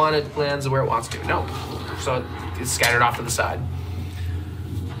say on a 1, it lands where it wants to. No. So it's scattered off to the side.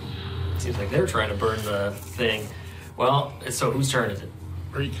 Seems like they're trying to burn the thing. Well, so whose turn is it?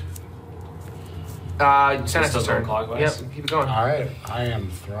 Senex's Still turn. going clockwise? Yep, keep it going. All right. I am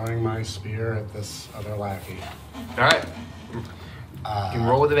throwing my spear at this other lackey. All right. You can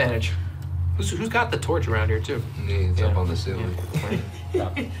roll with advantage. Who's got the torch around here too? Me, it's up on the ceiling.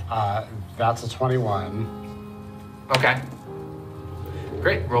 That's a 21. Okay.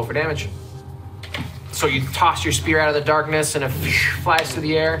 Great. Roll for damage. So you toss your spear out of the darkness and it flies through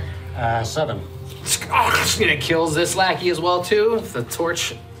the air. 7. And it kills this lackey as well too. If the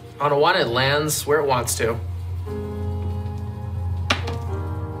torch on a 1, it lands where it wants to.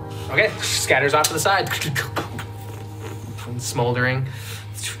 Okay, scatters off to the side. Smoldering.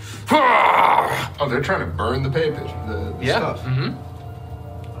 Oh, they're trying to burn the papers, the stuff.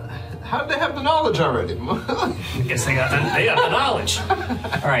 Mm-hmm. How did they have the knowledge already? I guess they got the knowledge.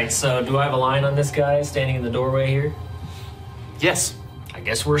 All right, so do I have a line on this guy standing in the doorway here? Yes. I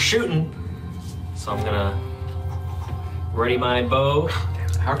guess we're shooting. So I'm gonna ready my bow.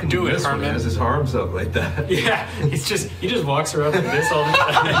 How can Do you it, miss when he Herman. has his arms up like that? Yeah, he just walks around like this all the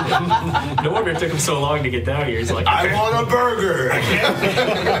time. No wonder it took him so long to get down here. He's like, I want a burger!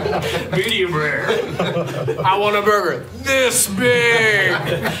 medium rare. I want a burger this big.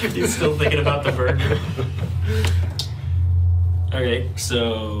 He's still thinking about the burger. Okay,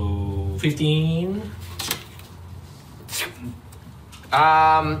 so 15.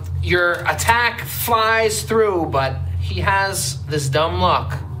 Your attack flies through, but he has this dumb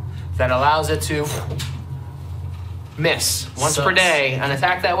luck that allows it to miss. Once per Sucks. day, an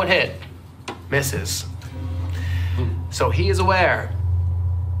attack that would hit misses. So he is aware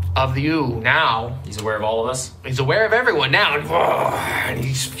of you now. He's aware of all of us. He's aware of everyone now, and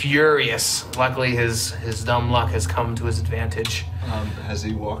he's furious. Luckily, his dumb luck has come to his advantage. Has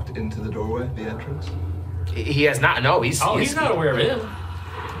he walked into the doorway, the entrance? He has not. No, he's not aware of it.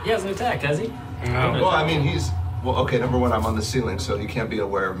 He hasn't attacked, has he? No. Well, I mean, okay, number one, I'm on the ceiling, so he can't be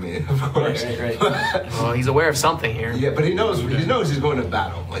aware of me, of course. Right. Well, he's aware of something here. Yeah, but he knows he's going to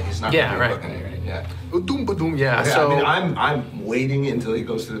battle. Like, he's not Yeah, going to right. looking at me. Yeah. Ba-doom, ba-doom, yeah. Yeah, So I mean, I'm waiting until he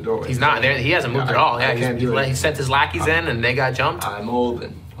goes to the doorway. he's not there. He hasn't moved at all. Yeah, I can't do he it. sent his lackeys in, and they got jumped. I'm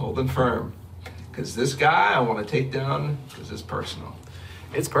holding firm. Because this guy I want to take down because it's personal.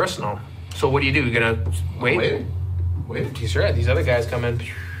 It's personal. So what do? You're gonna wait? Wait. He's right. These other guys come in.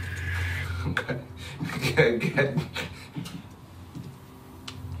 Okay.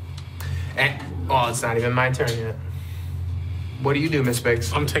 And, oh, it's not even my turn yet. What do you do, Miss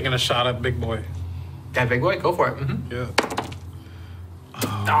Biggs? I'm taking a shot at Big Boy. That big boy, go for it. Mm-hmm. Yeah.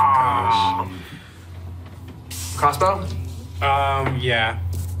 Crossbow? Yeah.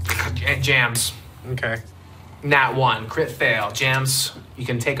 Jams. Okay. Nat 1. Crit fail. Jams. You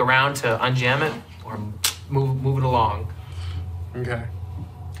can take a round to unjam it or move it along. Okay.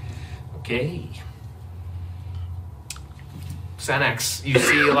 Okay. Senex, you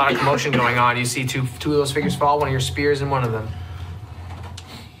see a lot of commotion going on. You see two of those figures fall, one of your spears in one of them.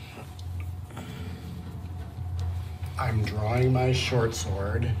 I'm drawing my short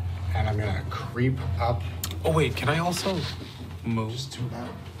sword, and I'm gonna creep up Oh wait, can I also move? to that.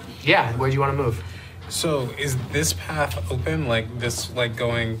 Yeah, where do you want to move? So is this path open? Like this, like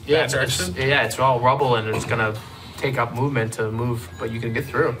going Yeah, that direction? it's all rubble and it's gonna take up movement to move, but you can get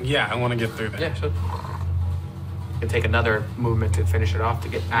through. Yeah, I want to get through there. Yeah, sure. You can take another movement to finish it off to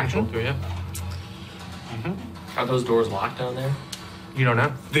get actual through, yeah. Are those doors locked down there? You don't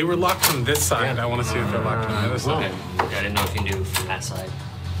know? They were locked from this side. I want to see if they're locked on the other side. Okay. I didn't know if you knew from that side.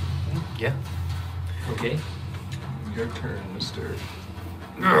 Yeah. Okay. Your turn, Mr.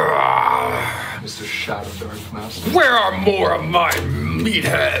 Shadow Dark Master. Where are more of my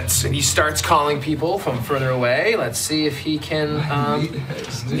meatheads? And he starts calling people from further away. Let's see if he can.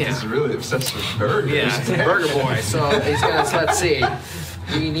 Meatheads. Dude, yeah. He's really obsessed with burgers. Yeah, it's a burger boy. So he's gonna. Let's see.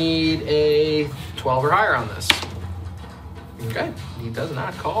 We need a 12 or higher on this. Okay. He does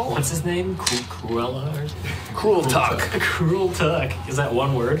not call. What's his name? Cruella or something? Cruel Tuck? Cruel Tuck. Is that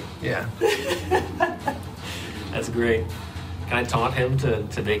one word? Yeah. That's great. Can I taunt him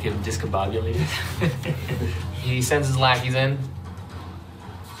to make him discombobulated? He sends his lackeys in.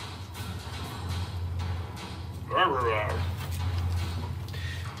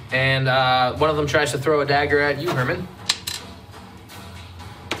 And one of them tries to throw a dagger at you, Herman.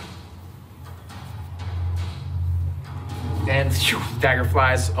 And phew, dagger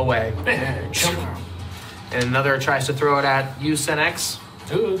flies away. And another tries to throw it at you, Senex.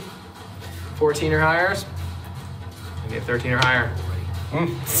 Ooh. 14 or higher. You get 13 or higher.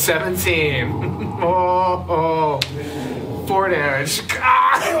 17. Oh. 4 damage.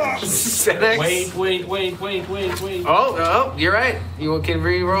 Ah! Senex. Wait. Oh, you're right. You can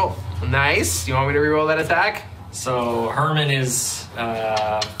re-roll. Nice. You want me to re-roll that attack? So Herman is,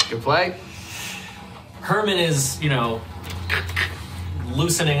 Good play. you know,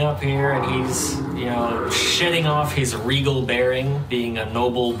 loosening up here, and he's, you know, shedding off his regal bearing, being a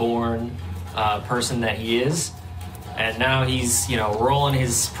noble-born person that he is. And now he's, you know, rolling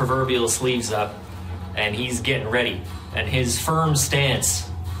his proverbial sleeves up, and he's getting ready. And his firm stance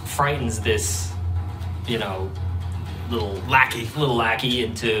frightens this, you know, little lackey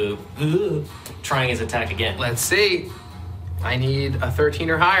into trying his attack again. Let's see. I need a 13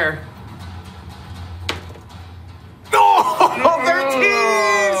 or higher. Oh,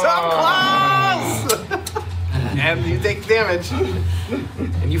 13! So close! And you take damage.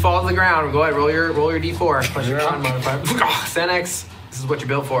 And you fall to the ground. Go ahead, roll your D4. Plus your con modifier. Senex, this is what you're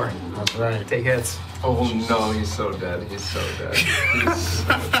built for. That's right. Take hits. Oh no, he's so dead. He's so dead. He's so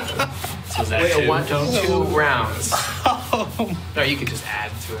dead. So is that Wait, two? 2 rounds. No, you could just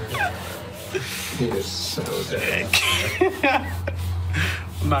add to it. He is so dead.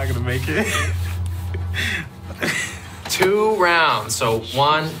 I'm not gonna make it. 2 rounds. So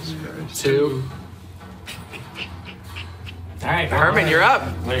 1, 2. All right, Herman, you're up.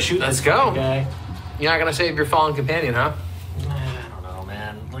 I'm gonna shoot. Let's this go. fucking guy. You're not gonna save your fallen companion, huh? I don't know,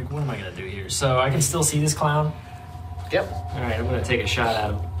 man. Like, what am I gonna do here? So I can still see this clown. Yep. All right, I'm gonna take a shot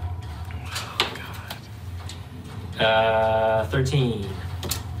at him. Oh, God. 13.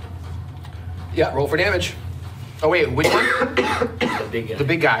 Yeah, roll for damage. Oh wait, which one? The big guy. The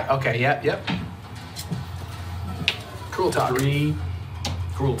big guy. Okay, yep. Cruel talk. 3.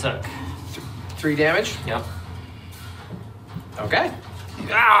 Cruel tuck. 3 damage. Yep. Okay.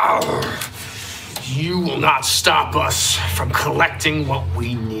 Ow. You will not stop us from collecting what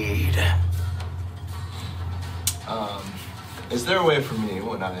we need. Is there a way for me,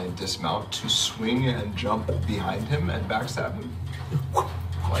 when I dismount, to swing and jump behind him and backstab him?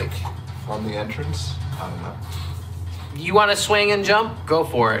 Like, from the entrance? I don't know. You want to swing and jump? Go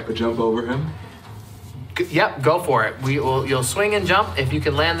for it. But jump over him? Yep, go for it. You'll swing and jump. If you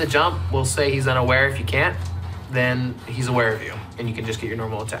can land the jump, we'll say he's unaware. If you can't, then he's aware of you, and you can just get your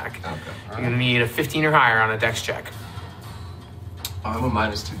normal attack. Okay. You're gonna need a 15 or higher on a dex check. I'm a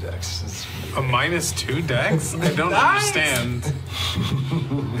 -2 dex. It's A -2 dex? I don't understand.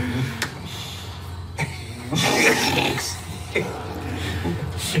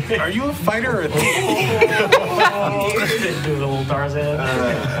 Are you a fighter or a thief? Do the little Tarzan.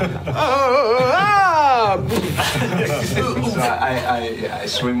 So I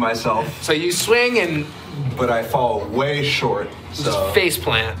swing myself, So you swing and but I fall way short. So just face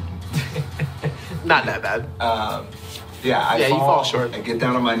plant. Not that bad. yeah, I Yeah, you fall, fall short. I get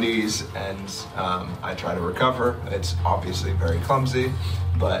down on my knees and I try to recover. It's obviously very clumsy,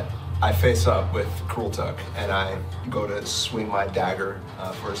 but I face up with Cruel Tuck and I go to swing my dagger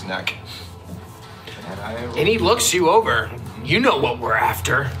for his neck. And he looks you over. You know what we're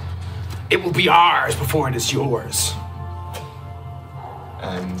after. It will be ours before it is yours.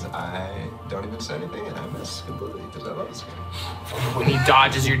 And I don't even say anything and I miss completely because I love this game. When he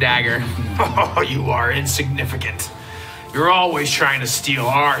dodges your dagger. Oh, you are insignificant. You're always trying to steal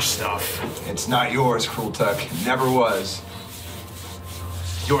our stuff. It's not yours, Cruel Tuck. Never was.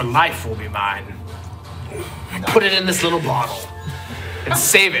 Your life will be mine. Put it in this little bottle and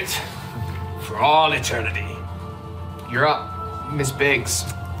save it for all eternity. You're up, Miss Biggs.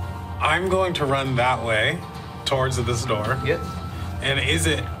 I'm going to run that way towards this door. Yep. And is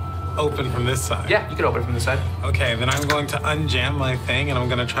it open from this side? Yeah, you can open it from this side. Okay, then I'm going to unjam my thing and I'm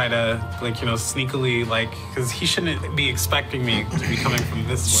going to try to, like, you know, sneakily, like, because he shouldn't be expecting me to be coming from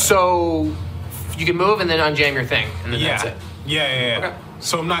this way. So you can move and then unjam your thing, and then yeah. that's it. Yeah. Okay.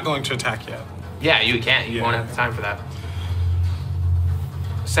 So I'm not going to attack yet. Yeah, you can't. You Yeah. won't have the time for that.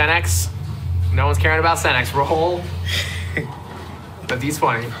 Senex. No one's caring about Senex. Roll the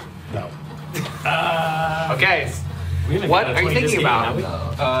d20. No. Okay. We haven't What got a are you 20 this thinking game,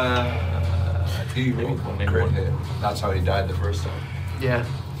 about? have we? He rolled one maybe crit one. hit. That's how he died the first time. Yeah.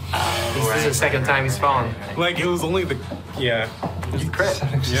 This is the second time he's fallen. Like, it was only the... Yeah. It's the crit.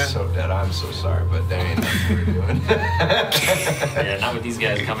 Senex Yeah. is so dead. I'm so sorry, but there ain't nothing we're doing. Yeah, not with these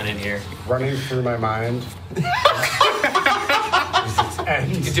guys coming in here. Running through my mind. is its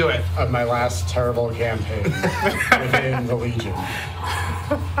end You can do it. of my last terrible campaign within the Legion.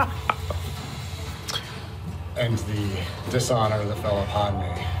 And the dishonor that fell upon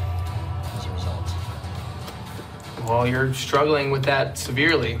me as a result. Well, you're struggling with that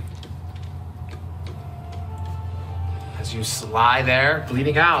severely. As you lie there,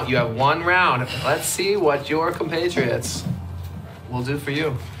 bleeding out, you have 1 round. Let's see what your compatriots will do for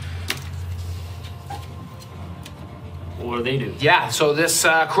you. What do they do? Yeah, so this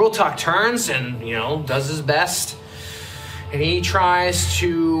Cruel Tuck turns and, you know, does his best. And he tries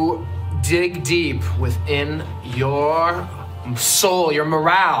to dig deep within your soul, your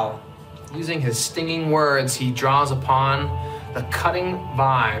morale. Using his stinging words, he draws upon the cutting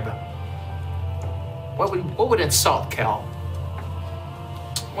vibe. What would insult Kel?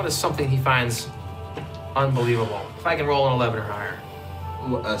 What is something he finds unbelievable? If I can roll an 11 or higher.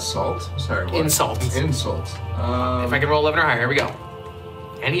 Assault? Sorry, what? Insult. Insult. If I can roll 11 or higher, here we go.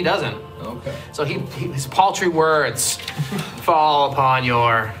 And he doesn't. Okay. So his paltry words fall upon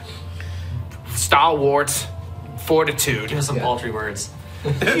your stalwart fortitude. Give us some paltry words.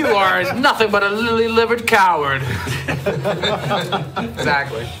 You are nothing but a lily-livered coward.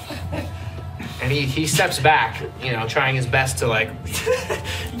 Exactly. And he steps back, you know, trying his best to like.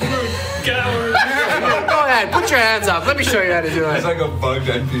 Coward. Go ahead, put your hands up. Let me show you how to do It's it. like a bugged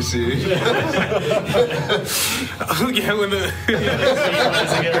NPC. Oh, yeah, when the.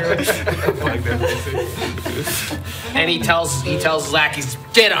 And he tells his lackeys,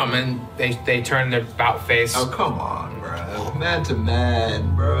 get him, and they turn their about face. Oh, come on, bruh. Man to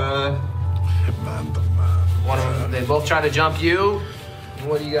man, bruh. One of them, they both try to jump you.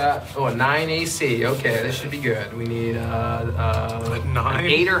 What do you got? Oh, a 9 AC. Okay, this should be good. We need an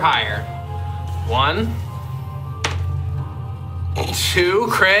 8 or higher. 1, 2,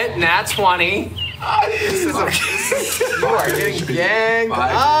 crit, nat 20. You are getting ganged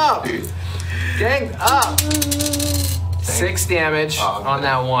up. Ganged up. 6 damage on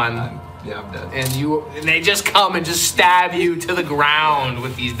that one. Yeah, I'm dead. And they just come and just stab you to the ground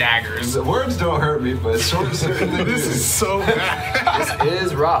with these daggers. The words don't hurt me, but sort of certainly This is so bad. This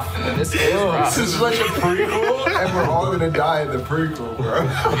is rough. This is rough. This is like a prequel, and we're all gonna die in the prequel, bro.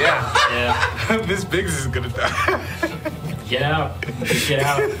 Yeah. Yeah. Miss Biggs is gonna die. Get out. Get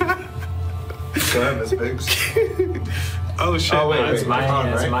out. Go ahead, Miss Biggs. Oh, shit. Oh, wait, It's my, Hold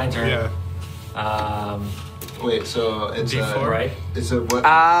on, it's right? my turn. Yeah. Wait, so it's D4? Right? It's a what?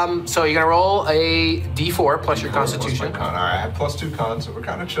 So you're gonna roll a D4 plus your Plus my Constitution. con. All right, I have +2 cons, so we're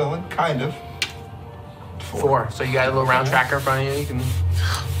kind of chilling, kind of. 4. So you got a little round tracker in front of you. You can.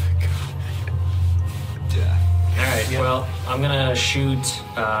 Yeah. All right. Well, I'm gonna shoot.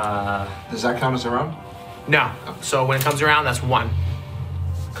 Does that count as a round? No. So when it comes around, that's 1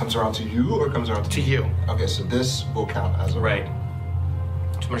 Comes around to you or comes around to to me? you. Okay, so this will count as a Right. round.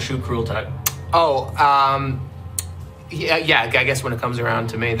 I'm gonna shoot cruel tuck. Oh. Yeah. I guess when it comes around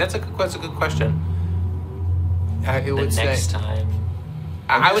to me, that's a good question. It The would next say. time.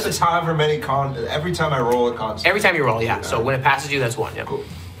 I was would. however many con. Every time I roll a con. Every time you roll, yeah. So when it passes you, that's 1. Yeah. Cool.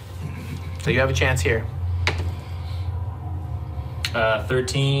 So you have a chance here.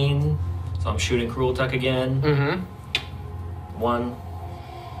 13. So I'm shooting cruel tuck again. Mm-hmm. 1.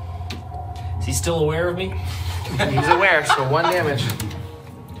 Is he still aware of me? He's aware, so 1 damage.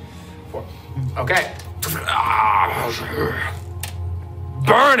 4. Okay.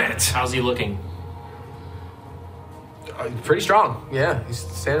 Burn it! How's he looking? Pretty strong. Yeah, he's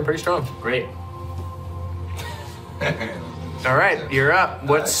standing pretty strong. Great. All right, you're up.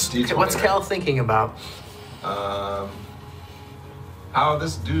 What's D20, what's right? Kel thinking about? How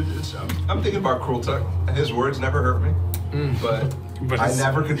this dude is. I'm thinking about Cruel Tuck. His words never hurt me, but I it's-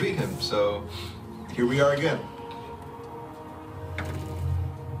 never could beat him. So here we are again.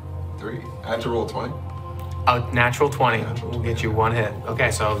 3. I have to roll 20. A natural 20 Natural will 20. get you 1 hit. Okay,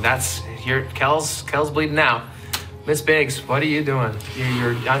 so that's your Kel's bleeding out. Miss Biggs, what are you doing?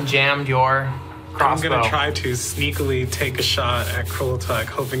 You're unjammed your I'm crossbow. gonna try to sneakily take a shot at Cruel Tuck,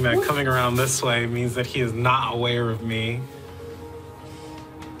 hoping that coming around this way means that he is not aware of me.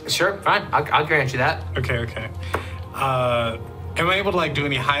 Sure, fine. I'll grant you that. Okay. Am I able to like do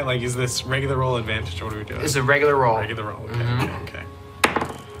any high? Like, is this regular roll advantage or what are we doing? It's a regular roll. Regular roll. Okay. Mm-hmm. Okay.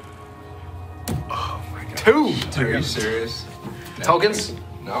 Oh my god. 2 Are you serious? tokens.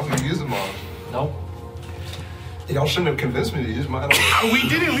 No, I'm gonna use them all. Nope. Y'all shouldn't have convinced me to use mine. We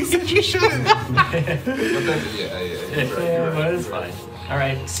did it. We said you should. But then, yeah, you're right. You're right. But it's fine. All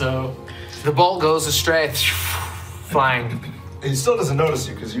right, so The bolt goes astray, flying. He still doesn't notice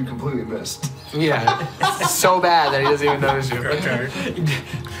you because you completely missed. Yeah, it's so bad that he doesn't even notice you. Okay.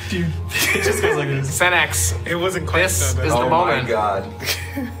 dude, it just goes like this. Senex, It wasn't quite This so bad. is the Oh moment. my god.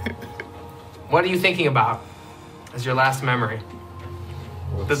 what are you thinking about as your last memory?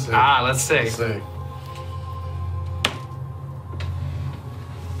 Let's see. Let's see. Let's see.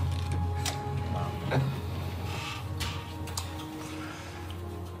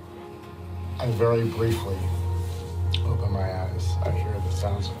 I very briefly open my eyes. I hear the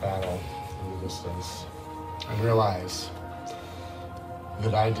sounds of battle in the distance and realize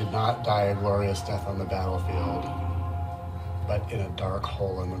that I did not die a glorious death on the battlefield, but in a dark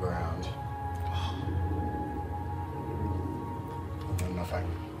hole in the ground. And then nothing.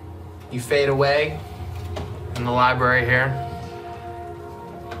 You fade away in the library here.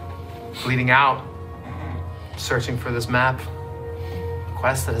 bleeding out, searching for this map.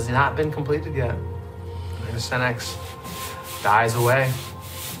 Quest that has not been completed yet. There's Senex. Dies away.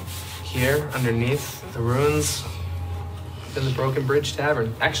 Here, underneath the ruins in the Broken Bridge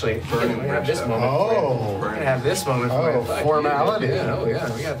Tavern. Actually, we're gonna have this moment. Oh. We're gonna have this moment. Oh, for you. formality. Yeah, oh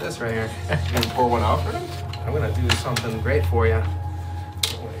yeah, we got this right here. You gonna pour one out for him? I'm gonna do something great for you.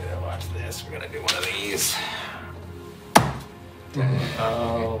 We're gonna watch this. We're gonna do one of these.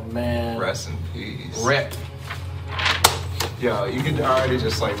 Oh man. Rest in peace. Rip. Yo, you could already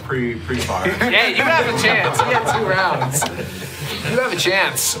just like pre-fire. Yeah, you have a chance. You get 2 rounds. You have a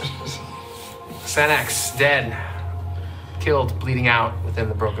chance. Senex, dead. Killed, bleeding out within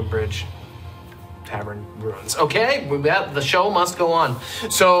the Broken Bridge Tavern ruins. Okay, the show must go on.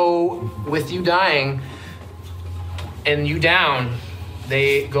 So, with you dying and you down,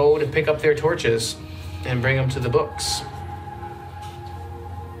 they go to pick up their torches and bring them to the books.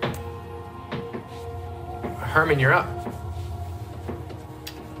 Herman, you're up.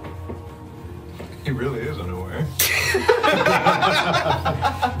 He really is unaware.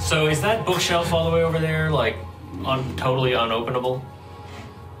 So is that bookshelf all the way over there, like, totally unopenable?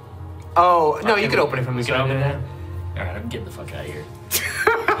 Oh, no, you could open it from We the can side. open it? Alright, I'm getting the fuck out of here.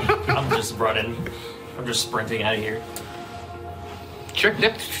 I'm just running. I'm just sprinting out of here. Sure,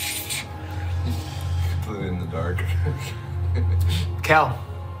 yep. Completely in the dark. Cal.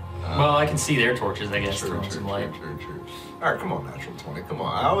 Well, I can see their torches, I guess, True, throwing true, some true, light. true, true. All right, come on, natural 20. Come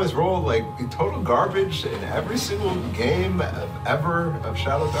on. I always roll like total garbage in every single game ever of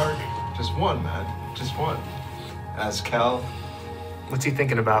Shadow Dark. Just one, man. Just one. As Cal. What's he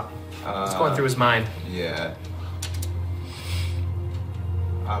thinking about? What's going through his mind? Yeah.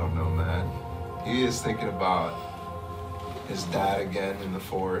 I don't know, man. He is thinking about his dad again in the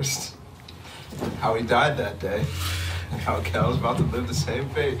forest. How he died that day. And how Cal's about to live the same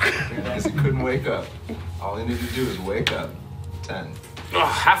fate because he couldn't wake up. All he needed to do is wake up. 10. Oh,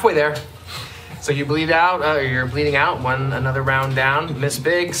 halfway there. So you bleed out, you're bleeding out, another round down. Miss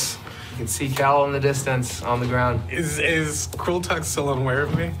Biggs, you can see Cal in the distance on the ground. Is Cruel Tuck still unaware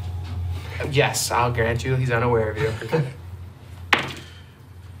of me? Yes, I'll grant you, he's unaware of you.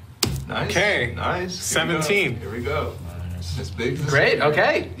 Nice. Okay. Nice. 17. Here we go. Miss Biggs. Great,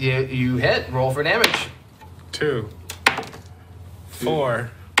 okay. You hit, roll for damage. 2,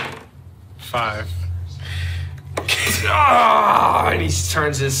 4, 5. And he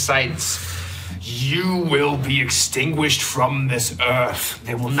turns his sights. You will be extinguished from this earth.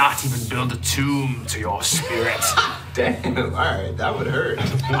 They will not even build a tomb to your spirit. Damn. All right, that would hurt.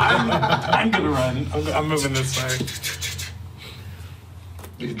 I'm gonna run. I'm moving this way.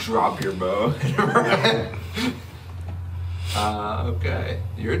 You drop your bow. Okay,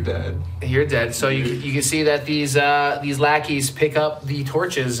 you're dead. You're dead. So you can see that these lackeys pick up the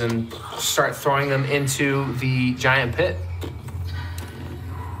torches and start throwing them into the giant pit,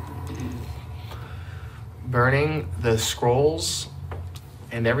 burning the scrolls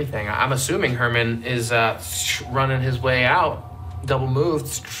and everything. I'm assuming Herman is running his way out, double moved,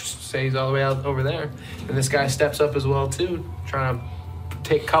 say he's all the way out over there, and this guy steps up as well too, trying to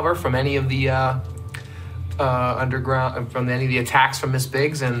take cover from any of the underground, from any of the attacks from Miss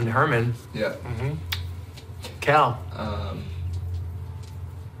Biggs and Herman. Yeah. Cal.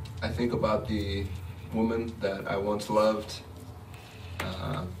 I think about the woman that I once loved.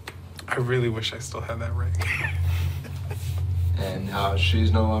 I really wish I still had that ring. And how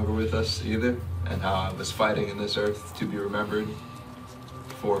she's no longer with us either, and how I was fighting in this earth to be remembered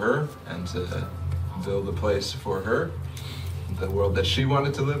for her and to build a place for her, the world that she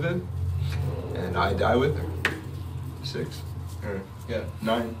wanted to live in, and I die with her. 6. Yeah,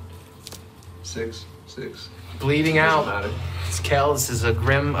 9. 6. Bleeding Doesn't out. matter. It's Kel. This is a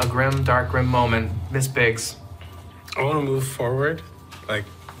grim, dark, grim moment. Miss Biggs. I want to move forward, like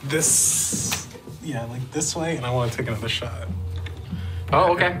this. Yeah, like this way, and I want to take another shot.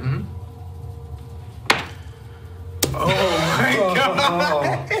 Oh, okay. Mm-hmm. Oh my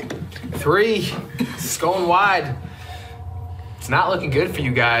god! 3. It's going wide. It's not looking good for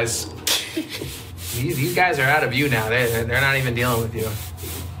you guys. These guys are out of view now. They're not even dealing with you.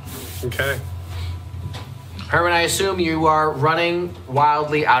 Okay. Herman, I assume you are running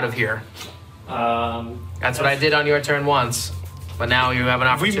wildly out of here. That's what I did on your turn once, but now you have an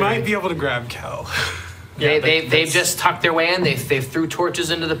We opportunity. might be able to grab Kel. They've just tucked their way in. They threw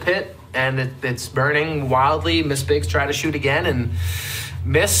torches into the pit, and it's burning wildly. Miss Biggs tried to shoot again and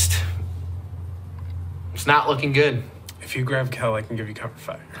missed. It's not looking good. If you grab Kel, I can give you cover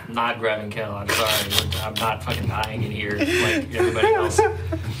fire. I'm not grabbing Kel. I'm sorry. I'm not fucking dying in here like everybody else.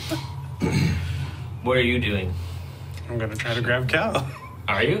 What are you doing? I'm gonna try to grab Kel.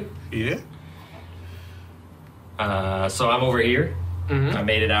 Are you? Yeah. So I'm over here. Mhm. I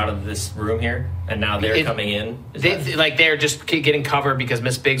made it out of this room here, and now they're coming in. Is that- They're just getting cover because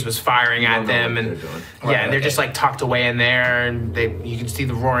Miss Biggs was firing at them, and and they're just like tucked away in there, and you can see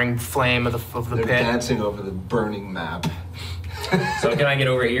the roaring flame of the They're pit. dancing over the burning map. So can I get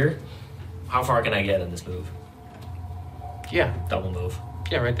over here? How far can I get in this move? Yeah, Double move.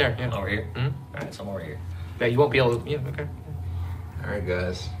 yeah, right there. Yeah, Over here? Mhm. All right, so I'm over here. Yeah, you won't be able to. Yeah, okay. All right,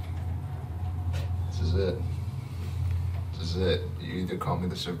 guys. This is it. This is it. You either call me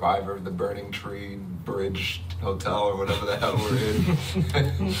the survivor of the Burning Tree Bridge Hotel or whatever the hell we're in,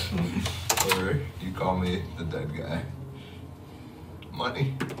 or you call me the dead guy.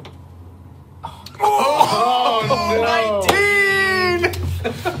 Money. Oh, 19!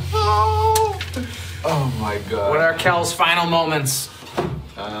 Oh my god. What are Kel's final moments?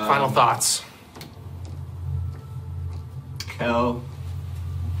 Final thoughts? Kel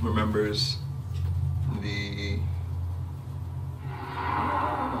remembers the...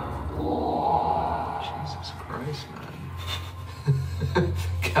 Jesus Christ, man.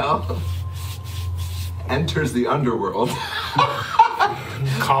 Kel enters the underworld.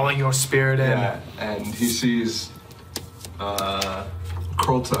 Calling your spirit in. Yeah, and he sees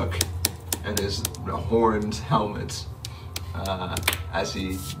Kroltuk and his horned helmet as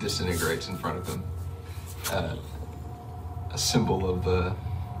he disintegrates in front of him. A symbol of the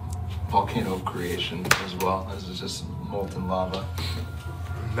volcano of creation as well, as it's just molten lava.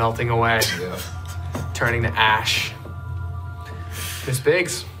 Melting away, Yeah. turning to ash. Miss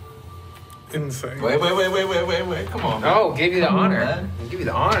Biggs. Insane. Wait, come on, man. Oh, gave you the honor. man. Give you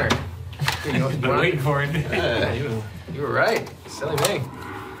the honor. Been waiting for it. Yeah. You were right. Silly me.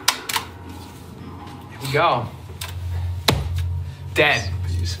 Here we go. Dead.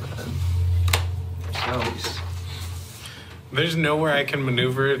 Peace, man. Peace. There's nowhere I can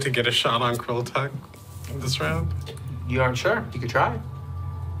maneuver to get a shot on Kroltuk this round. You aren't sure? You could try.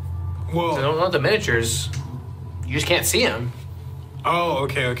 Well, So I don't know the miniatures. You just can't see him. oh,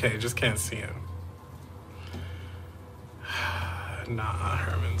 okay. Just can't see him. Nah,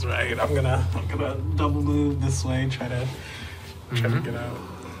 Herman's right. I'm gonna double move this way. Try to get out.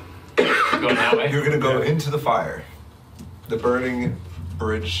 Going that way? You're gonna go into the fire. The Burning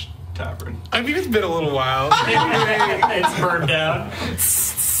Bridge Tavern. I mean, it's been a little while. It's burned down.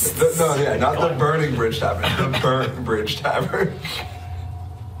 Not the Burning Bridge Tavern. The Burnt Bridge Tavern.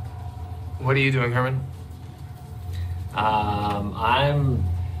 What are you doing, Herman? I'm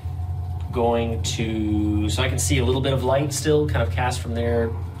going to, so I can see a little bit of light still, kind of cast from their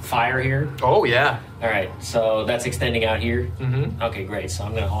fire here. Oh, yeah. All right, so that's extending out here. Mm-hmm. Okay, great. So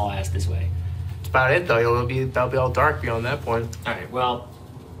I'm gonna haul ass this way. That's about it, though. That'll be all dark beyond that point. All right, well,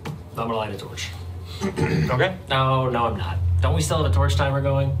 I'm gonna light a torch. Okay. No, I'm not. Don't we still have a torch timer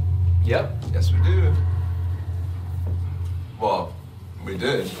going? Yep. Yes, we do. Well, we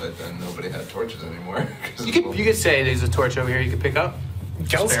did, but then nobody had torches anymore. You could say there's a torch over here you could pick up.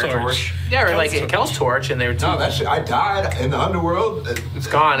 Kel's Spare torch. Yeah, or Kel's like torch. Kel's torch, and they were two. No, that shit. I died in the underworld. It's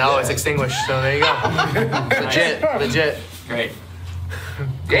gone. Oh, Yeah. it's extinguished. So there you go. Legit. Great.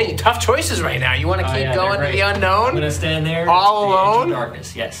 Hey, tough choices right now. You want to Oh, keep yeah, going they're to the great. I'm unknown? gonna stand there. All at the edge of alone?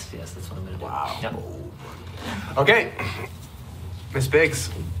 darkness. Yes, that's what I'm gonna do. Wow. Yep. Okay, Miss Biggs,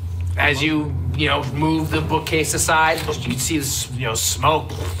 as you move the bookcase aside, you see this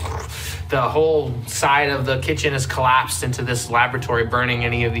smoke. The whole side of the kitchen has collapsed into this laboratory, burning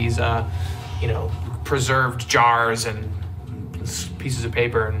any of these preserved jars and pieces of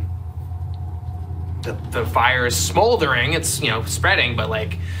paper, and the fire is smoldering. It's spreading, but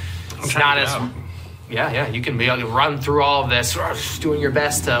like it's trying not to as get out. yeah. You can be able to run through all of this, doing your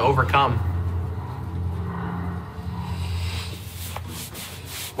best to overcome.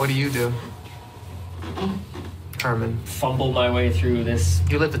 What do you do, Herman? Fumble my way through this.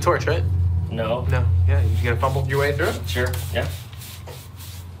 You lit the torch, right? No. No. Yeah, you gonna fumble your way through it? Sure. Yeah.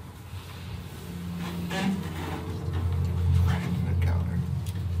 Right in the counter.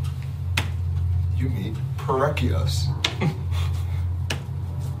 You meet Perekios.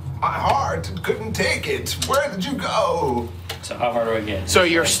 My heart couldn't take it. Where did you go? So how far do I get? So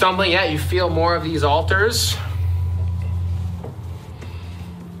you're stumbling. Yeah, you feel more of these altars.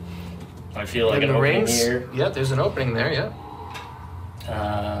 I feel like in an the opening rings. here. Yep, there's an opening there. Yep.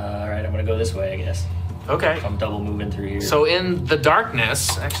 All right, I'm gonna go this way, I guess. Okay. I'm double moving through here. So in the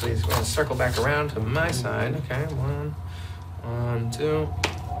darkness, actually, it's going to circle back around to my side. Okay, one, two.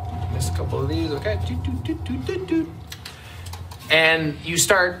 Missed a couple of these. Okay. And you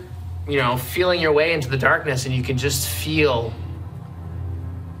start, feeling your way into the darkness, and you can just feel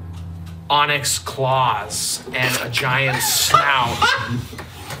onyx claws and a giant snout.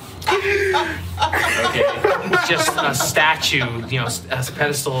 Okay. Just a statue, a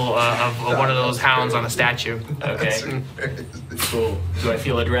pedestal of one of those hounds on a statue. Okay. Cool. Do I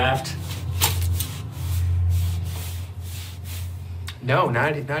feel a draft? No,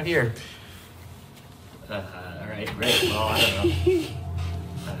 not here. All right, great. Well, I don't know.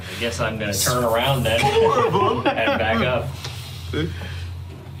 I guess I'm gonna turn around then and back up.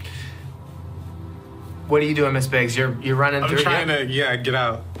 What are you doing, Miss Biggs? You're running I'm through. trying to get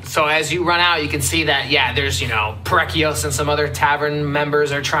out. So as you run out, you can see that there's Parekios and some other tavern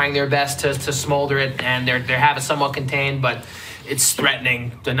members are trying their best to smolder it, and they're having somewhat contained, but it's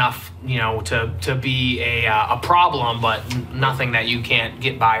threatening enough to be a problem, but nothing that you can't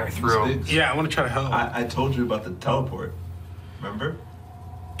get by or through. Yeah, I want to try to help. I told you about the teleport. Remember?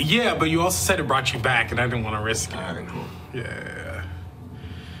 Yeah, but you also said it brought you back, and I didn't want to risk it. All right, cool. Yeah.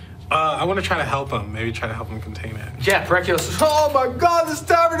 I want to try to help him. Maybe try to help him contain it. Yeah, Parekios says, Oh my God, this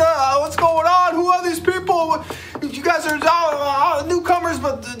tavern! What's going on? Who are these people? You guys are newcomers,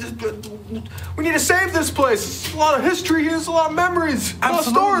 but we need to save this place. There's a lot of history here. There's a lot of memories, a lot of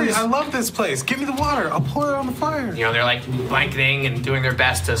stories. I love this place. Give me the water. I'll pour it on the fire. they're like blanketing and doing their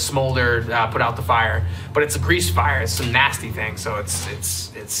best to smolder, put out the fire, but it's a grease fire. It's a nasty thing, so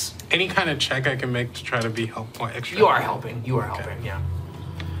it's. Any kind of check I can make to try to be helpful extra. You are helping. You are helping. Yeah.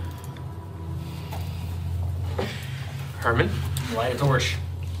 Herman? Light a torch.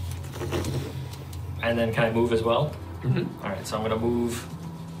 And then can I move as well? Mm-hmm. All right, so I'm gonna move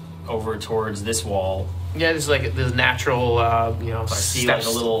over towards this wall. Yeah, there's like this natural, Do I see like a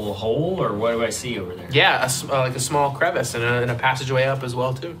little hole, or what do I see over there? Yeah, like a small crevice and a passageway up as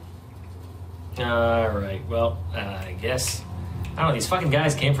well too. All right. Well, I guess I don't know. These fucking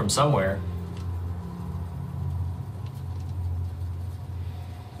guys came from somewhere.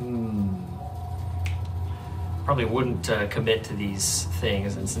 Probably wouldn't commit to these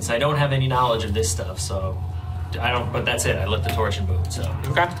things, and since I don't have any knowledge of this stuff, so I don't. But that's it. I lit the torch and moved. So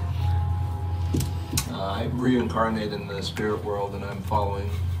Okay. I reincarnate in the spirit world, and I'm following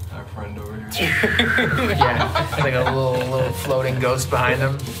our friend over here. Yeah, like a little floating ghost behind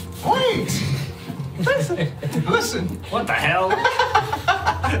him. Wait! Listen. what the hell?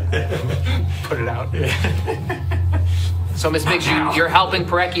 Put it out. So Miss Biggs, you're helping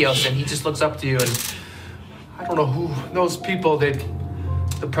Parekios, and he just looks up to you, and I don't know who those people. The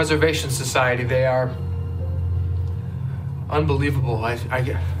Preservation Society. They are unbelievable. I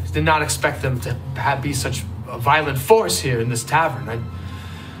did not expect them to be such a violent force here in this tavern.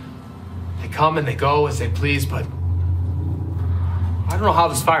 They come and they go as they please, but I don't know how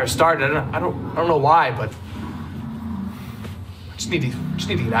this fire started. I don't know why, but I just need to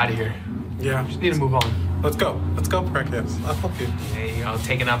get out of here. Yeah. Just need to move on. Let's go, Parekios. I'll help you. And,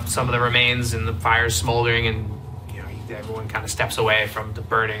 taking up some of the remains, and the fire's smoldering, and everyone kind of steps away from the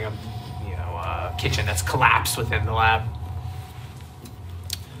burning of kitchen that's collapsed within the lab.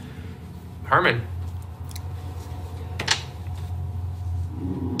 Herman.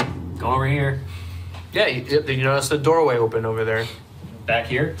 Go over here. Yeah, you notice the doorway open over there. Back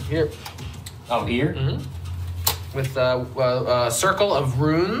here. Here. Oh, here. Mm-hmm. With a circle of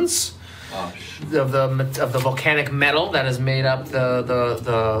runes of the volcanic metal that has made up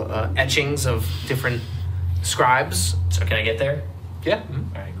the etchings of different scribes. So can I get there? Yeah.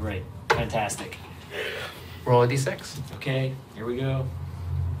 All right, great, fantastic. Roll a d6. Okay, here we go.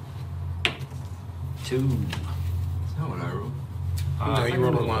 2. That's not what I rolled. No, you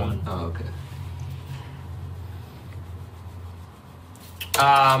rolled a 1. Oh, okay.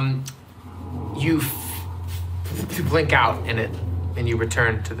 You blink out in it, and you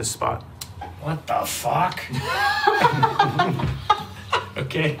return to the spot. What the fuck?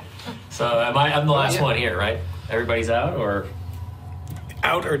 Okay, so I'm the last one here, right? Everybody's out, or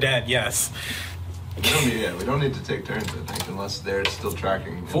Out or dead? Yes. We don't need to take turns, I think, unless they're still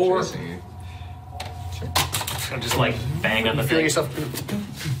tracking and 4. chasing you. I'm just like bang on the You feel thing. yourself.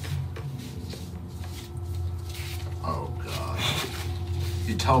 Oh god.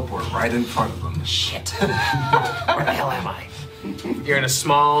 You teleport right in front of them. Shit. Where the hell am I? You're in a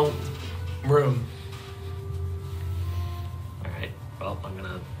small room. All right. Well, I'm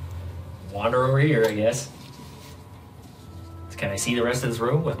gonna wander over here, I guess. Can I see the rest of this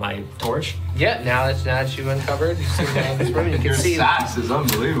room with my torch? Yeah, now that you've uncovered this room, you can Your see. sass is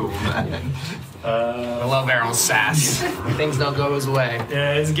unbelievable, man. I love Errol's sass. Things don't go his way.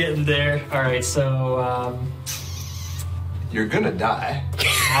 Yeah, it's getting there. All right, so You're gonna die.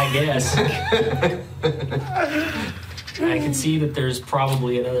 I guess I can see that there's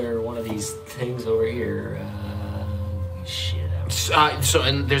probably another one of these things over here. Shit.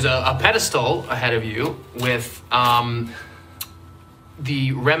 And there's a pedestal ahead of you with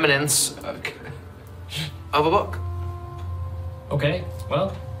the remnants of a book. Okay,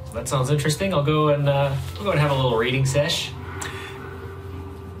 well, that sounds interesting. I'll go and have a little reading sesh.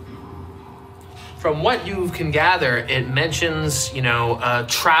 From what you can gather, it mentions, a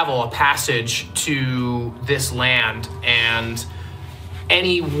passage to this land, and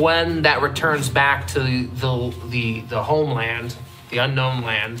anyone that returns back to the homeland, the unknown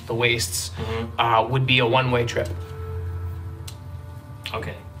land, the wastes, would be a one-way trip.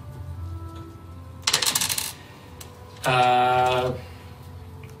 Okay.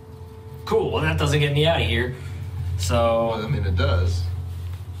 Cool. Well, that doesn't get me out of here. So. Well, I mean, it does.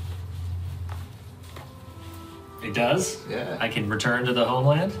 It does? Yeah. I can return to the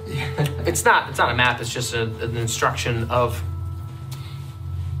homeland? Yeah. It's not a map. It's just an instruction of,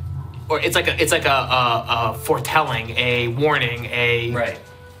 or it's like a foretelling, a warning, a Right.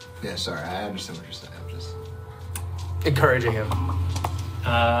 Yeah, sorry, I understand what you're saying. I'm just encouraging him.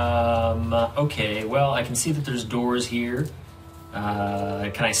 Okay, well, I can see that there's doors here.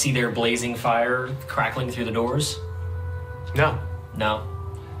 Can I see their blazing fire crackling through the doors? No. No.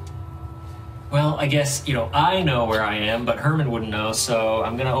 Well, I guess, I know where I am, but Hermann wouldn't know, so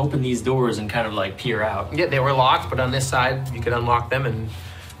I'm gonna open these doors and kind of like peer out. Yeah, they were locked, but on this side you can unlock them, and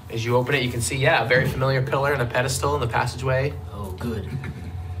as you open it, you can see, a very familiar pillar and a pedestal in the passageway. Oh, good.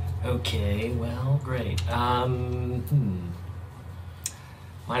 Okay, well, great. Might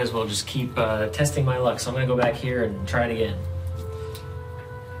as well just keep testing my luck, so I'm gonna go back here and try it again.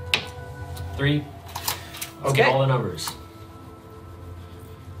 3. Let's get all the numbers.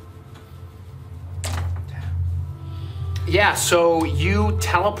 Yeah, so you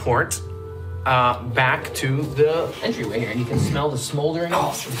teleport back to the entryway here, and you can smell the smoldering.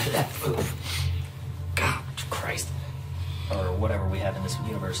 God Christ. Or whatever we have in this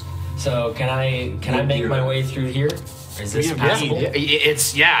universe. So can I make my way through here? Is this passable?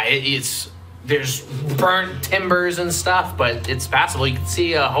 It's there's burnt timbers and stuff, but it's passable. You can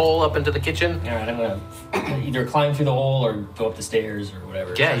see a hole up into the kitchen. All right, I'm gonna either climb through the hole or go up the stairs or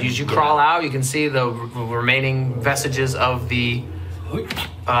whatever. Yeah, as you crawl out, you can see the remaining vestiges of the,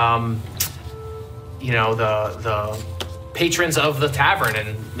 the patrons of the tavern.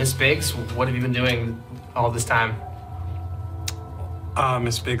 And Miss Biggs, what have you been doing all this time?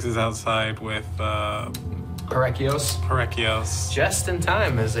 Miss Biggs is outside with Parekios. Just in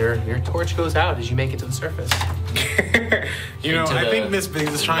time as your torch goes out as you make it to the surface. I think Miss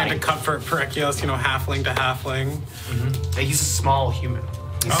Biggs is trying to comfort Parekios, halfling to halfling. Mm-hmm. He's a small human.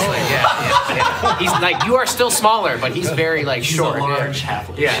 He's yeah. He's like, you are still smaller, but he's very short. He's a large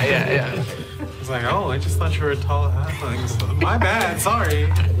halfling. Yeah. He's like, oh, I just thought you were a tall halfling. So my bad, sorry.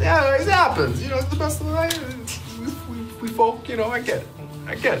 Yeah, it happens. It's the best of the night. We folk, I get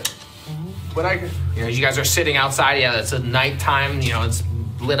it. But you guys are sitting outside. Yeah, it's a nighttime. It's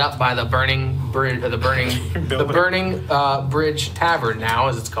lit up by the burning bridge, the burning bridge tavern now,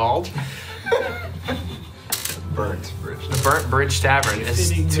 as it's called. burnt bridge. The burnt bridge tavern. As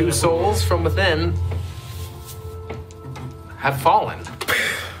 2 souls from within have fallen,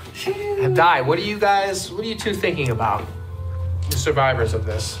 have died. What are you two thinking about? The survivors of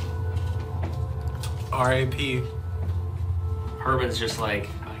this. R.A.P. Herman's just like,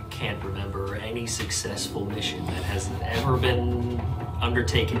 I can't remember any successful mission that has ever been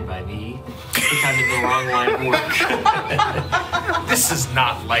undertaken by me. I think I'm in the wrong line of work. This is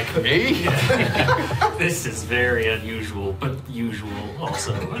not like me. This is very unusual, but usual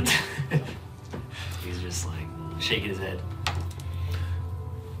also. He's just like shaking his head.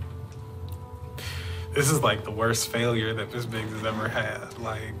 This is like the worst failure that Miss Biggs has ever had.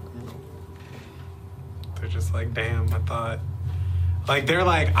 They're just like, damn, I thought. They're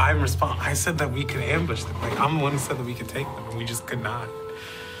like, I said that we could ambush them. I'm the one who said that we could take them, and we just could not.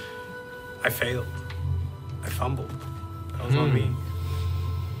 I failed. I fumbled. That was on me.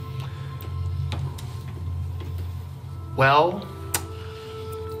 Well,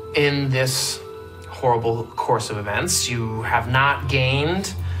 in this horrible course of events, you have not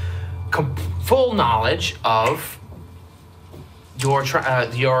gained full knowledge of your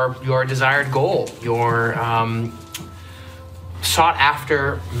desired goal, your sought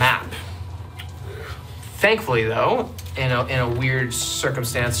after map. Thankfully, though, in a weird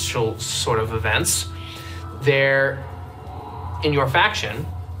circumstantial sort of events, there in your faction,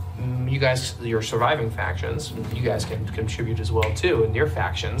 you guys, your surviving factions, you guys can contribute as well too. In your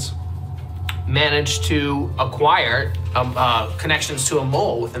factions, managed to acquire connections to a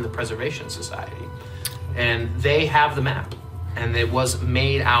mole within the Preservation Society, and they have the map, and it was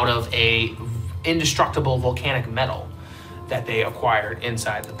made out of a indestructible volcanic metal that they acquired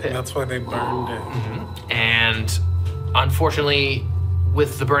inside the pit. That's why they burned it. And unfortunately,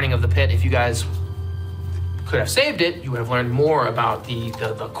 with the burning of the pit, if you guys could have saved it, you would have learned more about the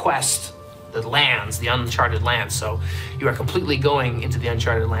quest, the lands, the uncharted lands. So you are completely going into the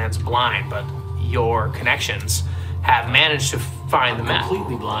uncharted lands blind, but your connections have managed to find the map.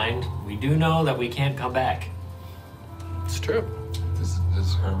 Completely blind. We do know that we can't come back. It's true.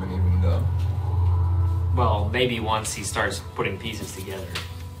 Does Herman even know? Well, maybe once he starts putting pieces together,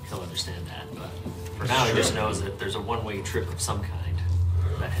 he'll understand that. But for now, he just knows that there's a one-way trip of some kind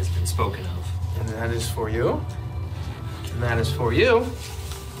that has been spoken of. And that is for you. And that is for you.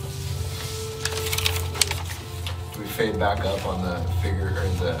 We fade back up on the figure, or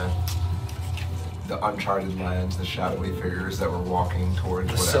the uncharted lands, the shadowy figures that were walking towards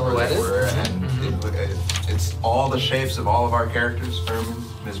whatever silhouetted? they were, and it's all the shapes of all of our characters. Herman,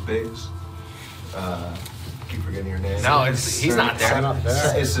 Miss Biggs. Keep forgetting your name. No, he's not there. Not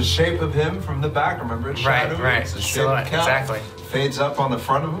there. It's the shape of him from the back. Remember, it's shadowy. Right. It's the shape Silhouette, of Cal. exactly. Fades up on the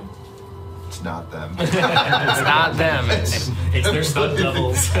front of him. It's not them. It's not them. It's their stunt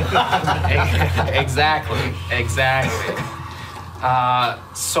doubles. Exactly.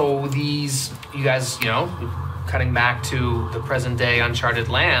 So these, you guys, cutting back to the present day uncharted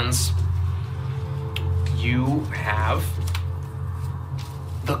lands, you have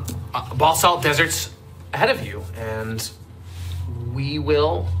the basalt deserts ahead of you, and we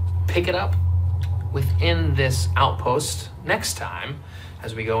will pick it up within this outpost next time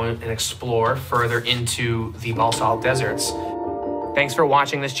as we go and explore further into the basalt deserts. Thanks for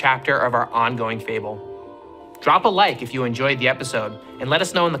watching this chapter of our ongoing fable. Drop a like if you enjoyed the episode, and let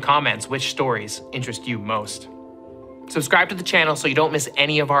us know in the comments which stories interest you most. Subscribe to the channel so you don't miss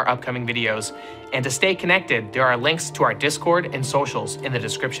any of our upcoming videos, and to stay connected, there are links to our Discord and socials in the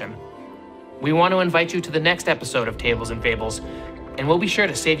description. We want to invite you to the next episode of Tables and Fables, and we'll be sure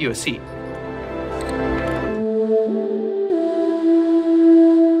to save you a seat.